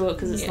friends do it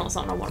because it's not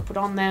something I want to put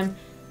on them.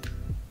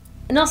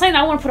 I'm not saying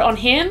I want to put it on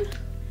him,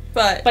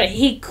 but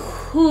he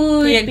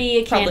could be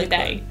a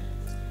candidate.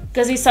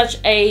 Because he's such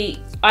I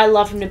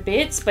love him to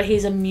bits, but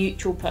he's a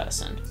mutual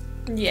person.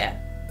 Yeah.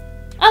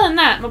 Other than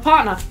that, my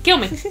partner, kill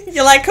me.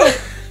 You're like, cool.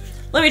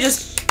 Let me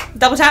just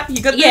double tap.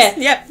 You got this? Yeah.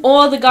 Yep.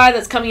 Or the guy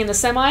that's coming in the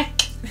semi.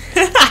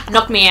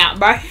 Knock me out,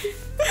 bro.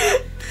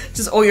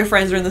 Just all your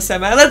friends are in the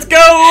semi. Let's go!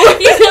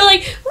 You're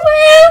like,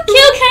 woo,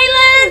 kill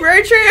Caitlin!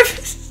 Road trip!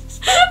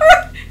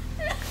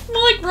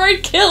 More like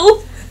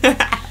roadkill.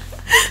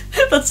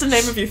 That's the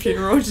name of your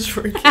funeral, just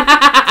roadkill.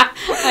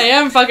 I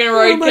am fucking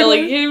roadkill, are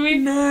you kidding me?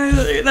 No,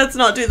 let's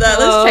not do that.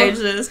 Let's change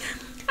this.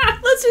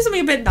 Let's do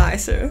something a bit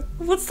nicer.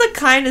 What's the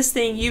kindest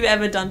thing you've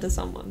ever done to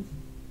someone?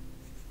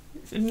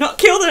 Not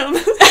kill them.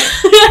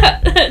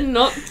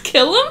 Not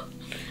kill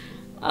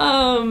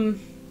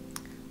them?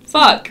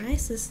 Fuck.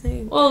 Nicest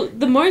thing. Well,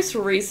 the most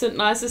recent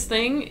nicest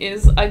thing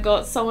is I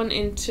got someone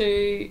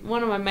into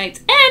one of my mates.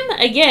 M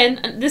again.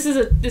 And this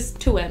is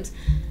two M's.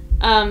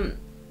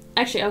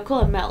 Actually, I'll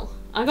call her Mel.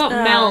 I got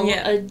Mel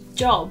a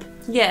job.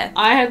 Yeah.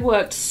 I had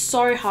worked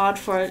so hard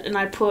for it, and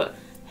I put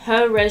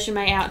her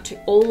resume out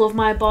to all of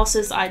my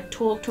bosses. I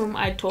talked to them.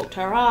 I talked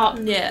her up.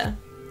 Yeah.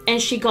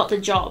 And she got the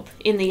job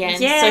in the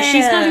end. Yeah. So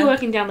she's gonna be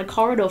working down the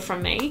corridor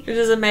from me. Which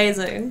is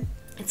amazing.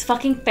 It's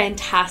fucking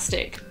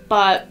fantastic.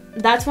 But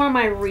that's one of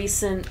my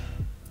recent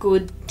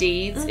good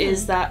deeds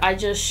is that I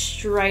just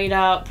straight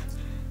up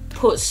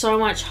put so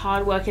much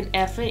hard work and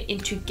effort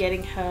into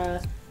getting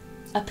her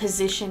a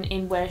position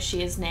in where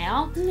she is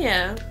now.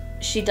 Yeah.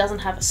 She doesn't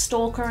have a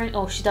stalker,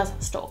 she does have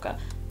a stalker,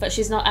 but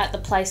she's not at the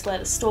place where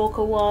the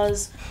stalker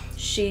was.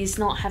 She's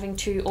not having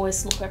to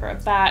always look over her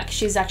back.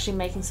 She's actually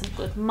making some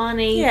good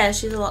money. Yeah,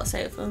 she's a lot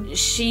safer.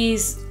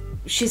 She's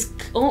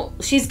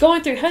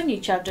going through her new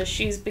chapter.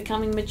 She's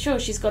becoming mature.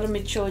 She's got a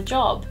mature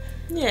job.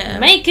 Yeah.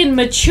 Making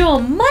mature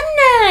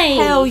money!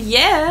 Hell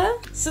yeah.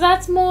 So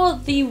that's more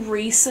the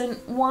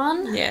recent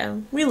one. Yeah.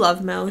 We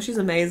love Mel. She's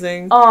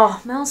amazing.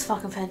 Oh, Mel's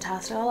fucking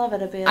fantastic. I love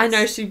her a bit. I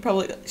know she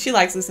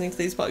likes listening to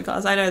these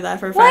podcasts. I know that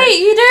for a fact. Wait,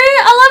 you do?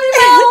 I love you,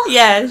 Mel!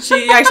 Yeah,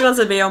 she actually wants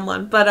to be on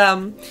one. But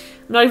I'm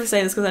not even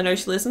saying this because I know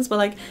she listens, but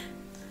like,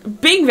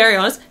 being very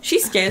honest, she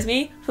scares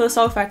me for the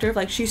sole factor of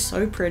like, she's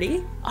so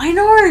pretty. I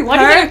know. Why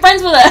do you think I'm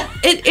friends with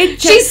her?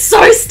 She's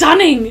so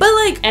stunning. But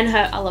like, and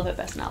I love her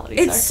personality.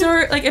 It's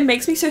so like, it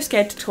makes me so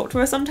scared to talk to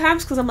her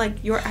sometimes because I'm like,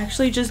 you're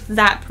actually just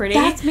that pretty.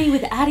 That's me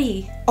with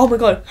Addie. Oh my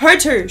god, her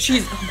too.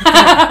 She's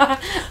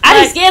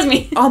Addie scares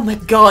me. Oh my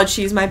god,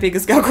 she's my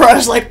biggest girl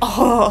crush. Like,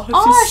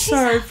 she's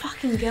so a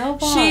fucking girl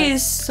boss. She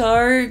is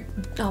so.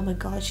 Oh my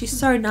god, she's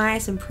so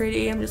nice and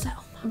pretty. I'm just like.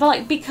 But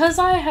like, because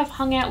I have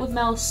hung out with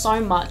Mel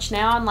so much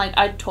now and like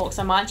I talk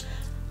so much,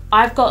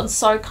 I've gotten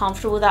so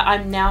comfortable that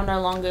I'm now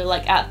no longer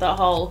like at the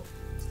whole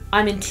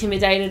I'm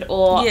intimidated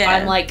or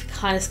I'm like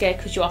kind of scared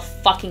because you are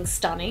fucking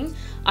stunning.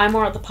 I'm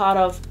more at the part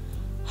of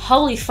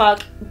holy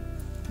fuck,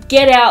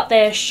 get out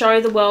there, show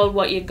the world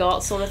what you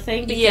got sort of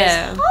thing.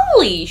 Because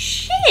holy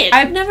shit.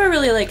 I've never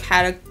really like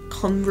had a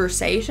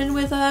conversation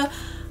with her.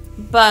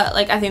 But,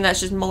 like, I think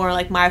that's just more,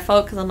 like, my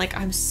fault, because I'm, like,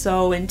 I'm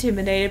so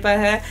intimidated by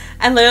her.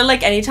 And literally,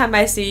 like, anytime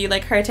I see,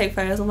 like, her take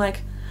photos, I'm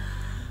like,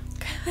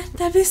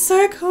 That'd be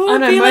so cool. I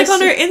know, Be like most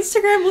on her of-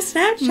 Instagram or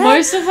Snapchat.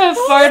 Most of her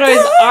Oh my photos,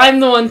 God. I'm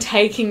the one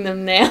taking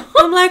them now.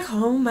 I'm like,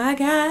 oh my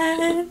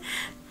God.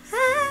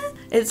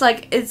 It's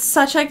like, it's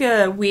such like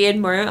a weird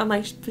moment. I'm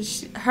like,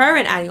 her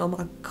and Addie, oh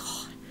my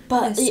God.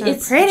 But They're so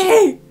it's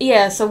pretty.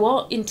 Yeah, so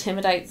what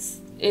intimidates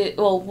it,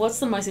 well, what's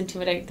the most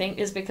intimidating thing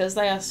is because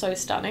they are so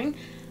stunning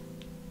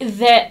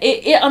that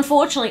it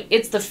unfortunately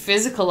it's the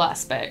physical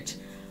aspect.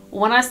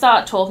 When I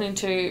start talking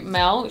to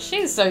Mel,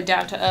 she's so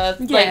down to earth.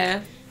 Yeah.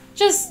 Like,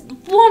 just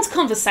wants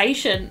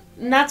conversation.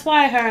 And that's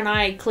why her and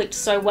I clicked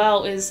so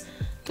well is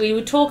we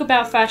would talk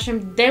about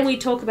fashion, then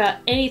we'd talk about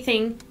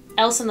anything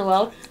else in the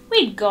world.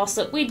 We'd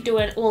gossip, we'd do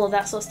it, all of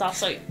that sort of stuff.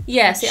 So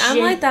Yeah, see, I'm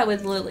like that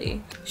with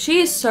Lily. She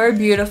is so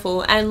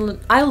beautiful, and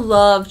I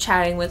love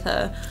chatting with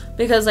her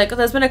because, like,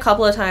 there's been a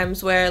couple of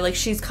times where, like,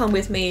 she's come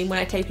with me when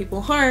I take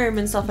people home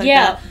and stuff like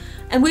Yeah. that.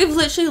 And we've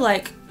literally,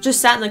 like, just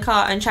sat in the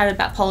car and chatted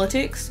about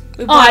politics.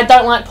 We've I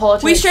don't like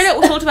politics. We straight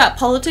up talked about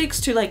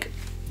politics to, like,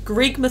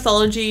 Greek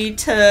mythology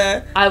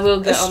to I will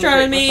get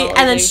astronomy, on the Greek and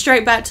then mythology.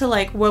 straight back to,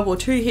 like, World War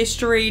II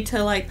history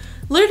to, like,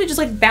 literally just,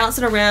 like,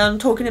 bouncing around,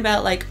 talking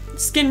about, like,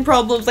 skin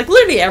problems, like,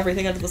 literally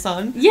everything under the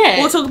sun. Yeah.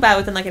 We'll talk about it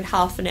within, like, in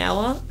half an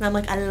hour. And I'm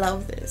like, I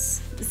love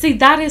this. See,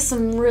 that is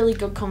some really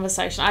good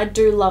conversation. I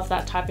do love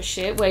that type of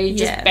shit where you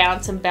just Yeah.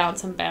 bounce and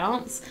bounce and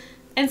bounce.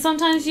 And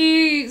sometimes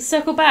you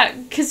circle back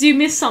because you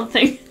miss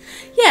something.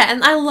 Yeah,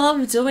 and I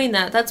love doing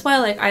that. That's why,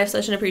 like, I have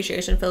such an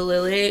appreciation for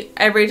Lily.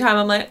 Every time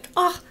I'm like,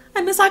 oh,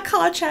 I miss our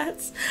car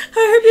chats.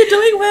 I hope you're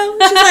doing well.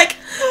 She's like,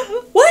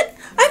 what?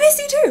 I miss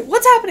you too.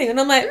 What's happening? And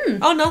I'm like,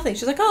 oh, nothing.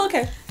 She's like, oh,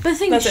 okay. But the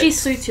thing is, That's she it.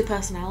 suits your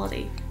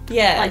personality.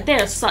 Yeah. Like,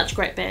 there's such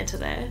great banter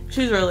there,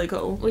 She's really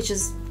cool. which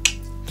is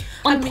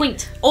on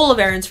point. All of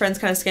Erin's friends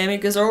kind of scare me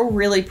because they're all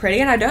really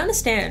pretty, and I don't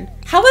understand.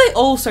 How are they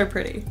all so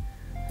pretty?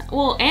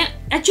 Well, do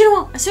you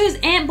know what? As soon as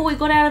Ant Boy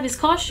got out of his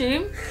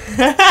costume,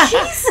 That's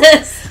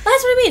Jesus! what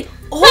I mean.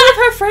 All of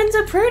her friends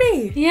are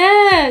pretty.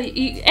 Yeah,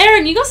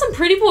 Erin, you got some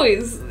pretty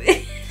boys.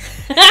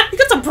 You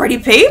got some pretty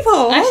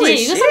people. Actually,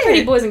 Holy you got shit. some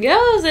pretty boys and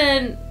girls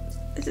and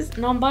just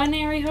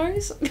non-binary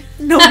hoes.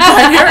 No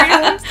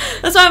binary.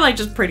 That's why I'm like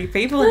just pretty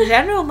people in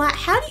general. I'm like,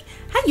 how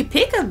do you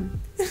pick them?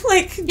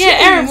 Like, Yeah,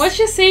 jeez. Erin, what's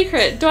your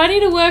secret? Do I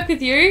need to work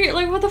with you?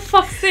 Like, what the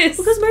fuck's this?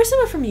 Because most of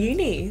them are from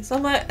uni, so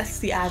I'm like, that's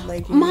the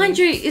Adelaide uni. Mind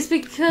you, it's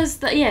because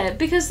the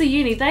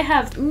uni, they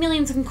have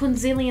millions and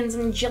quinzillions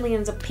and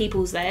jillions of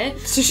peoples there.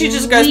 So she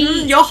just goes,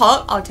 you're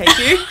hot, I'll take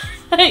you.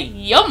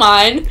 You're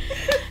mine.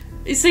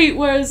 You see,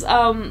 whereas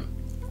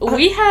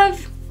we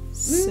have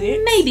Six?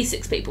 maybe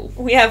 6 people.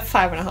 We have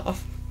 5.5.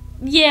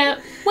 Yeah.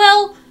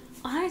 Well,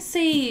 I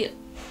see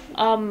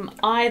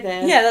I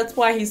there. Yeah, that's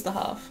why he's the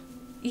half.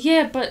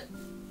 Yeah, but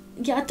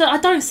yeah, I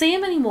don't see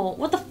him anymore.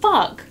 What the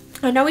fuck?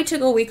 I know he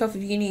took a week off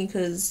of uni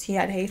because he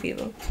had hay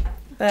fever.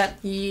 But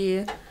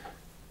yeah.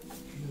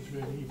 It's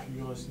ready if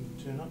you guys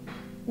can turn up.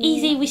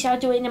 Easy, we shall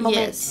do it in a moment.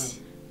 Yes.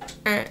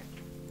 Alright.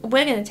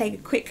 We're going to take a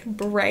quick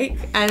break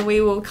and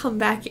we will come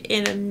back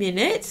in a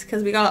minute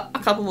because we got a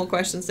couple more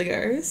questions to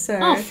go. So.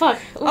 Oh fuck!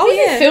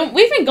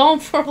 We've been gone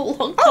for a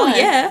long time. Oh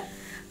yeah.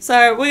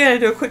 So we're gonna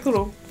do a quick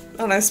little, I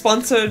don't know,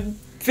 sponsored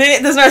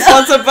bit. There's no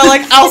sponsor, but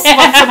like I'll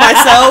sponsor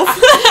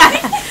myself.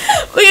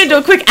 We're gonna do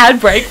a quick ad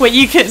break where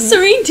you can.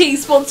 Serene Tea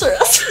sponsor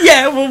us.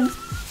 Yeah, we'll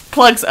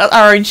plug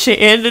our own shit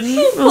in, and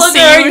we'll Plug see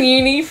our you. own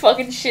uni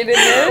fucking shit in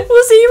there.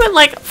 We'll see you in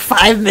like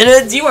 5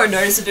 minutes. You won't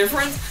notice a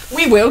difference.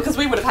 We will because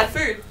we would have had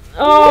food.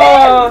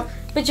 Oh,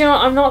 but you know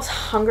what? I'm not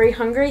hungry.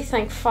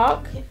 Thank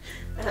fuck.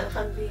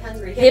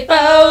 Hungry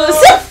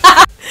Hippos.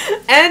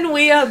 And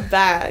we are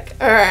back.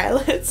 All right,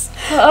 let's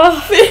Oh.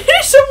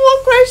 finish some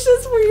more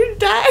questions for you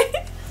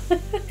today.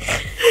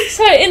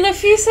 So in the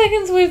few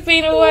seconds we've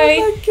been away,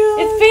 Oh my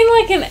God. it's been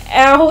like an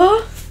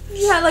hour.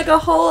 You had like a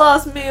whole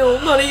ass meal,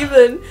 not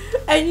even,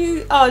 and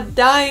you are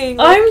dying.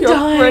 Like I'm you're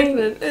dying.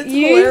 pregnant. It's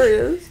You-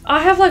 hilarious.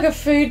 I have like a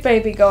food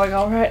baby going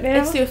on right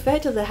now. It's the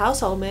effect of the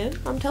household, man.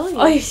 I'm telling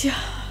you.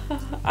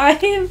 I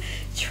am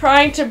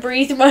trying to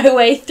breathe my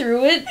way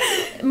through it.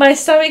 My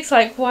stomach's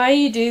like, why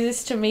you do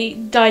this to me?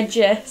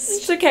 Digest.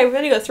 It's okay. We've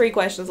only got 3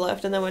 questions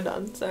left, and then we're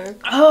done. So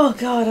Oh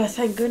god, I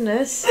thank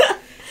goodness.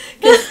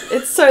 'Cause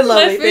it's so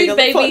lovely food being on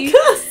the baby.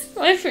 podcast.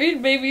 My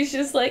food baby's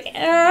just like,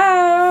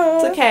 ow.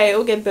 It's okay.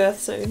 We'll get birth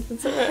soon.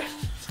 It's alright.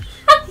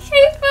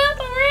 She's birth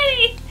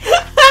already.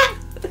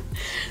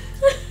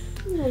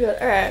 Oh my god.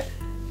 All right.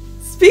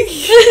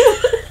 Speaking.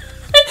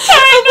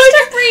 Trying not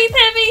to breathe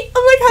heavy.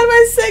 I'm like, how do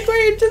I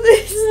segue into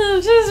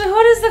this?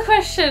 What is the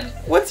question?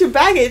 What's your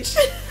baggage?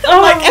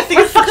 Oh, Like, I think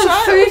I'm it's a fucking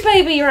child. food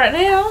baby right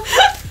now.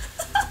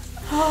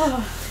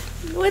 Oh.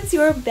 What's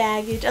your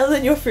baggage other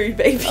than your food,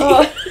 baby?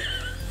 Oh.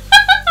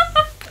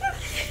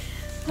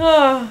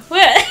 Oh.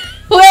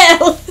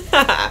 Well.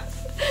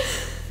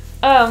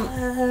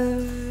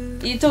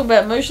 You talk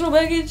about emotional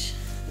baggage?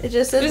 It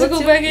just says Physical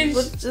what's your,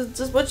 baggage?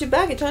 Just what's your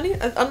baggage, honey?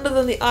 Other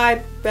than the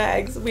eye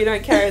bags, we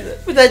don't carry them.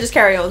 But they just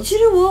carry on. Do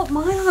you know what?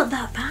 Mine aren't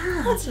that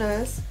bad. That's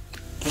nice.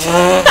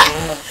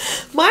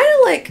 Mine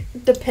are like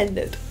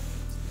dependent.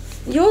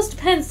 Yours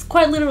depends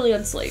quite literally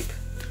on sleep.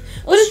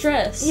 Or But it's-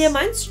 stress. Yeah,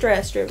 mine's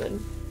stress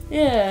driven.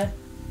 Yeah.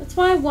 That's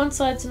why one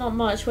side's not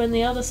much when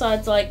the other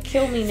side's like,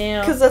 kill me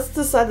now. Because that's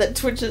the side that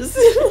twitches.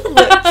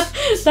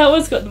 That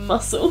one's got the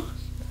muscle.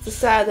 The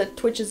side that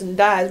twitches and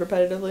dies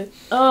repetitively.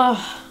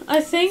 Oh,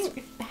 I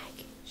think...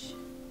 Baggage.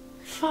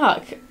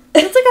 Fuck.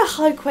 That's like a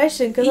hard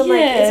question because I'm like,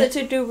 Yeah. is it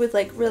to do with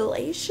like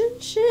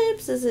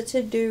relationships? Is it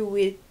to do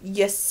with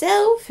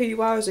yourself, who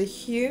you are as a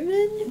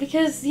human?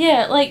 Because,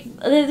 yeah, like,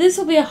 this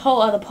will be a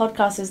whole other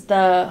podcast, is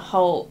the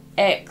whole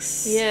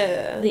ex.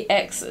 Yeah. The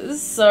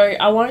exes. So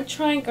I won't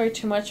try and go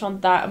too much on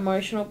that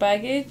emotional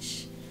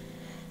baggage.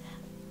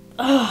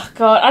 Oh,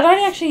 God. I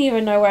don't actually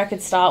even know where I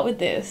could start with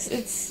this.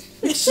 It's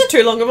just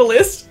too long of a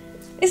list.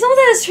 It's not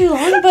that it's too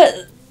long,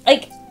 but,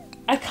 like,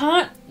 I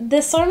can't...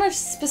 There's so much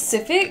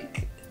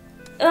specific...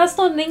 That's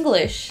not in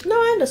English. No,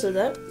 I understood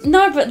that.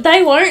 No, but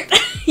they won't.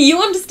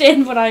 You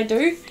understand what I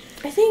do.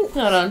 I think...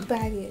 Hold on.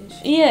 Baggage.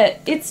 Yeah,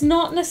 it's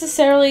not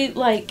necessarily,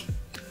 like...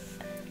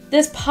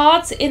 There's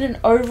parts in an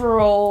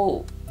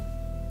overall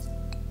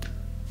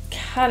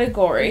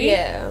category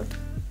Yeah.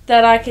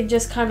 that I can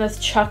just kind of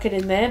chuck it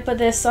in there, but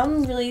there's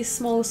some really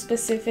small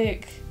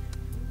specific...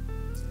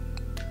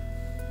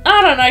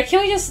 I don't know,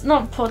 can we just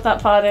not put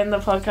that part in the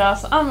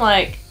podcast? I'm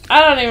like,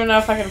 I don't even know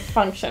if I can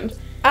function.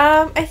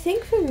 I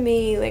think for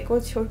me, like,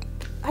 what's your...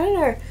 I don't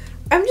know.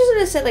 I'm just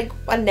gonna say, like,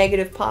 a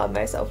negative part of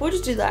myself. We'll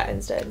just do that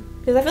instead.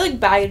 Because I feel like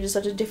baggage is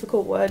such a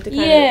difficult word to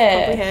kind of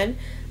comprehend.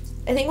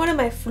 I think one of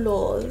my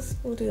flaws...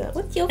 We'll do that.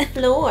 What's your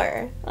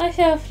flaw? I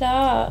feel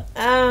flat.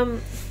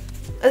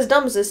 As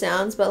dumb as this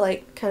sounds, but,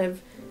 like, kind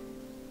of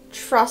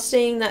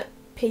trusting that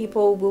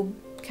people will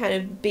kind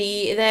of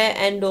be there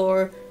and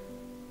or...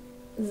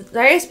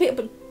 I guess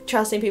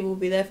trusting people will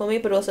be there for me,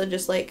 but also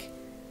just, like,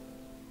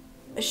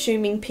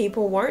 assuming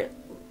people won't,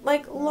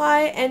 like,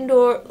 lie and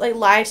or, like,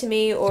 lie to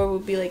me or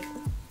would be, like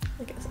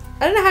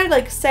I don't know how to,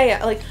 like, say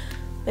it. Like,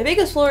 my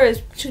biggest flaw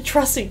is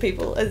trusting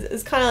people.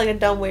 Is kind of, like, a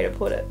dumb way to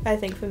put it, I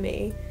think, for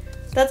me.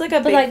 That's, like, a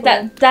big like,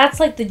 flaw. that's,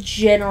 like, the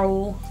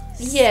general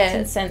Yeah.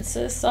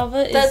 consensus of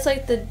it. That's,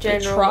 like, the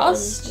general...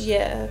 trust.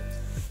 Yeah.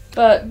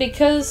 But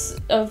because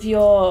of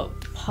your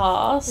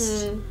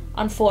past...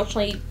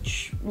 Unfortunately,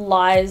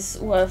 lies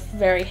were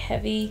very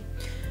heavy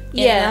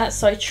in that,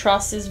 so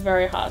trust is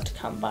very hard to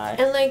come by.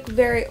 And, like,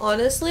 very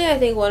honestly, I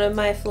think one of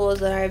my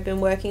flaws that I've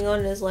been working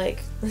on is,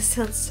 like, this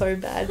sounds so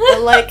bad, but,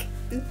 like,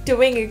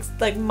 doing,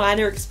 like,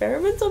 minor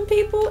experiments on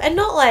people, and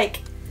not, like...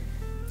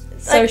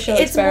 Social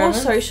it's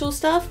experiments. more social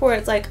stuff, where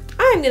it's, like,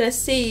 I'm gonna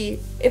see,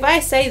 if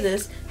I say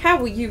this, how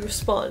will you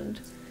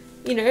respond?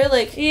 You know,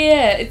 like...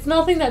 Yeah, it's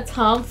nothing that's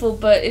harmful,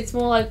 but it's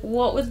more like,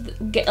 what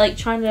would... like,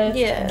 trying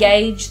to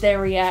gauge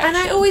their reaction. And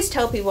I always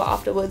tell people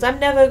afterwards, I'm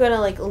never gonna,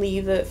 like,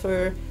 leave it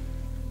for...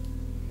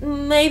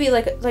 Maybe,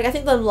 like, I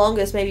think the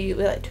longest, maybe,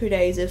 like, 2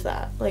 days, if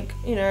that. Like,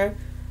 you know...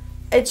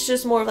 It's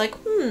just more of, like,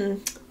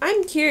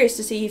 I'm curious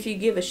to see if you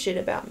give a shit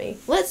about me.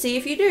 Let's see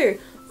if you do.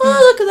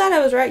 Oh, look at that,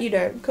 I was right, you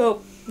don't.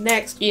 Cool.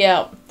 Next.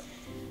 Yeah.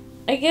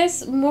 I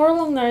guess, more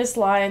along those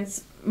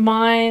lines,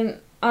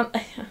 mine...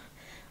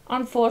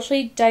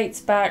 unfortunately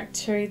dates back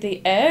to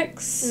the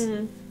ex.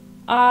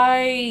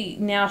 I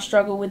now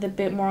struggle with a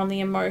bit more on the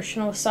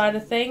emotional side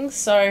of things,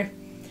 so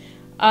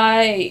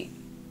I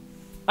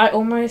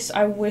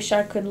wish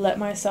I could let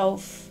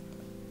myself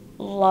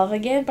love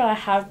again, but I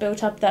have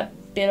built up that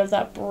bit of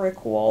that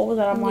brick wall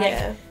that I'm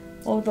like,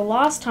 well, the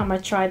last time I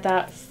tried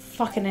that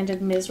fucking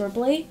ended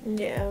miserably.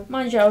 Yeah.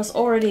 Mind you, I was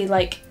already,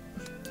 like,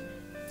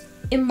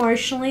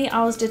 emotionally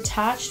I was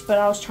detached, but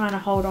I was trying to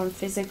hold on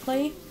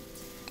physically.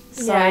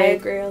 So yeah, I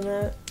agree on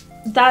that.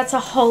 That's a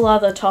whole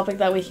other topic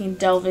that we can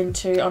delve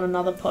into on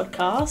another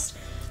podcast.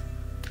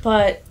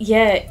 But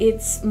yeah,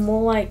 it's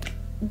more like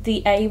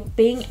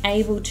being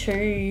able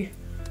to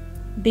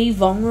be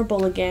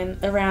vulnerable again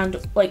around,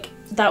 like,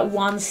 that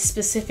one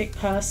specific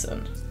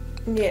person.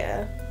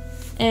 Yeah.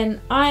 And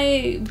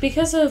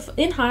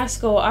in high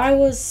school, I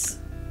was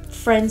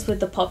friends with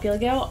the popular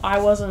girl.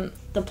 I wasn't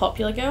the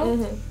popular girl.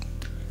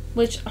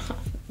 Which...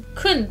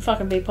 couldn't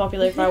fucking be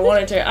popular if I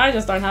wanted to. I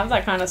just don't have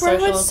that kind of social...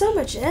 Bro, it's so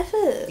much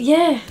effort.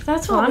 Yeah,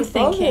 that's what I'm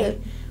thinking.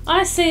 Bothered.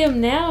 I see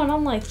him now and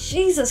I'm like,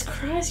 Jesus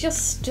Christ, you're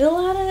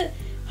still at it?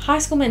 High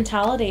school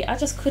mentality. I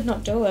just could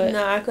not do it.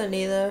 No, I couldn't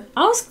either.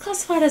 I was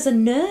classified as a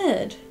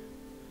nerd.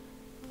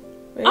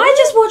 Really? I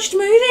just watched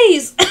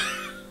movies.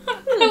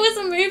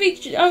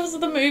 I was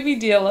the movie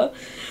dealer.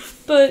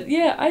 But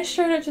yeah, I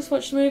straight up just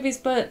watched movies,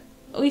 but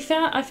I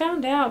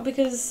found out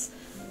because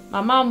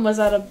my mum was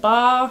at a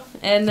bar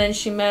and then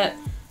she met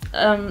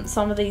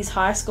some of these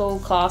high school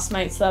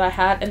classmates that I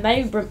had, and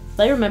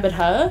they remembered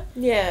her.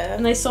 Yeah.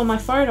 And they saw my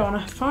photo on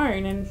her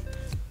phone, and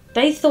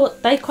they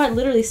quite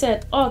literally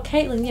said, "Oh,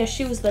 Caitlin, yeah,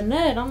 she was the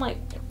nerd." I'm like,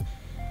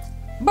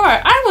 bro,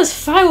 I was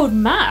failed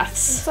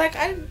maths. It's like,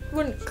 I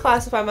wouldn't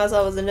classify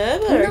myself as a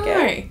nerd, but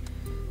okay.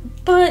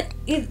 But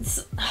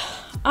it's...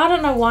 I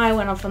don't know why I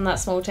went off on that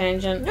small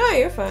tangent. No,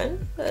 you're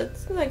fine.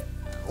 It's like...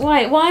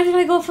 Wait, why did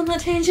I go off on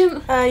that tangent?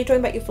 You're talking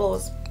about your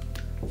flaws.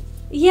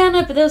 Yeah,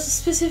 no, but there was a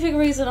specific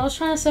reason. I was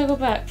trying to circle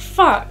back.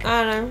 Fuck.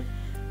 I don't know.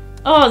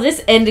 Oh,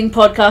 this ending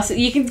podcast,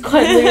 you can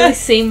quite literally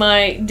see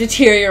my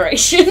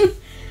deterioration.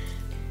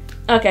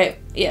 Okay,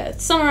 yeah,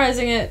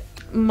 summarizing it,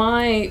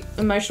 my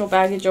emotional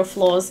baggage or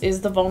flaws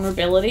is the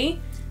vulnerability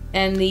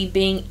and the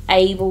being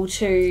able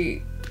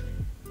to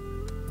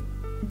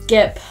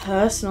get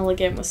personal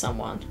again with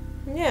someone.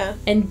 Yeah.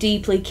 And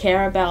deeply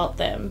care about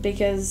them,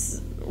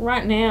 because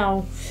right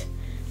now,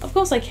 of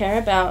course I care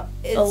about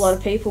a lot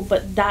of people,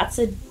 but that's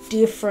a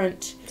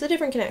different... It's a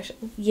different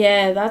connection.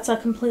 Yeah, that's a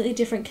completely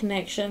different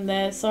connection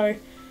there, so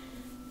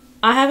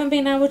I haven't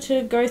been able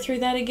to go through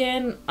that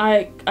again.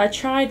 I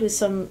tried with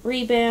some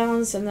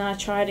rebounds, and then I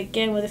tried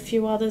again with a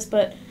few others,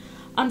 but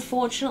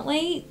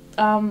unfortunately,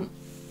 I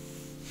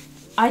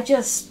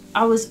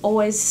was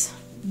always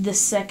the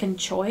second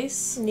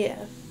choice.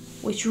 Yeah.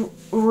 Which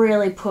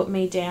really put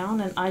me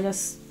down, and I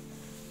just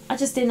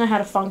didn't know how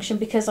to function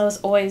because I was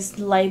always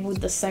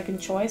labelled the second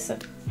choice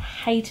and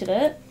hated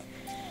it.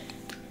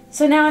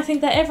 So now I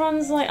think that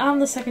everyone's like, I'm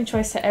the second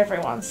choice to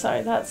everyone,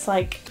 so that's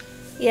like...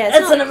 Yeah,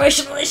 it's an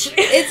emotional issue.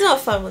 It's not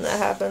fun when that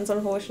happens,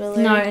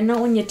 unfortunately. No, and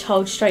not when you're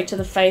told straight to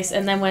the face,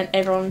 and then when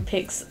everyone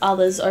picks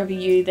others over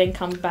you, then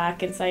come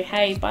back and say,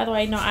 hey, by the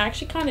way, no, I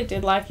actually kind of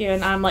did like you,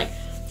 and I'm like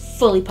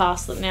fully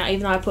past them now,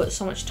 even though I put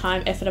so much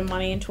time, effort, and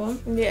money into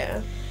them.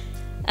 Yeah.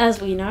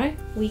 As we know,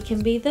 we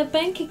can be the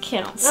bank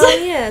accounts. Oh,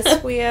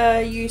 yes, we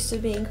are used to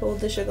being called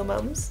the sugar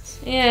mums.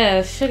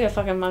 Yeah, sugar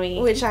fucking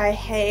mummy. Which I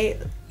hate.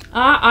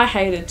 I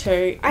hate it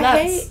too.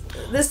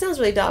 This sounds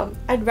really dumb.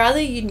 I'd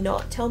rather you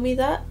not tell me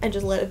that and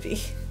just let it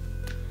be.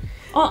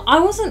 Oh,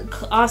 I wasn't...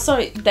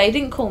 sorry, they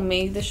didn't call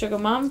me the sugar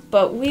mum,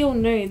 but we all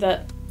knew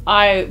that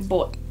I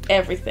bought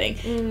everything.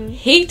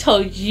 He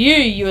told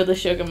you were the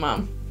sugar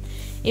mum,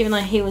 even though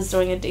he was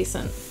doing a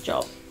decent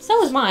job. So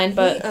was mine,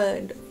 but... He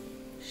earned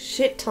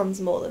shit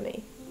tons more than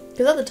me.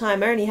 Because at the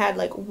time, I only had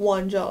like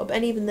one job,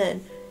 and even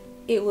then,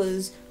 it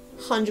was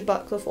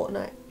 $100 a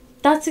fortnight.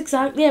 That's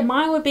exactly... Yeah,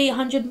 mine would be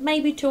 100,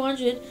 maybe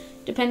 200,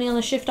 depending on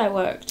the shift I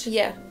worked.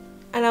 Yeah.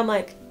 And I'm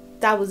like,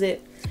 that was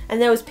it. And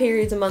there was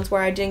periods of months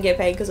where I didn't get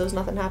paid because there was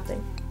nothing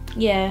happening.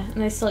 Yeah,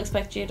 and they still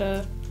expect you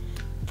to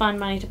find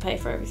money to pay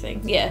for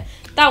everything. Yeah,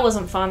 that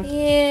wasn't fun.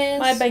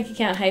 Yes. My bank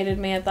account hated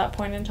me at that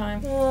point in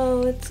time.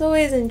 Oh, it's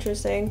always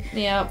interesting.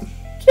 Yep.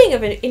 Speaking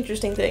of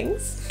interesting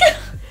things,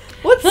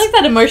 I feel like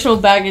that emotional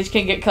baggage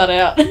can get cut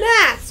out. Nah,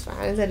 it's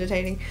fine. It's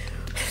entertaining.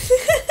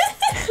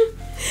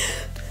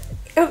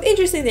 Of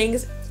interesting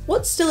things,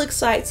 what still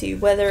excites you?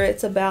 Whether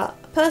it's about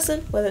a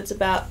person, whether it's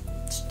about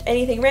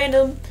anything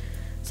random.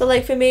 So,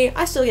 like, for me,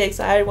 I still get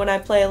excited when I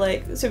play,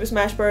 like, Super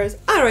Smash Bros.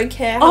 I don't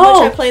care how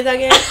much I play that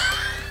game.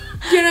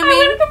 Do you know what I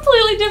mean? I went a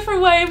completely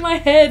different way in my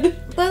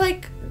head. But,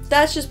 like,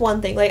 that's just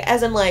one thing. Like,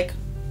 as in, like,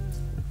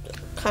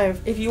 kind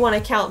of, if you want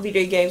to count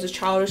video games as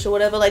childish or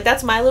whatever, like,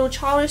 that's my little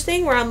childish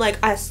thing where I'm like,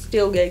 I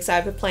still get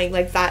excited for playing,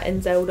 like, that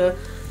and Zelda.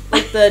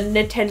 Like, the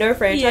Nintendo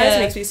franchise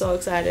makes me so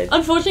excited.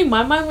 Unfortunately,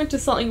 my mind went to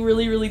something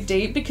really, really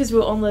deep because we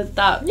were on that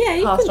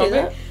past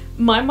topic.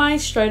 My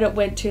mind straight up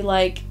went to,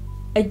 like,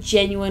 a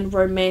genuine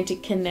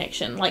romantic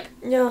connection. Like,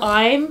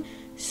 I'm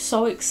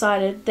so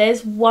excited.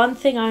 There's one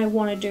thing I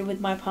want to do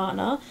with my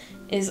partner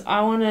is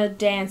I want to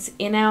dance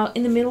in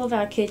the middle of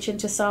our kitchen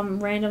to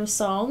some random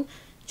song,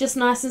 just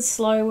nice and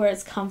slow where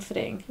it's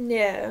comforting.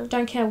 Yeah.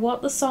 Don't care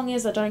what the song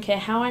is. I don't care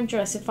how I'm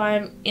dressed. If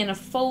I'm in a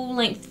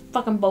full-length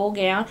fucking ball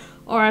gown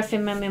or if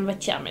I'm in my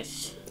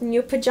pajamas. In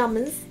your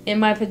pajamas? In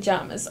my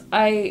pajamas.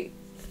 It's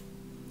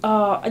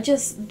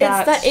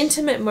that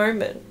intimate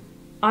moment.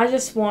 I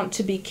just want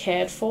to be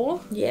cared for.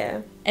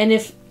 Yeah. And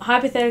if,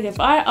 hypothetically, if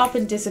I up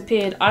and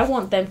disappeared, I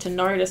want them to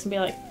notice and be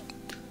like,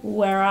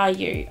 where are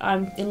you?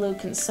 I'm a little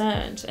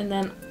concerned. And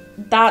then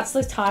that's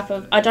the type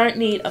of... I don't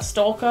need a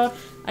stalker.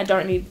 I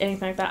don't need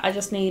anything like that. I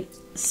just need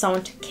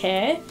someone to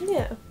care.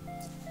 Yeah.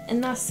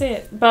 And that's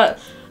it. But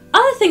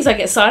other things I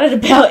get excited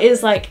about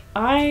is, like,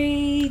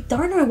 I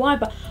don't know why,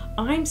 but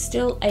I'm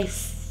still a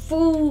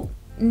full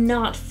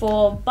nut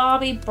for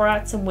Barbie,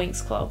 Bratz, and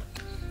Winx Club.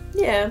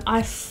 Yeah.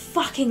 I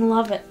fucking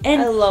love it.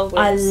 And I love Winx.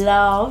 I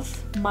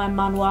love my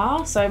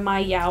manhwa, so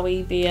my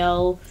yaoi,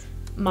 BL,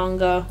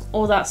 manga,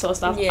 all that sort of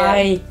stuff. Yeah.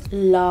 I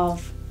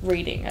love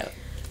reading it.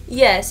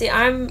 Yeah, see,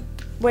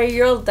 where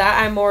you're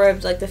that, I'm more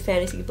of, like, the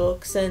fantasy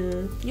books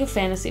and... Your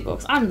fantasy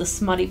books. I'm the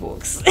smutty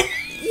books.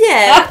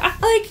 Yeah,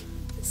 like,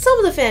 some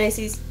of the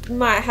fantasies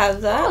might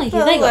have that. Oh,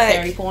 yeah, they got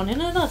fairy porn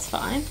in it, that's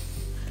fine.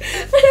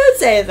 I don't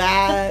say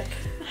that.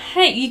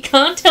 Hey, you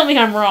can't tell me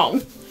I'm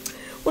wrong.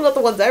 Well, not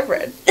the ones I've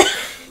read.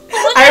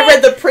 I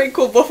read the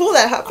prequel before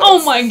that happened.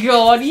 Oh my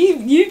god,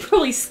 you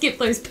probably skipped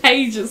those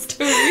pages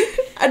too.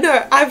 I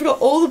know, I've got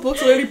all the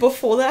books already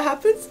before that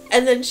happens,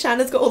 and then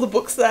Shanna's got all the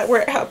books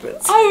where it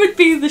happens. I would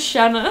be the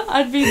Shanna,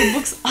 I'd be the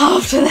books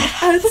after that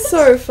happens. That's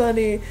so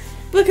funny.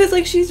 Because,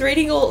 like, she's read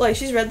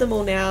them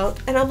all now,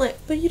 and I'm like,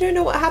 but you don't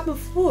know what happened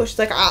before. She's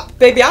like,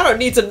 baby, I don't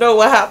need to know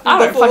what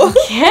happened before. I don't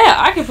fucking care,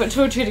 I can put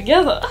two and two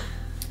together.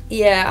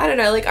 Yeah, I don't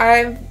know, like,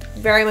 I've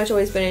very much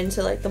always been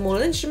into, like, the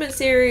Mortal Instruments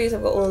series.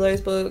 I've got all of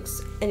those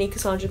books, any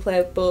Cassandra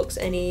Clare books,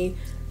 pretty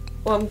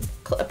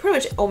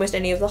much almost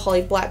any of the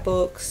Holly Black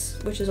books,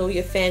 which is all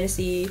your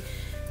fantasy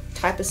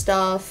type of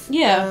stuff.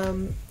 Yeah.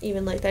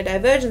 Even, like, the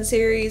Divergent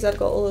series, I've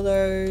got all of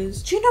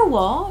those. Do you know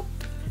what?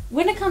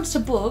 when it comes to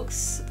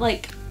books,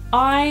 like,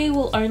 I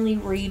will only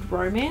read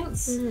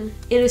romance. Mm-hmm.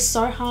 It is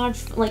so hard,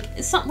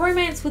 like, some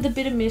romance with a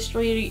bit of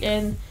mystery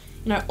and,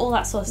 you know, all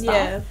that sort of stuff.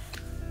 Yeah.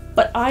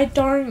 But I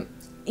don't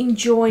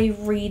enjoy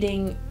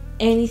reading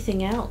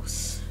anything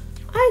else.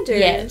 I do.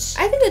 Yes.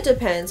 I think it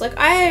depends. Like,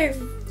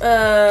 I've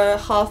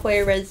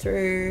halfway read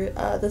through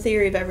The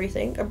Theory of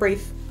Everything, a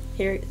brief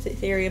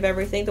theory of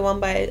everything, the one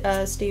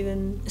by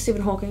Stephen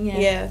Hawking, yeah.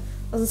 Yeah.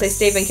 I was gonna say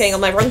Stephen King.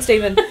 I'm like, wrong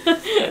Stephen.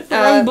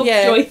 Wrong book,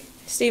 yeah. Joy.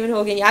 Stephen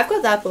Hawking. Yeah, I've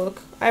got that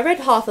book. I read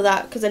half of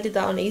that because I did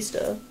that on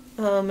Easter.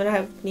 And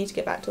I need to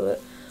get back to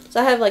it.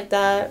 So I have like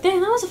that. Damn,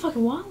 that was a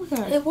fucking while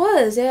ago. It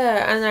was,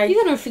 yeah. And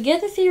You're gonna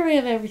forget The Theory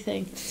of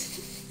Everything.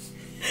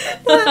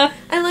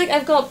 and like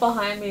I've got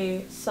behind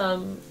me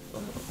some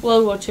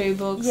World War II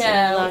books.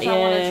 yeah, and which I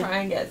want to try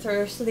and get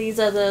through. So these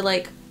are the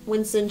like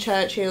Winston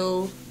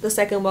Churchill, the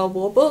Second World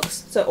War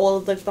books. So all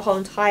of the whole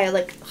entire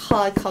like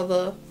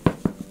hardcover,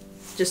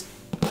 just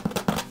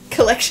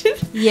collection.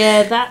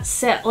 Yeah, that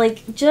set,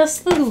 like,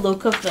 just the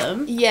look of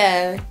them.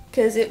 Yeah,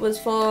 because it was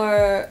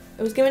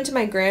given to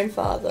my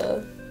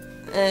grandfather,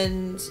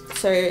 and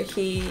so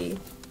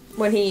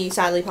when he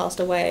sadly passed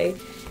away,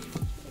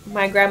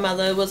 my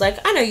grandmother was like,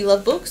 I know you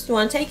love books, do you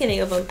want to take any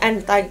of them?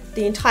 And like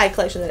the entire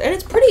collection, and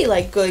it's pretty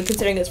like good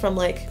considering it's from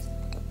like,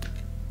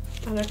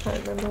 I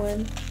can't remember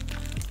when.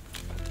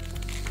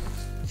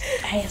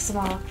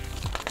 ASMR.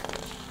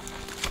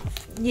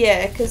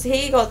 Yeah, because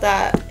he got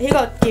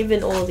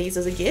given all of these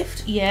as a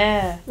gift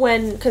Yeah.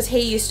 because he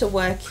used to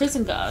work.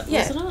 Prison guard,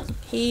 Yeah. wasn't it?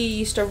 He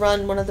used to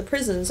run one of the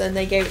prisons, and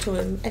they gave it to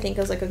him. I think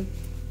as like a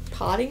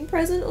parting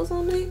present or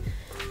something.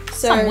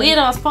 So Some weird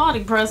ass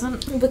party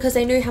present. because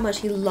they knew how much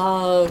he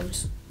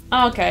loved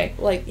Oh, okay.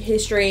 like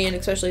history and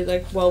especially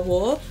like World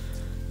War,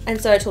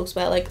 and so it talks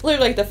about like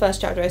literally like the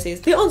first chapter I see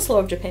is the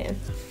onslaught of Japan.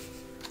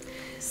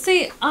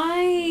 See,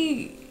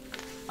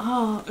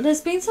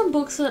 there's been some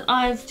books that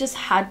I've just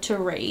had to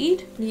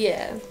read,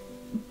 Yeah.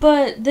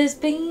 but there's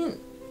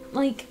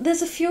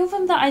a few of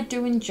them that I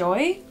do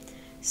enjoy.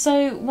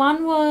 So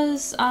one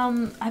was,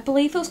 I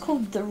believe it was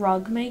called The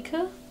Rug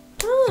Maker.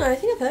 Oh, I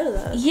think I've heard of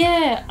that.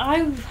 Yeah,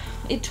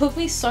 it took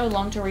me so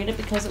long to read it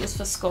because it was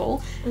for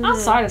school.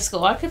 Outside of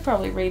school, I could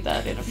probably read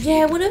that in a few.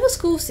 Yeah, whenever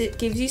school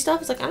gives you stuff,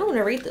 it's like, I don't want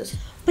to read this.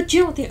 But do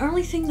you know what? The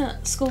only thing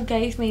that school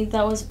gave me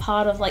that was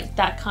part of like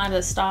that kind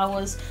of style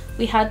was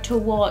we had to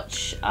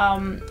watch a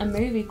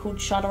movie called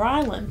Shutter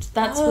Island.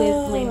 That's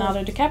with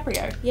Leonardo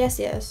DiCaprio.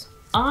 Yes.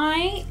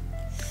 I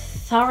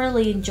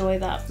thoroughly enjoy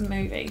that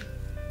movie.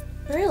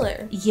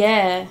 Really?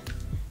 Yeah.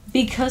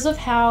 Because of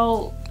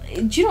how...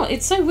 Do you know,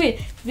 it's so weird.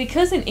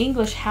 Because in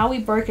English, how we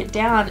broke it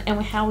down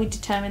and how we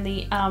determine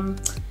the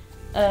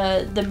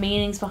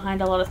meanings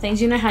behind a lot of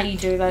things. You know how you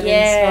do that?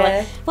 Yeah.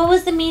 Like, what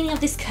was the meaning of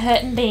this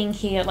curtain being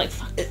here? Like,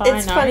 fuck, It's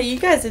fine, funny, you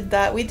guys did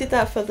that. We did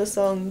that for the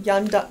song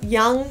Young,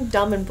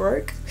 Dumb and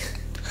Broke.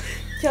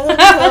 Young,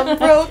 Dumb,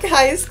 Broke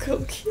High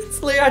School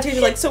Kids. Literally, our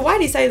teacher's like, so why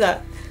do you say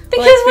that?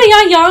 Because Like, we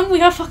are young,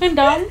 we are fucking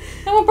dumb,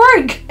 and we're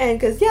broke. and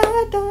because,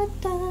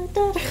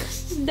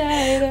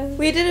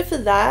 we did it for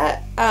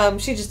that.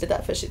 She just did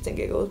that for shits and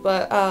giggles,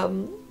 but,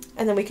 and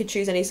then we could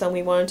choose any song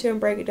we wanted to and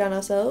break it down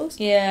ourselves.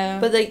 Yeah.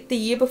 But like the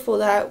year before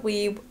that,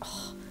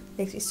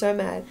 makes me so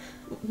mad.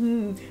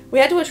 We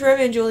had to watch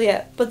Romeo and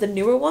Juliet, but the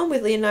newer one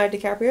with Leonardo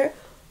DiCaprio,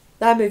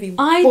 that movie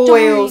I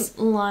boils.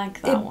 don't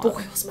like that It one.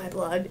 boils my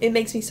blood. It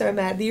makes me so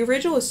mad. The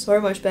original is so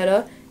much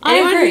better. I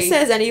Anyone agree. who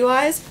says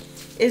anyways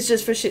is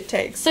just for shit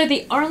takes. So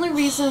the only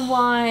reason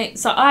why...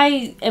 So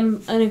I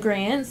am in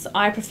agreement.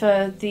 I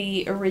prefer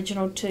the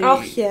original to...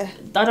 Oh yeah.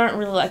 I don't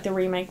really like the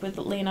remake with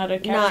Leonardo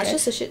DiCaprio. Nah, it's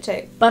just a shit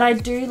take. But I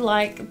do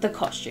like the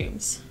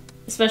costumes.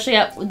 Especially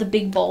at the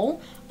big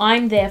ball.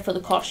 I'm there for the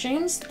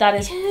costumes. That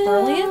is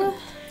brilliant.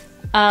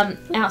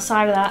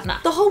 Outside of that, nah.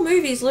 The whole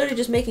movie is literally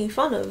just making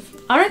fun of.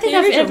 I don't think the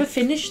I've original. ever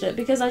finished it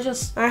because I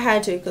just... I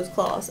had to because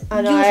class.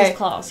 And Yours was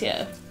class,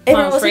 yeah.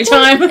 everyone Mine was free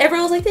like, time.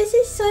 Everyone was like, "This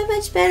is so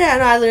much better,"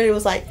 and I literally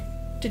was like,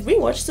 "Did we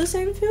watch the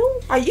same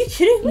film? Are you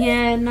kidding me?"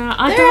 Yeah, no,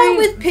 I They're don't... out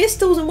with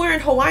pistols and wearing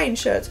Hawaiian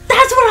shirts.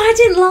 That's what I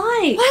didn't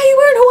like! Why are you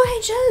wearing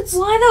Hawaiian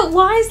shirts?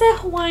 Why is there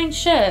Hawaiian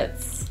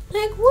shirts?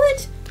 Like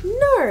what?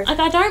 No. Like,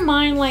 I don't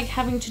mind, like,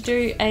 having to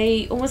do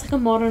almost like a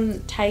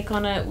modern take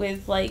on it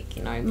with, like,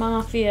 you know,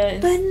 mafia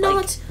and... But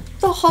not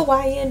the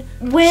Hawaiian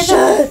Where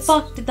shirts. the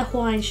fuck did the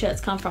Hawaiian shirts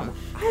come from?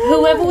 I don't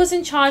Whoever know. was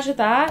in charge of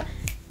that,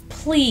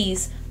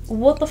 please,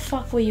 what the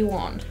fuck were you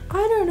on? I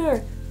don't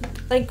know.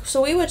 Like,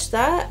 so we watched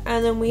that,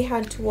 and then we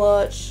had to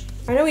watch...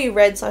 I know we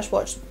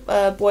read/watched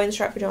Boy in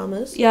Striped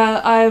Pajamas.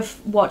 Yeah,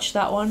 I've watched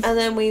that one. And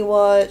then we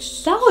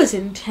watched... That was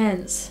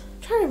intense.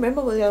 I'm trying to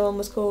remember what the other one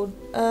was called.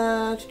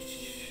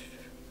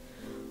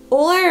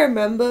 All I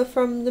remember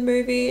from the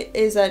movie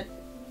is that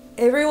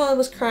everyone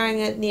was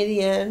crying at near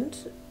the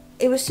end.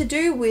 It was to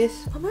do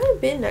with... I might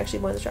have been actually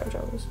Boy in the Striped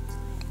Pajamas.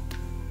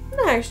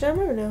 No, actually, I don't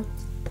remember now.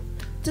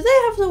 Do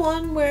they have the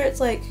one where it's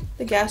like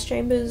the gas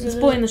chambers? It's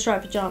and Boy in the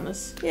Striped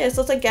Pajamas. Yeah,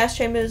 so it's like gas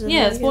chambers. And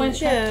Yeah, like, it's Boy in the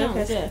Striped yeah,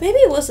 Pajamas, yeah. Maybe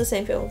it was the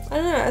same film. I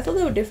don't know. I thought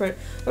they were different.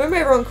 I remember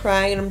everyone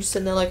crying and I'm just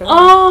sitting there like...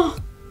 Oh!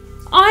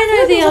 I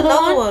know there the was other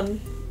another one.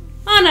 one.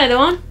 I know the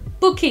one.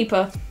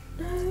 Bookkeeper.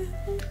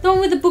 The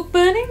one with the book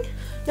burning?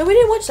 No, we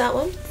didn't watch that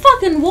one.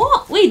 Fucking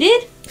what? We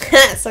did.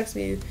 Sucks for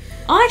you.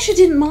 I actually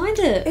didn't mind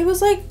it. It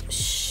was like,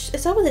 shh,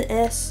 it's up with an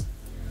S.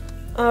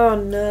 Oh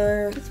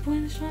no. It's Boy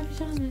in the Striped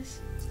Pajamas.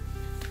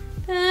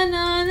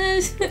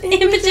 Bananas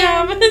in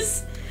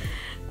pajamas.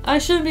 I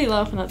shouldn't be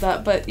laughing at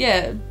that, but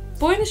yeah,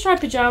 Boy in the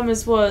Striped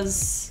Pajamas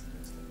was...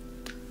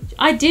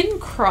 I didn't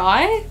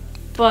cry,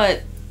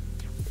 but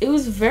it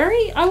was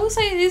very... I will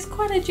say it is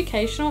quite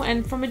educational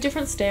and from a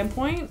different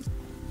standpoint.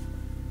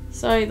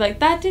 So, like,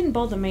 that didn't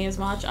bother me as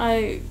much.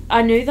 I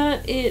knew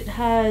that it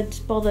had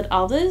bothered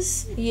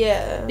others.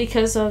 Yeah.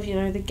 Because of, you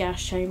know, the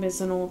gas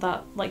chambers and all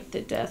that, like,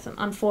 the death and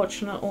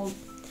unfortunate, or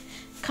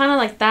kind of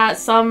like that.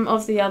 Some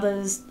of the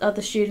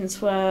other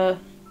students were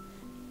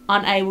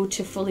unable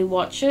to fully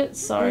watch it.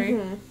 So,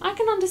 I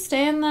can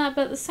understand that.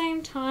 But at the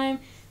same time,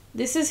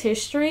 this is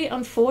history.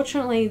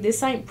 Unfortunately,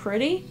 this ain't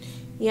pretty.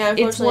 Yeah,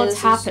 it's what's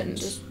this happened.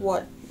 Is just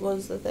what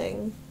was the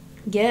thing.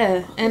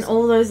 Yeah, and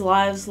all those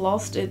lives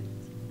lost, it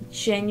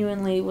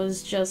genuinely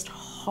was just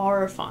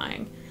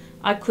horrifying.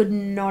 I could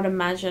not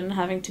imagine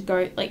having to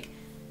go, like,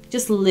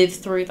 just live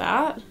through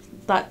that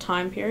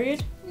time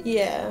period.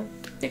 Yeah.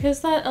 Because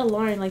that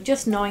alone, like,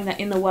 just knowing that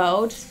in the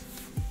world,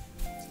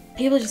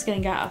 people are just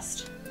getting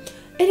gassed.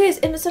 It is,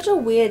 and it's such a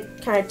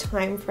weird kind of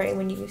time frame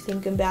when you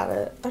think about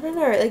it. I don't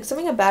know, like,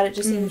 something about it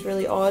just seems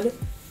really odd.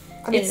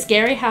 I mean, it's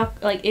scary how,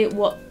 like, it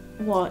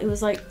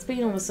was like, it's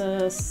been almost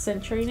a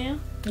century now.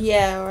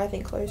 Yeah, or I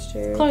think close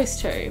to. Close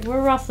to.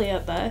 We're roughly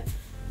at there.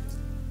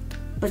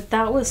 But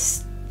that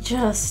was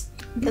just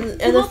and not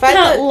the fact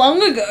that that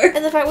long ago.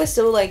 And the fact we're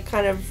still, like,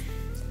 kind of,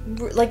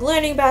 like,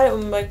 learning about it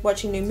and, like,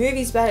 watching new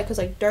movies about it, because,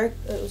 like,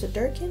 was it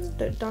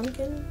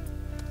Duncan?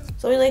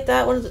 Something like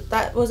that.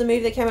 That was a movie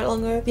that came out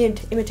long ago. The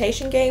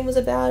Imitation Game was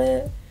about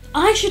it.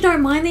 I actually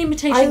don't mind The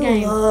Imitation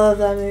Game. I love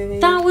that movie.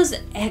 That was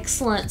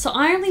excellent. So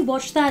I only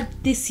watched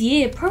that this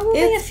year,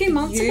 probably a few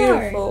months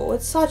ago.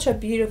 It's such a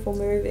beautiful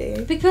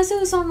movie. Because it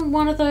was on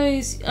one of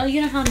those,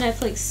 you know how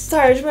Netflix...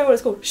 Sorry, I just remember what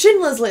it's called.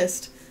 Schindler's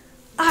List.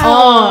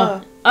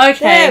 Oh, okay.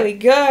 There we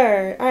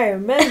go. I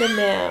remember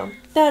now.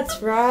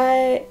 That's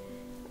right.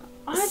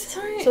 I don't...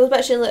 So it was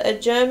about Schindler, a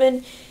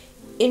German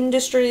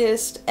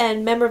industrialist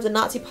and member of the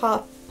Nazi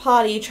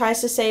party,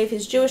 tries to save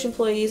his Jewish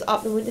employees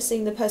after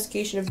witnessing the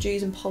persecution of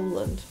Jews in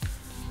Poland.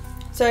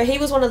 So he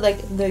was one of, like,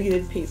 the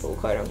good people,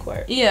 quote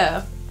unquote.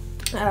 Yeah.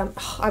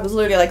 I was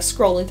literally, like,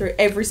 scrolling through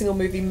every single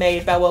movie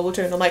made about World War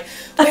II, and I'm like,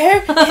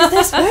 where is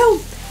this film?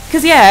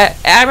 Because, yeah,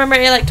 I remember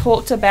it, like,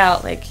 talked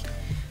about, like,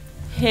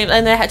 him,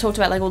 and they had talked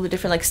about, like, all the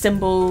different, like,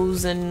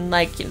 symbols and,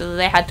 like, you know,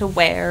 they had to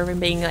wear and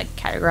being, like,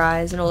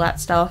 categorized and all that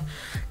stuff.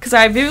 Because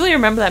I vividly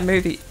remember that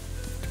movie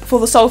for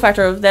the sole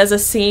factor of there's a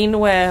scene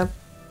where,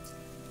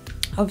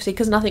 obviously,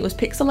 because nothing was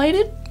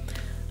pixelated.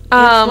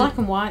 It's black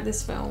and white,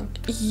 this film.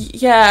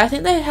 Yeah, I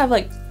think they have,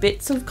 like,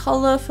 bits of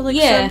colour for, like,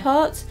 certain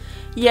parts.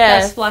 Yeah.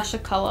 That splash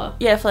of colour.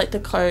 Yeah, for, like, the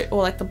coat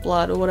or, like, the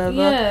blood or whatever.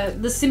 Yeah,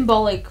 the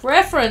symbolic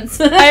reference.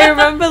 I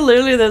remember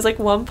literally there's, like,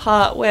 one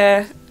part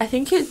where I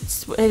think it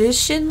is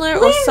Schindler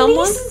or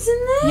someone. Liam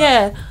in there?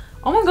 Yeah.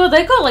 Oh my god,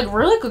 they got, like,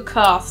 really good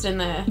cast in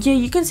there. Yeah,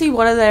 you can see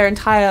one of their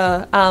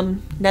entire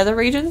nether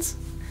regions.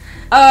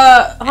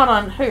 Hold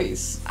on,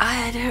 whose?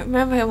 I don't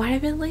remember. It might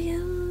have been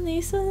Liam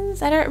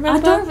Neeson's. I don't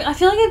remember. I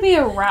feel like it'd be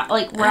a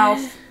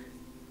Ralph.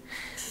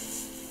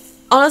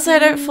 Honestly, I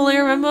don't fully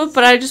remember,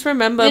 but I just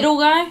remember. Middle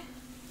guy?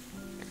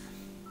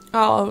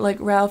 Oh, like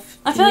Ralph.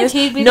 I feel like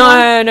he'd be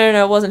No,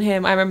 it wasn't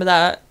him. I remember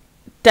that.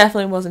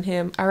 Definitely wasn't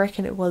him. I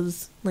reckon it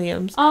was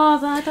Liam's.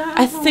 Oh, I don't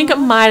I think it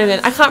might have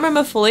been. I can't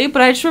remember fully,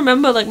 but I just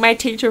remember, like, my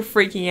teacher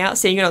freaking out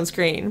seeing it on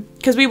screen.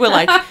 Because we were,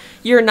 like,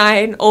 year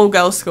 9,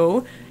 all-girls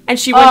school. And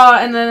she went... Oh,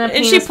 and then a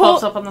penis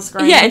pops up on the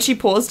screen. Yeah, and she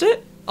paused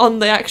it on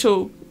the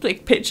actual,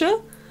 like,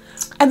 picture.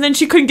 And then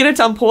she couldn't get it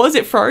to unpause.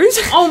 It froze.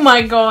 Oh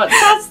my god,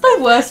 that's the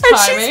worst and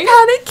timing. She's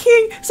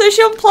panicking. So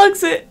she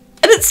unplugs it.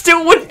 And it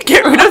still wouldn't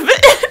get rid of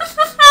it.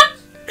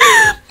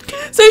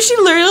 So she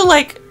literally,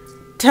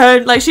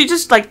 like, she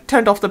just, like,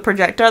 turned off the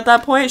projector at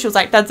that point. She was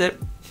like, that's it.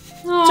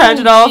 Oh, turned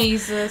it off.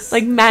 Jesus.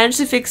 Like, managed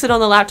to fix it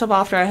on the laptop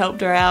after I helped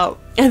her out.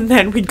 And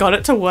then we got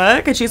it to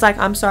work. And she's like,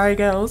 I'm sorry,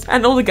 girls.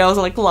 And all the girls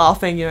are, like,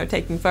 laughing, you know,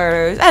 taking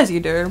photos. As you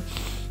do.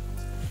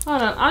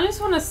 Hold on. I just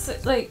want to see,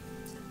 like...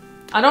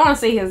 I don't want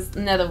to see his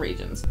nether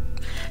regions.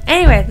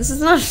 Anyway, this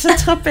is not the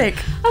topic.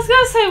 I was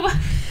going to say... What?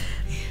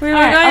 We were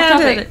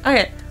going to...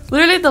 Okay.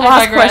 Literally the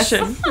last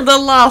question. The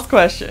last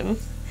question.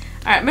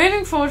 Alright,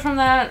 moving forward from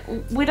that,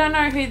 we don't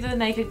know who the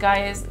naked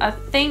guy is. I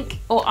think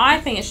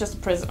it's just a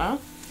prisoner.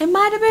 It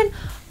might have been.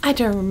 I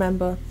don't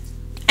remember.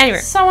 Anyway.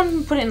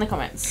 Someone put it in the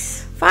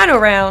comments. Final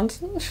round.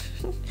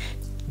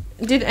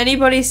 Did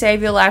anybody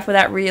save your life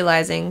without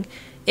realising?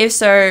 If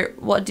so,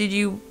 what did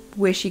you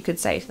wish you could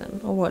say to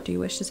them? Or what do you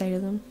wish to say to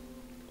them?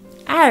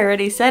 I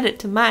already said it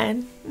to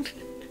mine.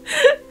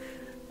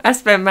 I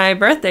spent my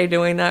birthday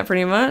doing that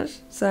pretty much.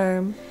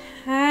 So...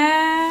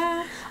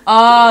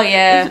 Oh,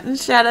 yeah.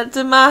 Shout out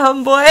to my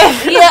homeboy.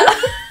 Yeah.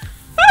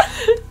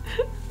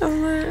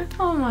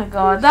 Oh my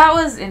god, that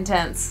was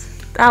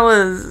intense. That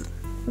was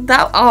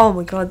Oh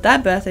my god,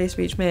 that birthday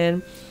speech,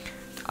 man.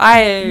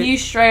 You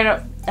straight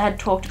up had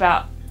talked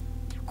about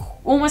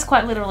almost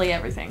quite literally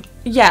everything.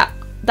 Yeah,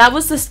 that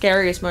was the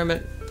scariest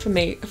moment for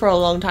me for a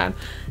long time.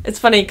 It's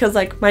funny because,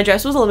 like, my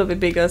dress was a little bit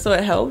bigger, so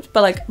it helped,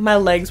 but, like, my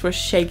legs were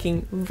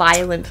shaking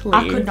violently.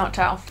 I could not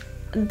tell.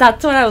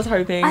 That's what I was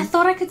hoping. I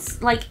thought I could,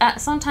 like,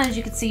 sometimes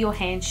you could see your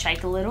hands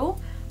shake a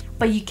little,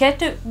 but you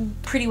kept it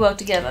pretty well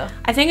together.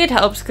 I think it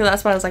helps because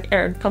that's why I was like,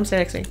 Erin, come stand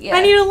next to me. Yeah.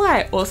 I need a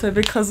light. Also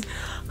because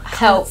I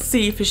can't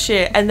see for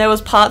shit. And there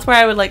was parts where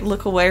I would, like,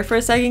 look away for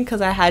a second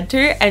because I had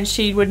to, and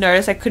she would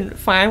notice I couldn't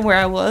find where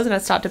I was, and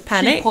I'd start to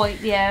panic. She'd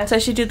point, yeah. So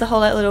she did the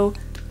whole, like, little,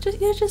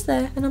 just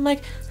there. And I'm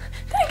like,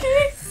 thank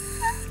you.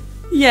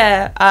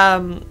 Yeah,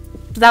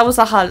 that was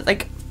the hard,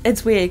 like,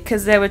 it's weird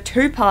because there were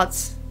 2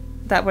 parts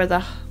that were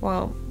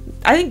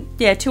I think,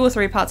 yeah, 2 or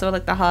 3 parts that were,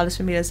 like, the hardest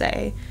for me to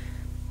say.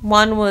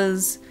 One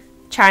was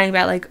chatting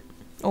about, like,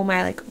 all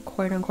my, like,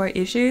 quote-unquote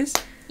issues.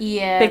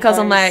 Yeah. Because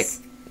I'm like,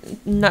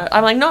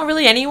 not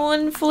really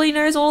anyone fully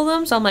knows all of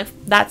them, so I'm like,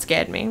 that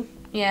scared me.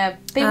 Yeah,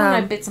 people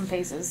know bits and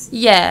pieces.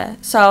 Yeah,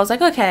 so I was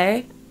like,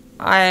 okay,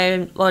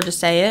 I'll just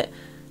say it.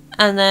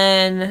 And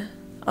then,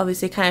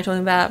 obviously, kind of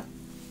talking about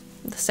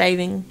the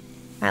saving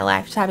my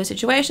life type of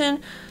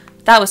situation.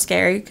 That was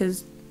scary,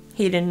 because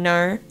he didn't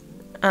know.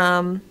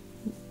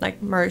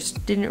 Like,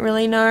 most didn't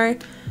really know.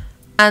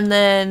 And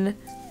then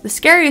the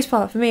scariest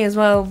part for me as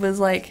well was,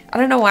 like, I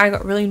don't know why I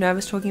got really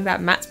nervous talking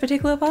about Matt's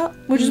particular part,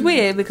 which is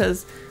weird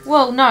because...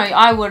 Well, no,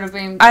 I would have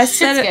been scared. I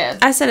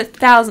said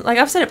it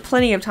I've said it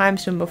plenty of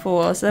times to him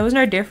before, so there was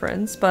no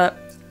difference, but...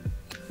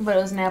 But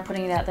it was now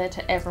putting it out there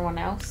to everyone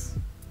else.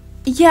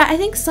 Yeah, I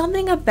think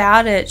something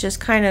about it just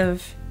kind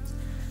of...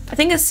 I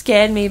think it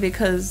scared me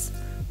because,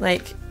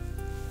 like,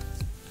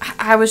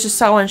 I was just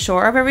so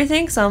unsure of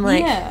everything, so I'm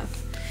like... Yeah.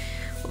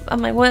 I'm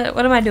like,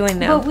 what am I doing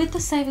now? But with the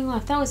saving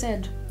life, that was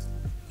Ed.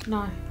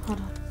 No, hold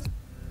on.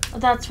 Oh,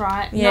 that's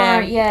right. Yeah,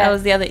 no, yeah. That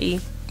was the other E.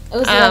 It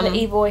was the other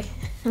E-boy.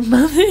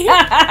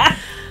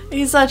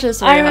 He's such a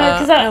sweetheart. I remember,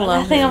 because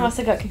I think him. I must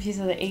have got confused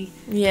with the E.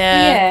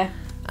 Yeah.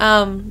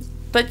 Yeah.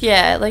 But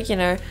yeah, like, you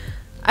know,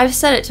 I've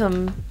said it to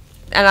him,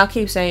 and I'll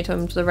keep saying it to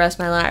him for the rest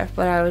of my life,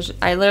 but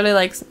I literally,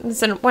 like, as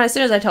soon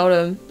as I told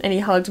him, and he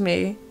hugged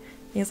me,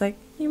 he's like,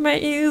 he's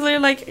literally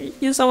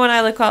like, you're someone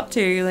I look up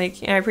to,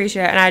 like, and I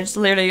appreciate it, and I just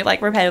literally,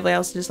 like, repetitively, I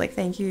was just like,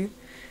 thank you.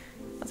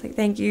 I was like,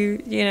 thank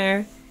you, you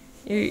know,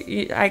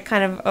 I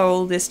kind of owe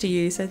all this to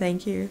you, so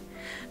thank you.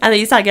 And then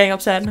you start getting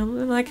upset, and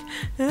I'm like,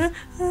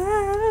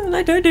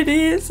 don't do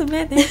this, I'm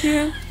like, thank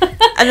you.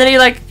 And then he,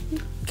 like,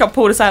 got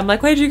pulled aside, I'm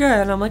like, where'd you go?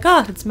 And I'm like,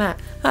 oh, it's Matt.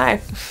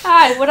 Hi.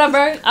 Hi, what up,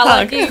 bro? I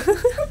love you.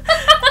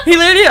 He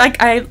literally, like,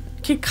 I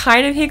could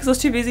kind of hear, because I was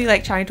too busy,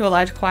 like, chatting to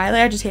Elijah quietly,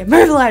 I just hear,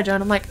 move Elijah,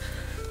 and I'm like,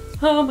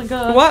 oh my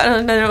god. What?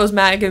 And then it was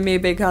Matt giving me a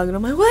big hug, and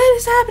I'm like, what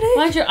is happening?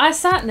 Mind you, I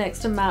sat next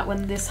to Matt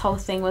when this whole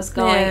thing was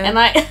going, Yeah. and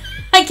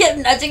I kept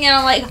nudging him,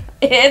 I'm like,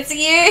 it's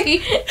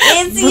you!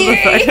 It's you!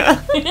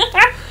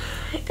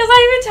 Because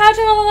I even tapped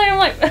him on the leg, I'm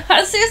like,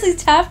 I seriously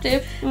tapped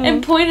him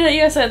and pointed at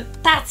you, I said,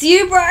 that's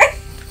you, bro!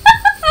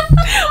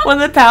 When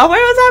the PowerPoint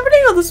was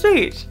happening, or the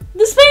speech?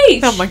 The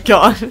speech! Oh my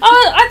god.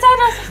 I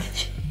tapped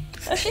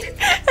him, I was like,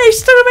 Hey,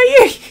 she's talking about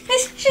you!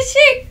 she's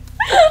you!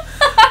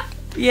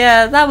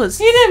 Yeah, that was...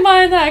 You didn't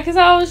mind that, because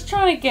I was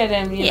trying to get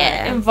him, you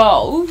know,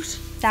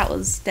 involved. That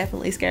was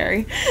definitely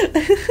scary.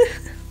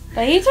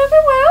 But he took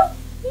it well.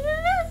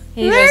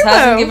 He Very just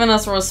hasn't well. given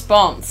us a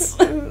response.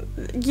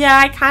 Yeah,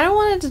 I kind of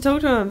wanted to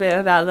talk to him a bit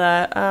about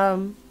that,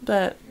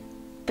 but...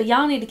 But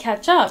y'all need to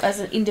catch up as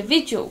an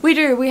individual. We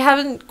do. We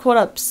haven't caught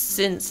up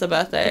since the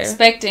birthday.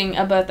 Expecting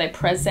a birthday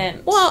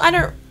present. Well, I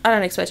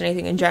don't expect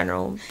anything in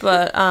general,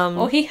 but,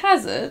 Well, he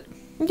has it.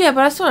 Yeah,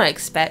 but I still don't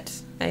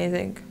expect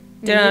anything.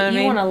 Do you know what I mean?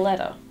 You want a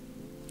letter.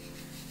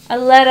 A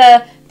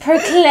letter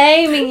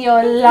proclaiming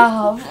your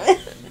love.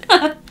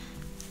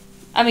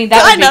 I mean,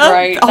 that would be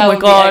great. Oh That my would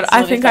be god,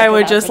 I excellent think if that I could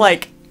would just, happen.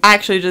 like,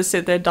 actually just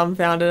sit there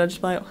dumbfounded. I'd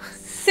just be like...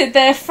 Sit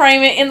there,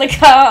 frame it in the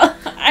car.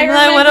 I I'm like,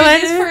 remember what do I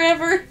this do?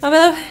 forever. I'm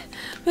like,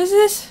 what's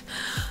this?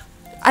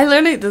 I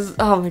literally,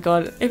 oh my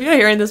god, if you're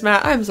hearing this,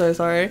 Matt, I'm so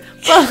sorry.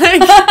 But,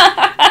 like,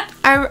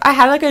 I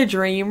had, like, a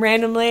dream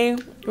randomly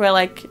where,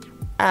 like,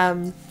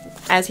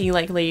 as he,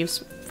 like,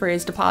 leaves for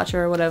his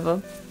departure or whatever,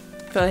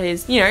 for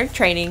his, you know,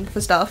 training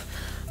for stuff,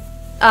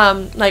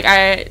 like,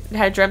 I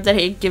had dreamt that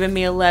he'd given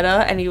me a letter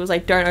and he was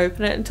like, don't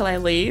open it until I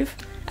leave.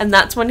 And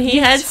that's when he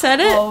had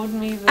said it. Told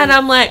me this And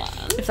I'm like,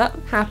 one. if that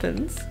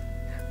happens,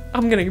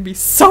 I'm gonna be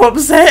so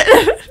upset.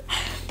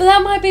 But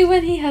that might be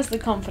when he has the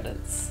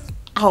confidence.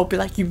 I'll be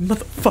like, you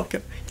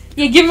motherfucker.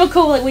 Yeah, give him a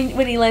call like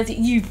when he lands it.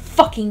 You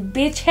fucking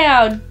bitch,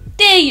 how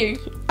dare you?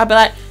 I'll be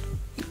like,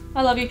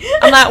 I love you.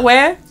 I'm like,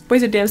 where?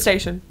 Where's the damn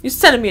station? You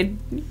send me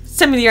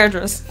the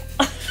address.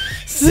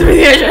 Send me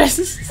the address.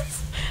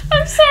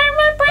 I'm sorry,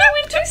 my brain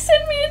went to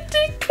send me a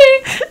dick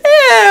pic. Ew.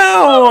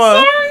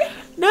 I'm sorry.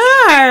 No.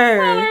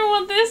 I don't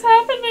want this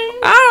happening.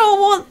 I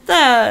don't want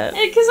that.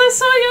 Because I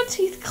saw your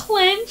teeth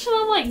clench and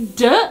I'm like,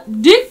 duh,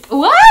 dick,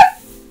 what?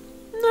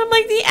 And I'm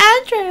like, the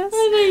address.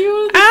 I know you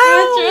want the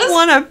I address. don't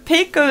want a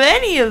pic of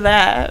any of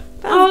that.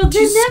 That's Oh,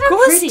 they're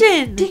never pretty.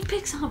 disgusting. Dick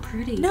pics aren't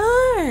pretty. No.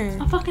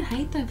 I fucking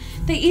hate them.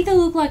 They either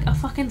look like a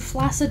fucking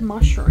flaccid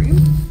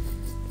mushroom,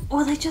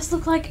 or they just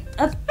look like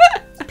a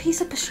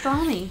piece of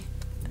pastrami.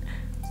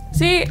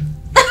 See,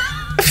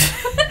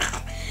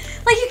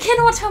 Like, you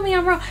cannot tell me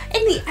I'm wrong.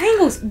 And the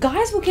angles,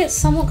 guys will get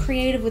somewhat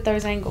creative with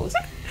those angles.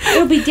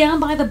 It'll be down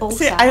by the ball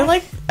see, sack.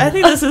 I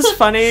think this is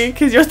funny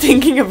because you're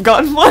thinking of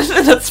gotten one,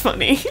 and that's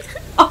funny.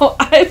 Oh,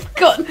 I've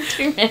gotten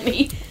too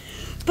many.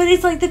 But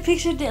it's like the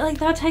picture, like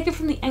they'll take it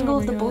from the angle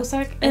of the ball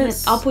sack and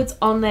It's- then upwards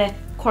on their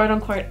quote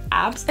unquote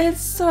abs.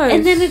 It's so.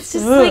 And then it's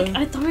just ugh. like,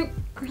 I don't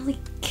really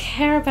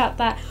care about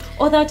that.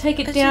 Or they'll take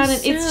it It down and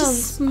just it's sounds-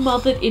 just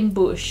smothered in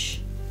bush.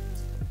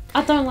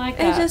 I don't like It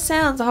that. just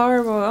sounds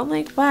horrible. I'm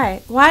like,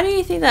 why? Why do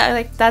you think that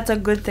like that's a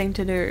good thing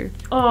to do?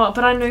 Oh,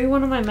 but I knew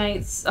one of my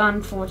mates,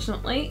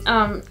 unfortunately,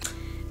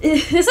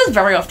 this is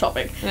very off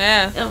topic.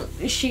 Yeah.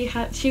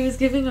 She was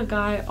giving a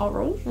guy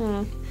oral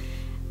Mm.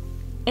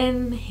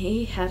 and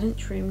he hadn't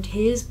trimmed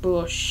his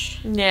bush.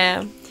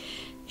 Yeah.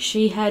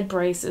 She had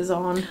braces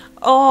on.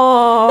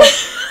 Oh.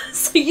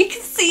 So you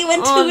can see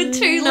when Oh, 2 and 2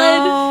 led.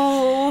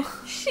 no.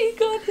 She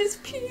got his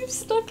pubes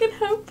stuck in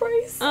her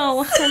brace.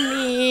 Oh,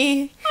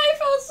 honey. I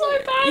felt so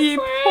bad You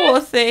for her.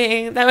 poor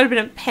thing. That would have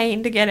been a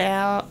pain to get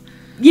out.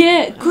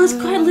 Yeah, because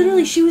quite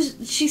literally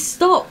she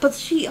stopped, but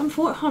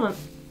hold on.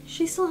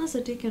 She still has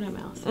a dick in her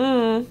mouth.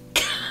 Mm.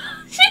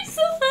 She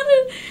still had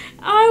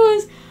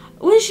it.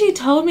 When she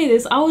told me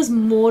this, I was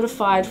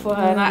mortified for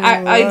her, and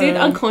I did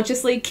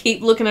unconsciously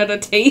keep looking at her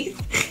teeth.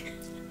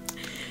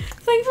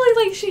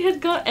 Thankfully, like, she had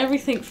got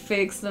everything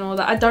fixed and all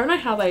that. I don't know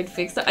how they'd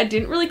fixed it. I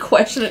didn't really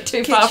question it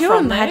too far Could you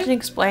from imagine there.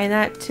 explaining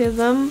that to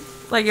them?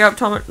 Like your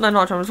optometrist, no,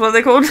 not optometrist, what are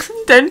they called?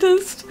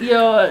 Dentist?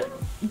 Your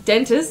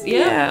dentist,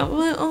 yeah.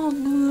 Well,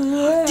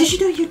 oh, Did you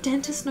know your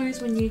dentist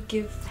knows when you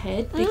give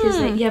head because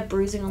you have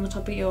bruising on the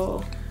top of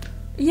your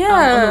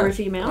yeah. on the roof of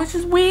your mouth? Which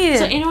is weird.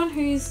 So anyone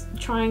who's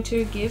trying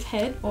to give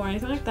head or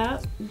anything like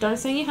that, don't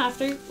say you have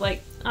to.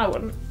 Like, I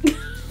wouldn't.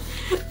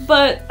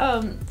 But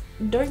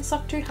don't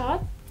suck too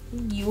hard.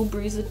 You will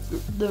bruise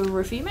the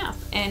roof of your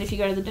mouth. And if you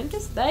go to the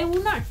dentist, they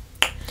will know.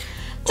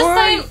 Just or,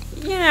 saying.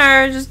 you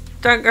know, just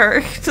don't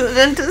go to the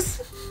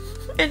dentist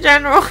in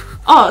general.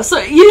 Oh, so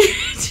you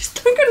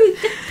just don't go to the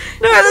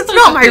dentist. No, that's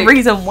not my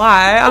reason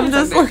why. I'm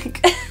Don't just suck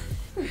like...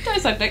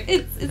 Don't suck dick.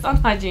 It's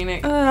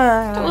unhygienic.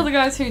 To all the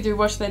guys who do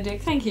wash their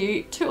dick, thank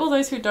you. To all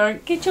those who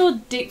don't, get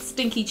your dick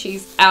stinky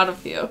cheese out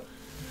of here.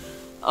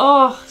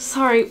 Oh,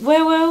 sorry.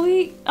 Where were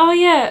we? Oh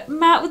yeah,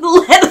 Matt with the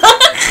leather.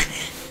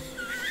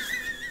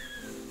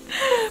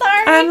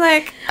 Sorry.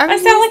 I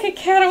sound like a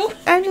kettle.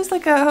 I'm just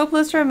like a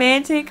hopeless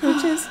romantic who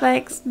just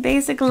likes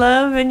basic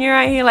love, and you're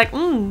right here like,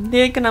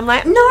 dick, and I'm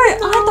like, No, I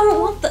don't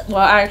want that. Well,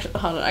 actually,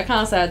 hold on. I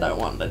can't say I don't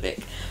want the dick,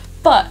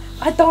 but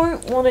I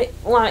don't want it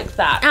like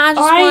that. I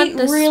just want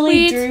the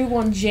really sweet- do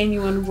want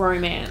genuine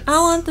romance. I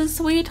want the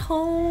sweet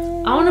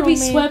home. I want to be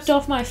romance. swept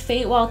off my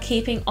feet while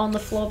keeping on the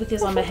floor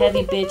because I'm a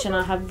heavy bitch and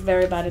I have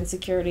very bad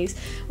insecurities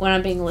when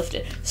I'm being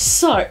lifted.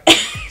 So,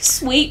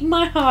 sweep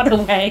my heart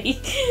away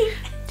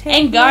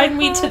and guide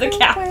me to the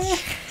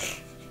couch.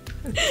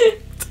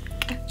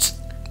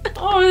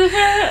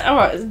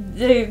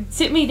 Alright,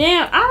 sit me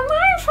down. I don't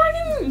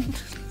know, fucking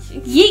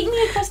yeet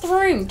me across the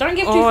room. Don't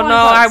give too Oh fine no,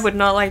 fucks. I would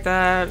not like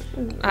that.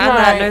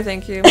 No,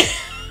 thank you.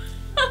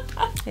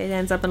 It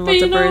ends up in But lots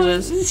you of know what?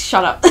 bruises.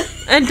 Shut up.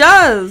 It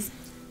does.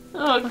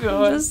 Oh I'm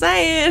god. just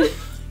saying.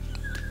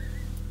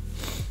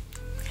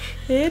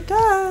 It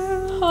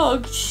does.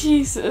 Oh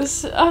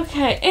Jesus.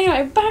 Okay.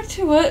 Anyway, back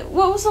to it.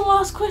 What was the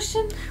last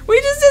question? We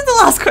just did the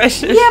last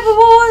question. Yeah, but what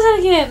was it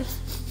again?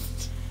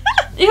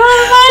 You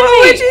want to What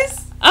remind would me? you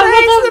say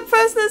I'm to the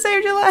person that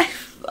saved your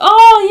life?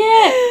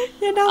 Oh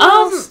yeah. You know, I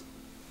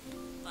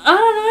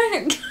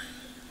don't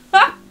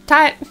know.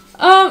 tight.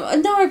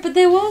 No, but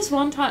there was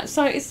one time.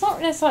 So it's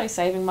not necessarily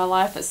saving my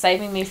life, but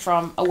saving me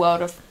from a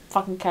world of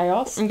fucking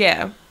chaos.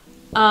 Yeah.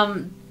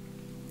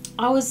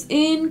 I was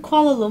in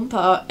Kuala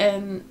Lumpur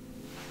and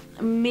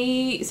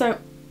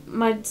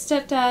my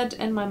stepdad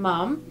and my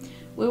mum,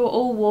 we were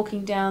all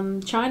walking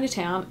down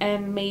Chinatown,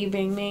 and me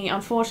being me,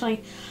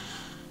 unfortunately,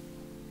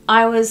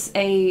 I was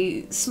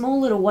a small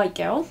little white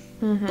girl,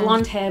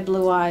 blonde hair,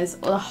 blue eyes,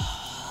 the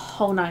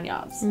whole 9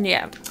 yards.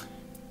 Yeah.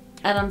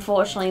 And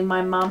unfortunately,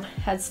 my mum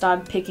had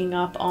started picking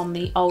up on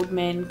the old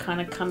men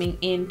kind of coming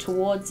in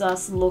towards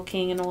us,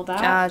 looking and all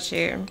that. Got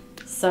you.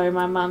 So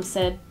my mum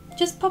said,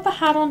 just pop a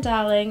hat on,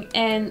 darling.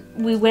 And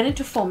we went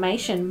into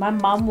formation. My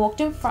mum walked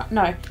in front.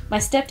 No, my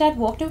stepdad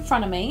walked in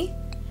front of me.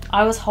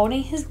 I was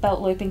holding his belt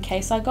loop in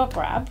case I got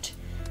grabbed.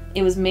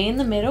 It was me in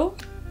the middle.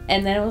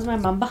 And then it was my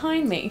mum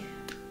behind me.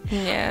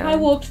 Yeah. I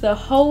walked the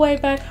whole way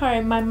back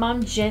home. My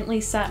mum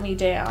gently sat me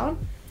down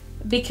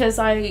because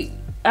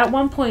at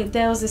one point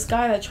there was this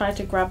guy that tried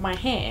to grab my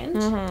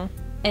hand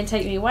and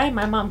take me away.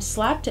 My mum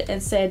slapped it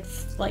and said,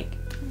 like,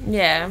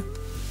 Yeah.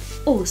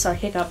 oh, sorry,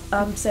 hiccup,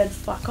 said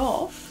fuck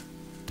off.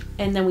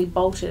 And then we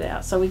bolted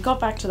out. So we got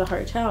back to the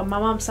hotel. My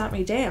mum sat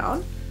me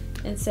down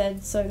and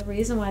said, so the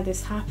reason why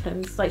this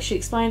happens, like, she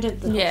explained it,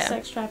 the whole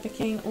sex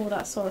trafficking, all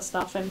that sort of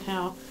stuff, and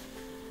how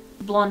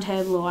blonde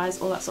hair, blue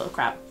eyes, all that sort of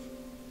crap.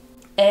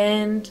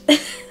 And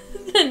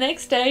the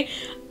next day,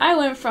 I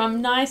went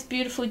from nice,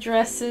 beautiful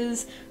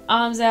dresses,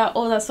 arms out,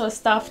 all that sort of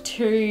stuff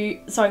to,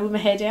 sorry, with my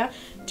hair down,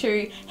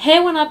 to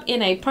hair went up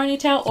in a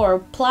ponytail or a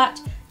plait.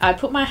 I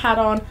put my hat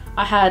on,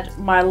 I had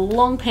my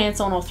long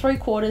pants on or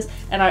 3/4,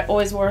 and I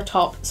always wore a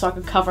top so I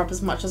could cover up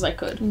as much as I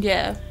could.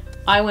 Yeah.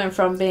 I went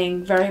from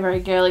being very,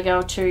 very girly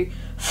girl to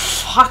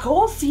fuck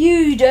off,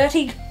 you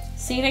dirty.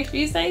 See you next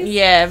Tuesday?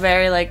 Yeah,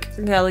 very like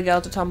girly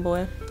girl to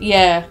tomboy.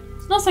 Yeah.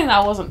 Not saying that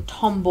I wasn't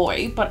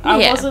tomboy, but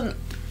I wasn't.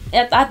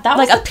 That was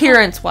Like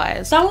appearance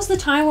wise. That was the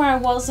time where I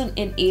wasn't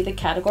in either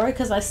category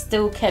because I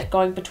still kept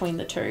going between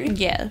the two.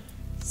 Yeah.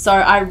 So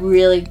I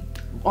really,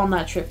 on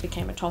that trip,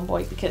 became a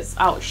tomboy because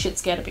I was shit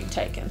scared of being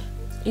taken.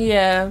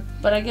 Yeah.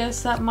 But I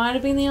guess that might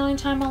have been the only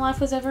time my life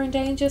was ever in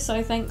danger,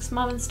 so thanks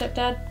mum and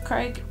stepdad,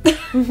 Craig.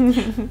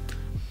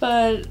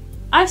 But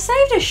I've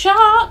saved a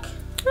shark.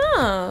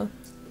 Oh.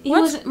 He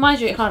What? was,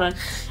 mind you, hold on.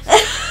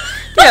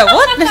 Yeah,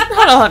 what?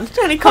 Hold on.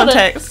 Any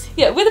context?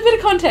 Yeah, with a bit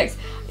of context.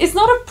 It's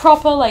not a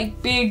proper,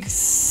 like, big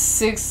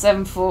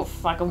 6-7 foot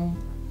fucking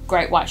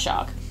great white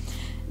shark.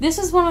 This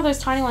is one of those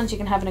tiny ones you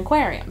can have in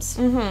aquariums.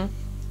 Mm-hmm.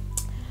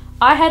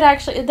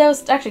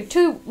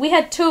 We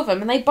had two of them,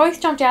 and they both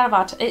jumped out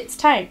of its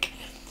tank.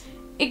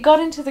 It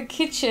got into the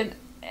kitchen,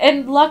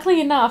 and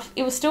luckily enough,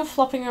 it was still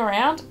flopping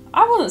around.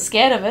 I wasn't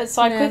scared of it,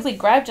 so I quickly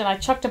grabbed it and I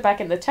chucked it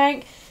back in the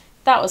tank.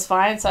 That was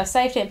fine, so I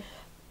saved him.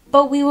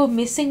 But we were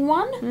missing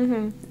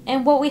one,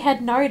 and what we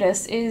had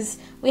noticed is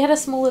we had a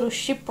small little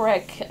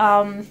shipwreck,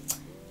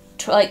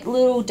 like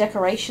little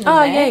decoration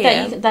in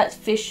there that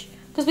fish,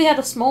 because we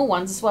had small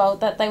ones as well,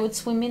 that they would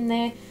swim in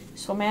there,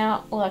 swim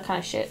out, all that kind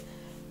of shit.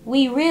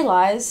 We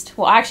realised,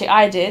 well actually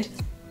I did,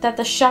 that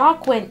the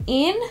shark went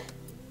in,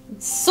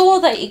 saw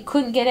that it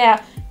couldn't get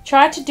out,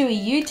 tried to do a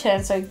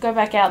U-turn, so go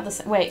back out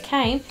the way it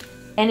came,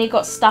 and it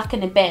got stuck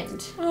in a bend.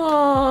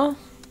 Aww.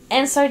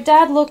 And so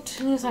Dad looked,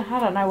 and he was like, I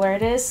don't know where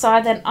it is. So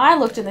I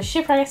looked in the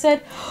shipwreck, I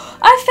said,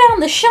 I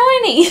found the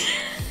shiny!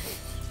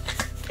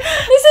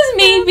 This is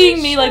me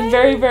being me, like,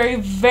 very, very,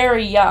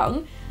 very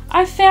young.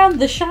 I found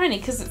the shiny,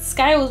 because its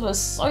scales were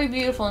so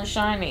beautiful and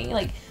shiny.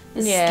 Like,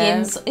 the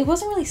skins, it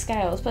wasn't really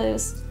scales, but it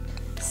was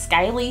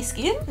scaly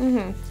skin.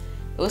 Mm-hmm.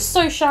 It was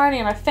so shiny,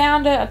 and I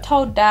found it, I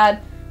told Dad,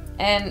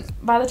 and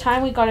by the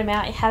time we got him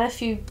out, it had a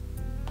few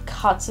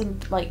cuts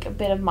and like a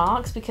bit of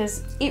marks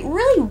because it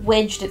really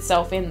wedged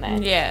itself in there.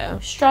 Yeah.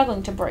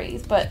 Struggling to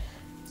breathe, but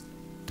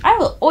I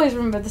will always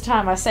remember the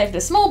time I saved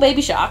a small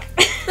baby shark.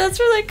 That's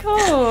really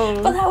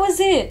cool. But that was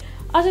it.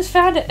 I just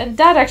found it, and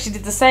Dad actually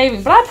did the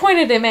saving, but I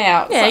pointed him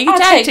out. Yeah, so you I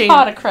tag take teamed.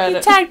 part of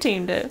credit. You tag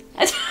teamed it.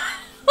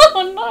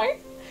 Oh no.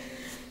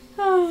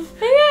 Oh,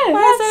 but yeah,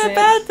 Why is that's that a it.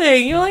 bad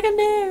thing? You're like a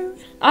no.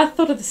 I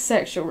thought of the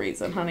sexual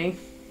reason, honey.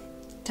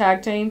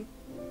 Tag team.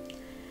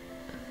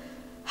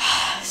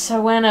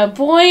 So when a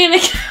boy and a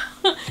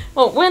girl,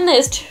 well, when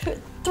there's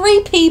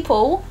 3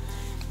 people,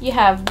 you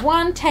have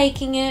one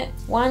taking it,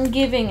 one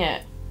giving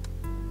it.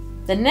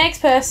 The next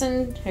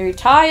person who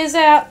tires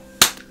out,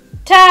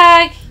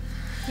 tag,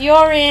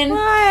 you're in.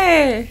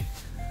 Why?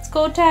 It's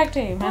called tag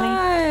team, honey.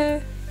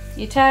 Why?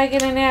 You tag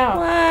in and out.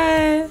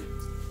 Why?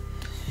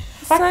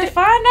 Fuck if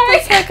I know.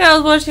 It's like I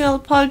was watching all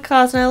the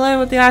podcasts and I learned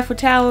what the Eiffel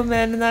Tower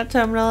meant and that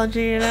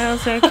terminology and I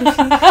was so confused.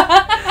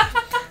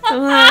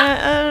 I'm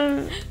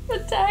like, The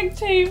tag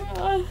team.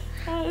 I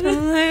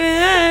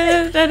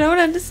don't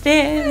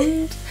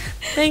understand.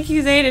 Thank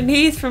you, Zayn and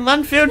Heath from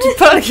Unfiltered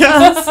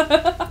Podcast.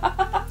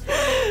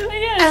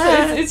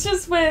 Yeah, so it's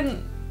just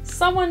when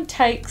someone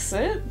takes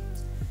it,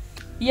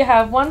 you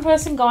have one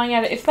person going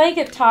at it. If they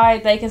get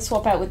tired, they can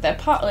swap out with their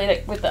partner,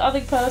 like with the other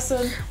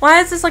person.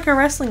 Why is this like a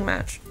wrestling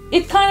match?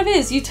 It kind of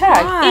is. You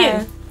tag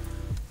in.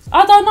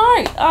 I don't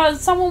know.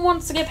 Someone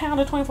wants to get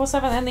pounded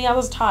 24/7 and the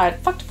other's tired.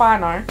 Fuck if I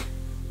know.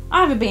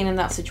 I haven't been in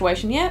that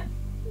situation yet.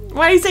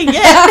 Why do you say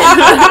yeah?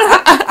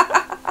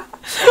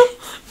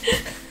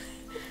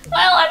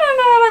 Well, I don't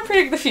know. I don't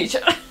predict the future.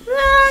 That's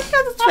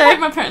I fair. hope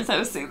my parents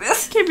never see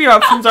this. Keep your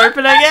options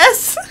open, I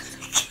guess.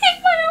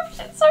 Keep my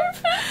options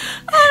open.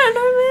 I don't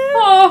know, man.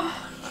 Oh,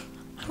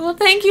 Well,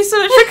 thank you so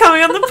much for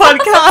coming on the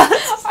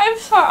podcast. I'm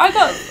sorry.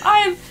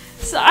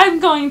 I'm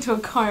going to a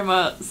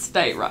comatose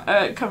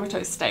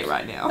state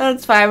right now.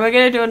 That's fine. We're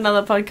going to do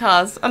another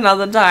podcast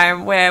another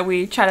time where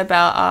we chat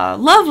about our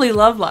lovely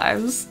love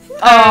lives.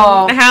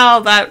 Oh. And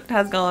how that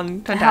has gone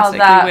fantastic.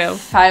 How that We will.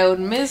 failed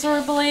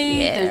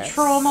miserably. Yes. The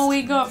trauma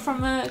we got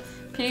from it.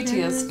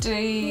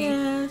 PTSD.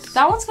 Yes.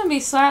 That one's going to be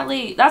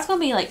that's going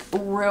to be like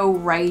real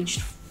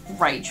rageful.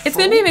 It's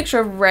going to be a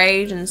mixture of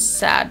rage and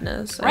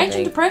sadness. I Rage and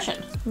think.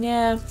 depression.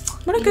 Yeah.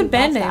 What a good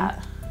band name.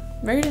 That.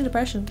 Rage and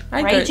Depression.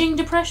 Raging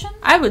depression?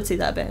 I would see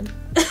that band.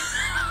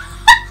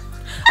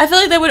 I feel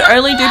like they would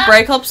only do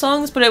breakup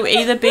songs, but it would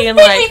either be in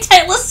Maybe like...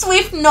 Taylor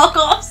Swift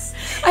knockoffs.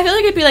 I feel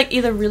like it'd be like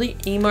either really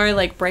emo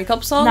like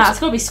breakup songs, Nah, it's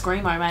got to be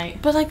Screamo, mate.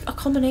 but like a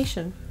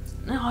combination.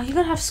 No, you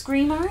got to have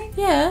Screamo.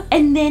 Yeah.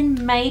 And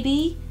then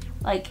maybe,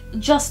 like,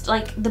 just,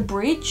 like, the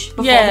bridge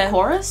before Yeah. the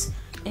chorus.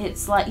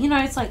 It's like,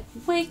 it's like,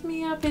 wake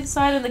me up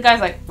inside. And the guy's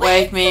like,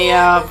 wake me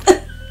up.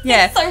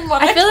 Yeah. So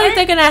I feel like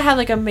they're gonna have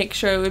like a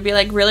mixture. It would be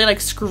like really like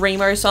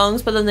screamo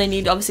songs, but then they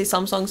need obviously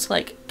some songs to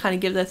like kind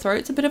of give their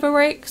throats a bit of a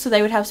break. So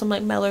they would have some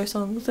like mellow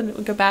songs, and it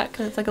would go back,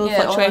 and it's like a little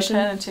fluctuation.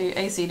 Or turn into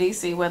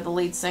AC/DC where the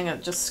lead singer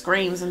just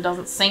screams and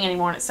doesn't sing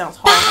anymore, and it sounds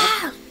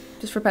horrible.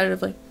 Just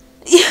repetitively.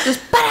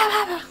 Just.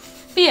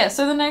 But yeah,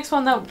 so the next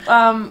one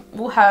that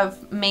will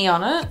have me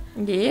on it.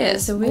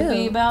 Yes, it will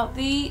be about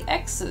the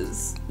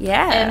exes.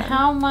 Yeah. And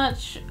how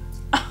much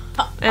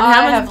and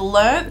I have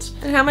learnt.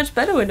 And how much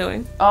better we're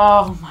doing.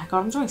 Oh my god,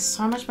 I'm doing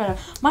so much better.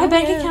 My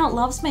bank account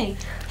loves me.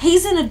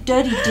 He's in a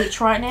dirty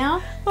ditch right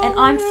now, and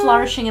I'm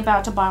flourishing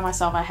about to buy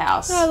myself a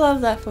house. I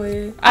love that for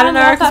you. I don't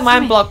know, because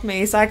mine blocked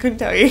me, so I couldn't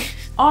tell you.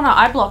 Oh no,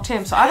 I blocked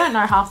him, so I don't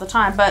know half the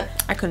time, but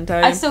I couldn't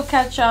tell you. I still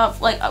catch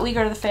up. Like, we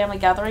go to the family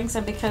gatherings,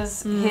 and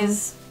because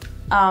his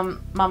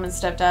mum and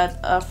stepdad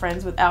are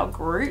friends with our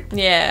group.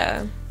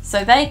 Yeah.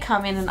 So they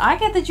come in, and I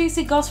get the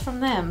juicy goss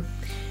from them.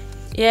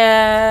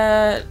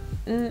 Yeah.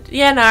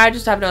 Yeah, no, I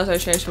just have no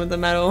association with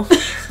them at all.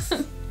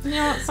 You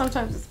know what?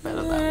 Sometimes it's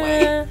better that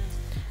way.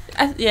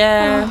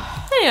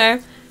 Yeah.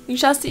 Anyway, we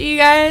shall see you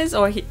guys,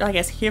 or I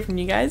guess hear from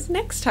you guys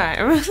next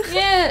time.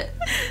 Yeah.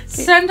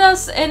 Send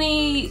us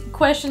any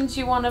questions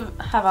you want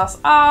to have us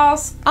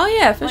ask. Oh,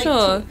 yeah, for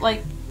sure.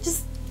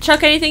 Just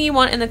chuck anything you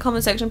want in the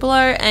comment section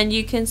below, and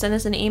you can send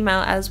us an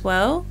email as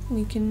well.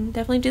 We can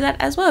definitely do that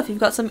as well if you've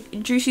got some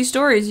juicy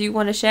stories you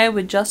want to share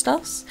with just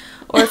us,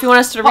 or if you want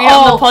us to read it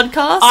on the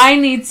podcast. I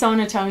need someone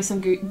to tell me some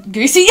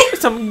goosey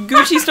some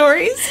Gucci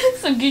stories.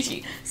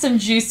 some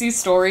juicy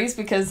stories,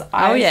 because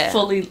I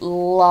fully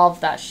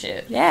love that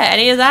shit. Yeah,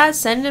 any of that,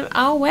 send them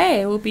our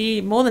way. We'll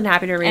be more than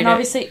happy to read it. And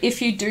obviously,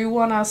 if you do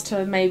want us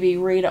to maybe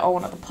read it on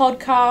one of the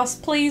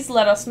podcasts, please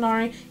let us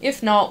know.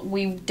 If not,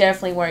 we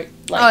definitely won't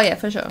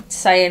for sure,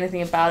 say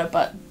anything about it,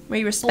 but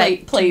we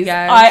respect please, you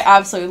guys. I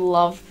absolutely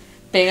love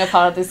being a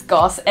part of this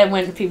goss, and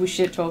when people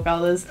shit talk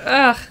others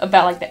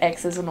about like the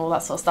exes and all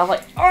that sort of stuff,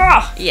 like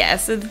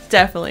yes, it's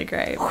definitely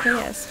great.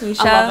 Yes,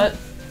 I love it.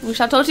 We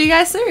shall talk to you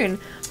guys soon.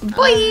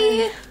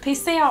 Bye.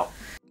 Peace out.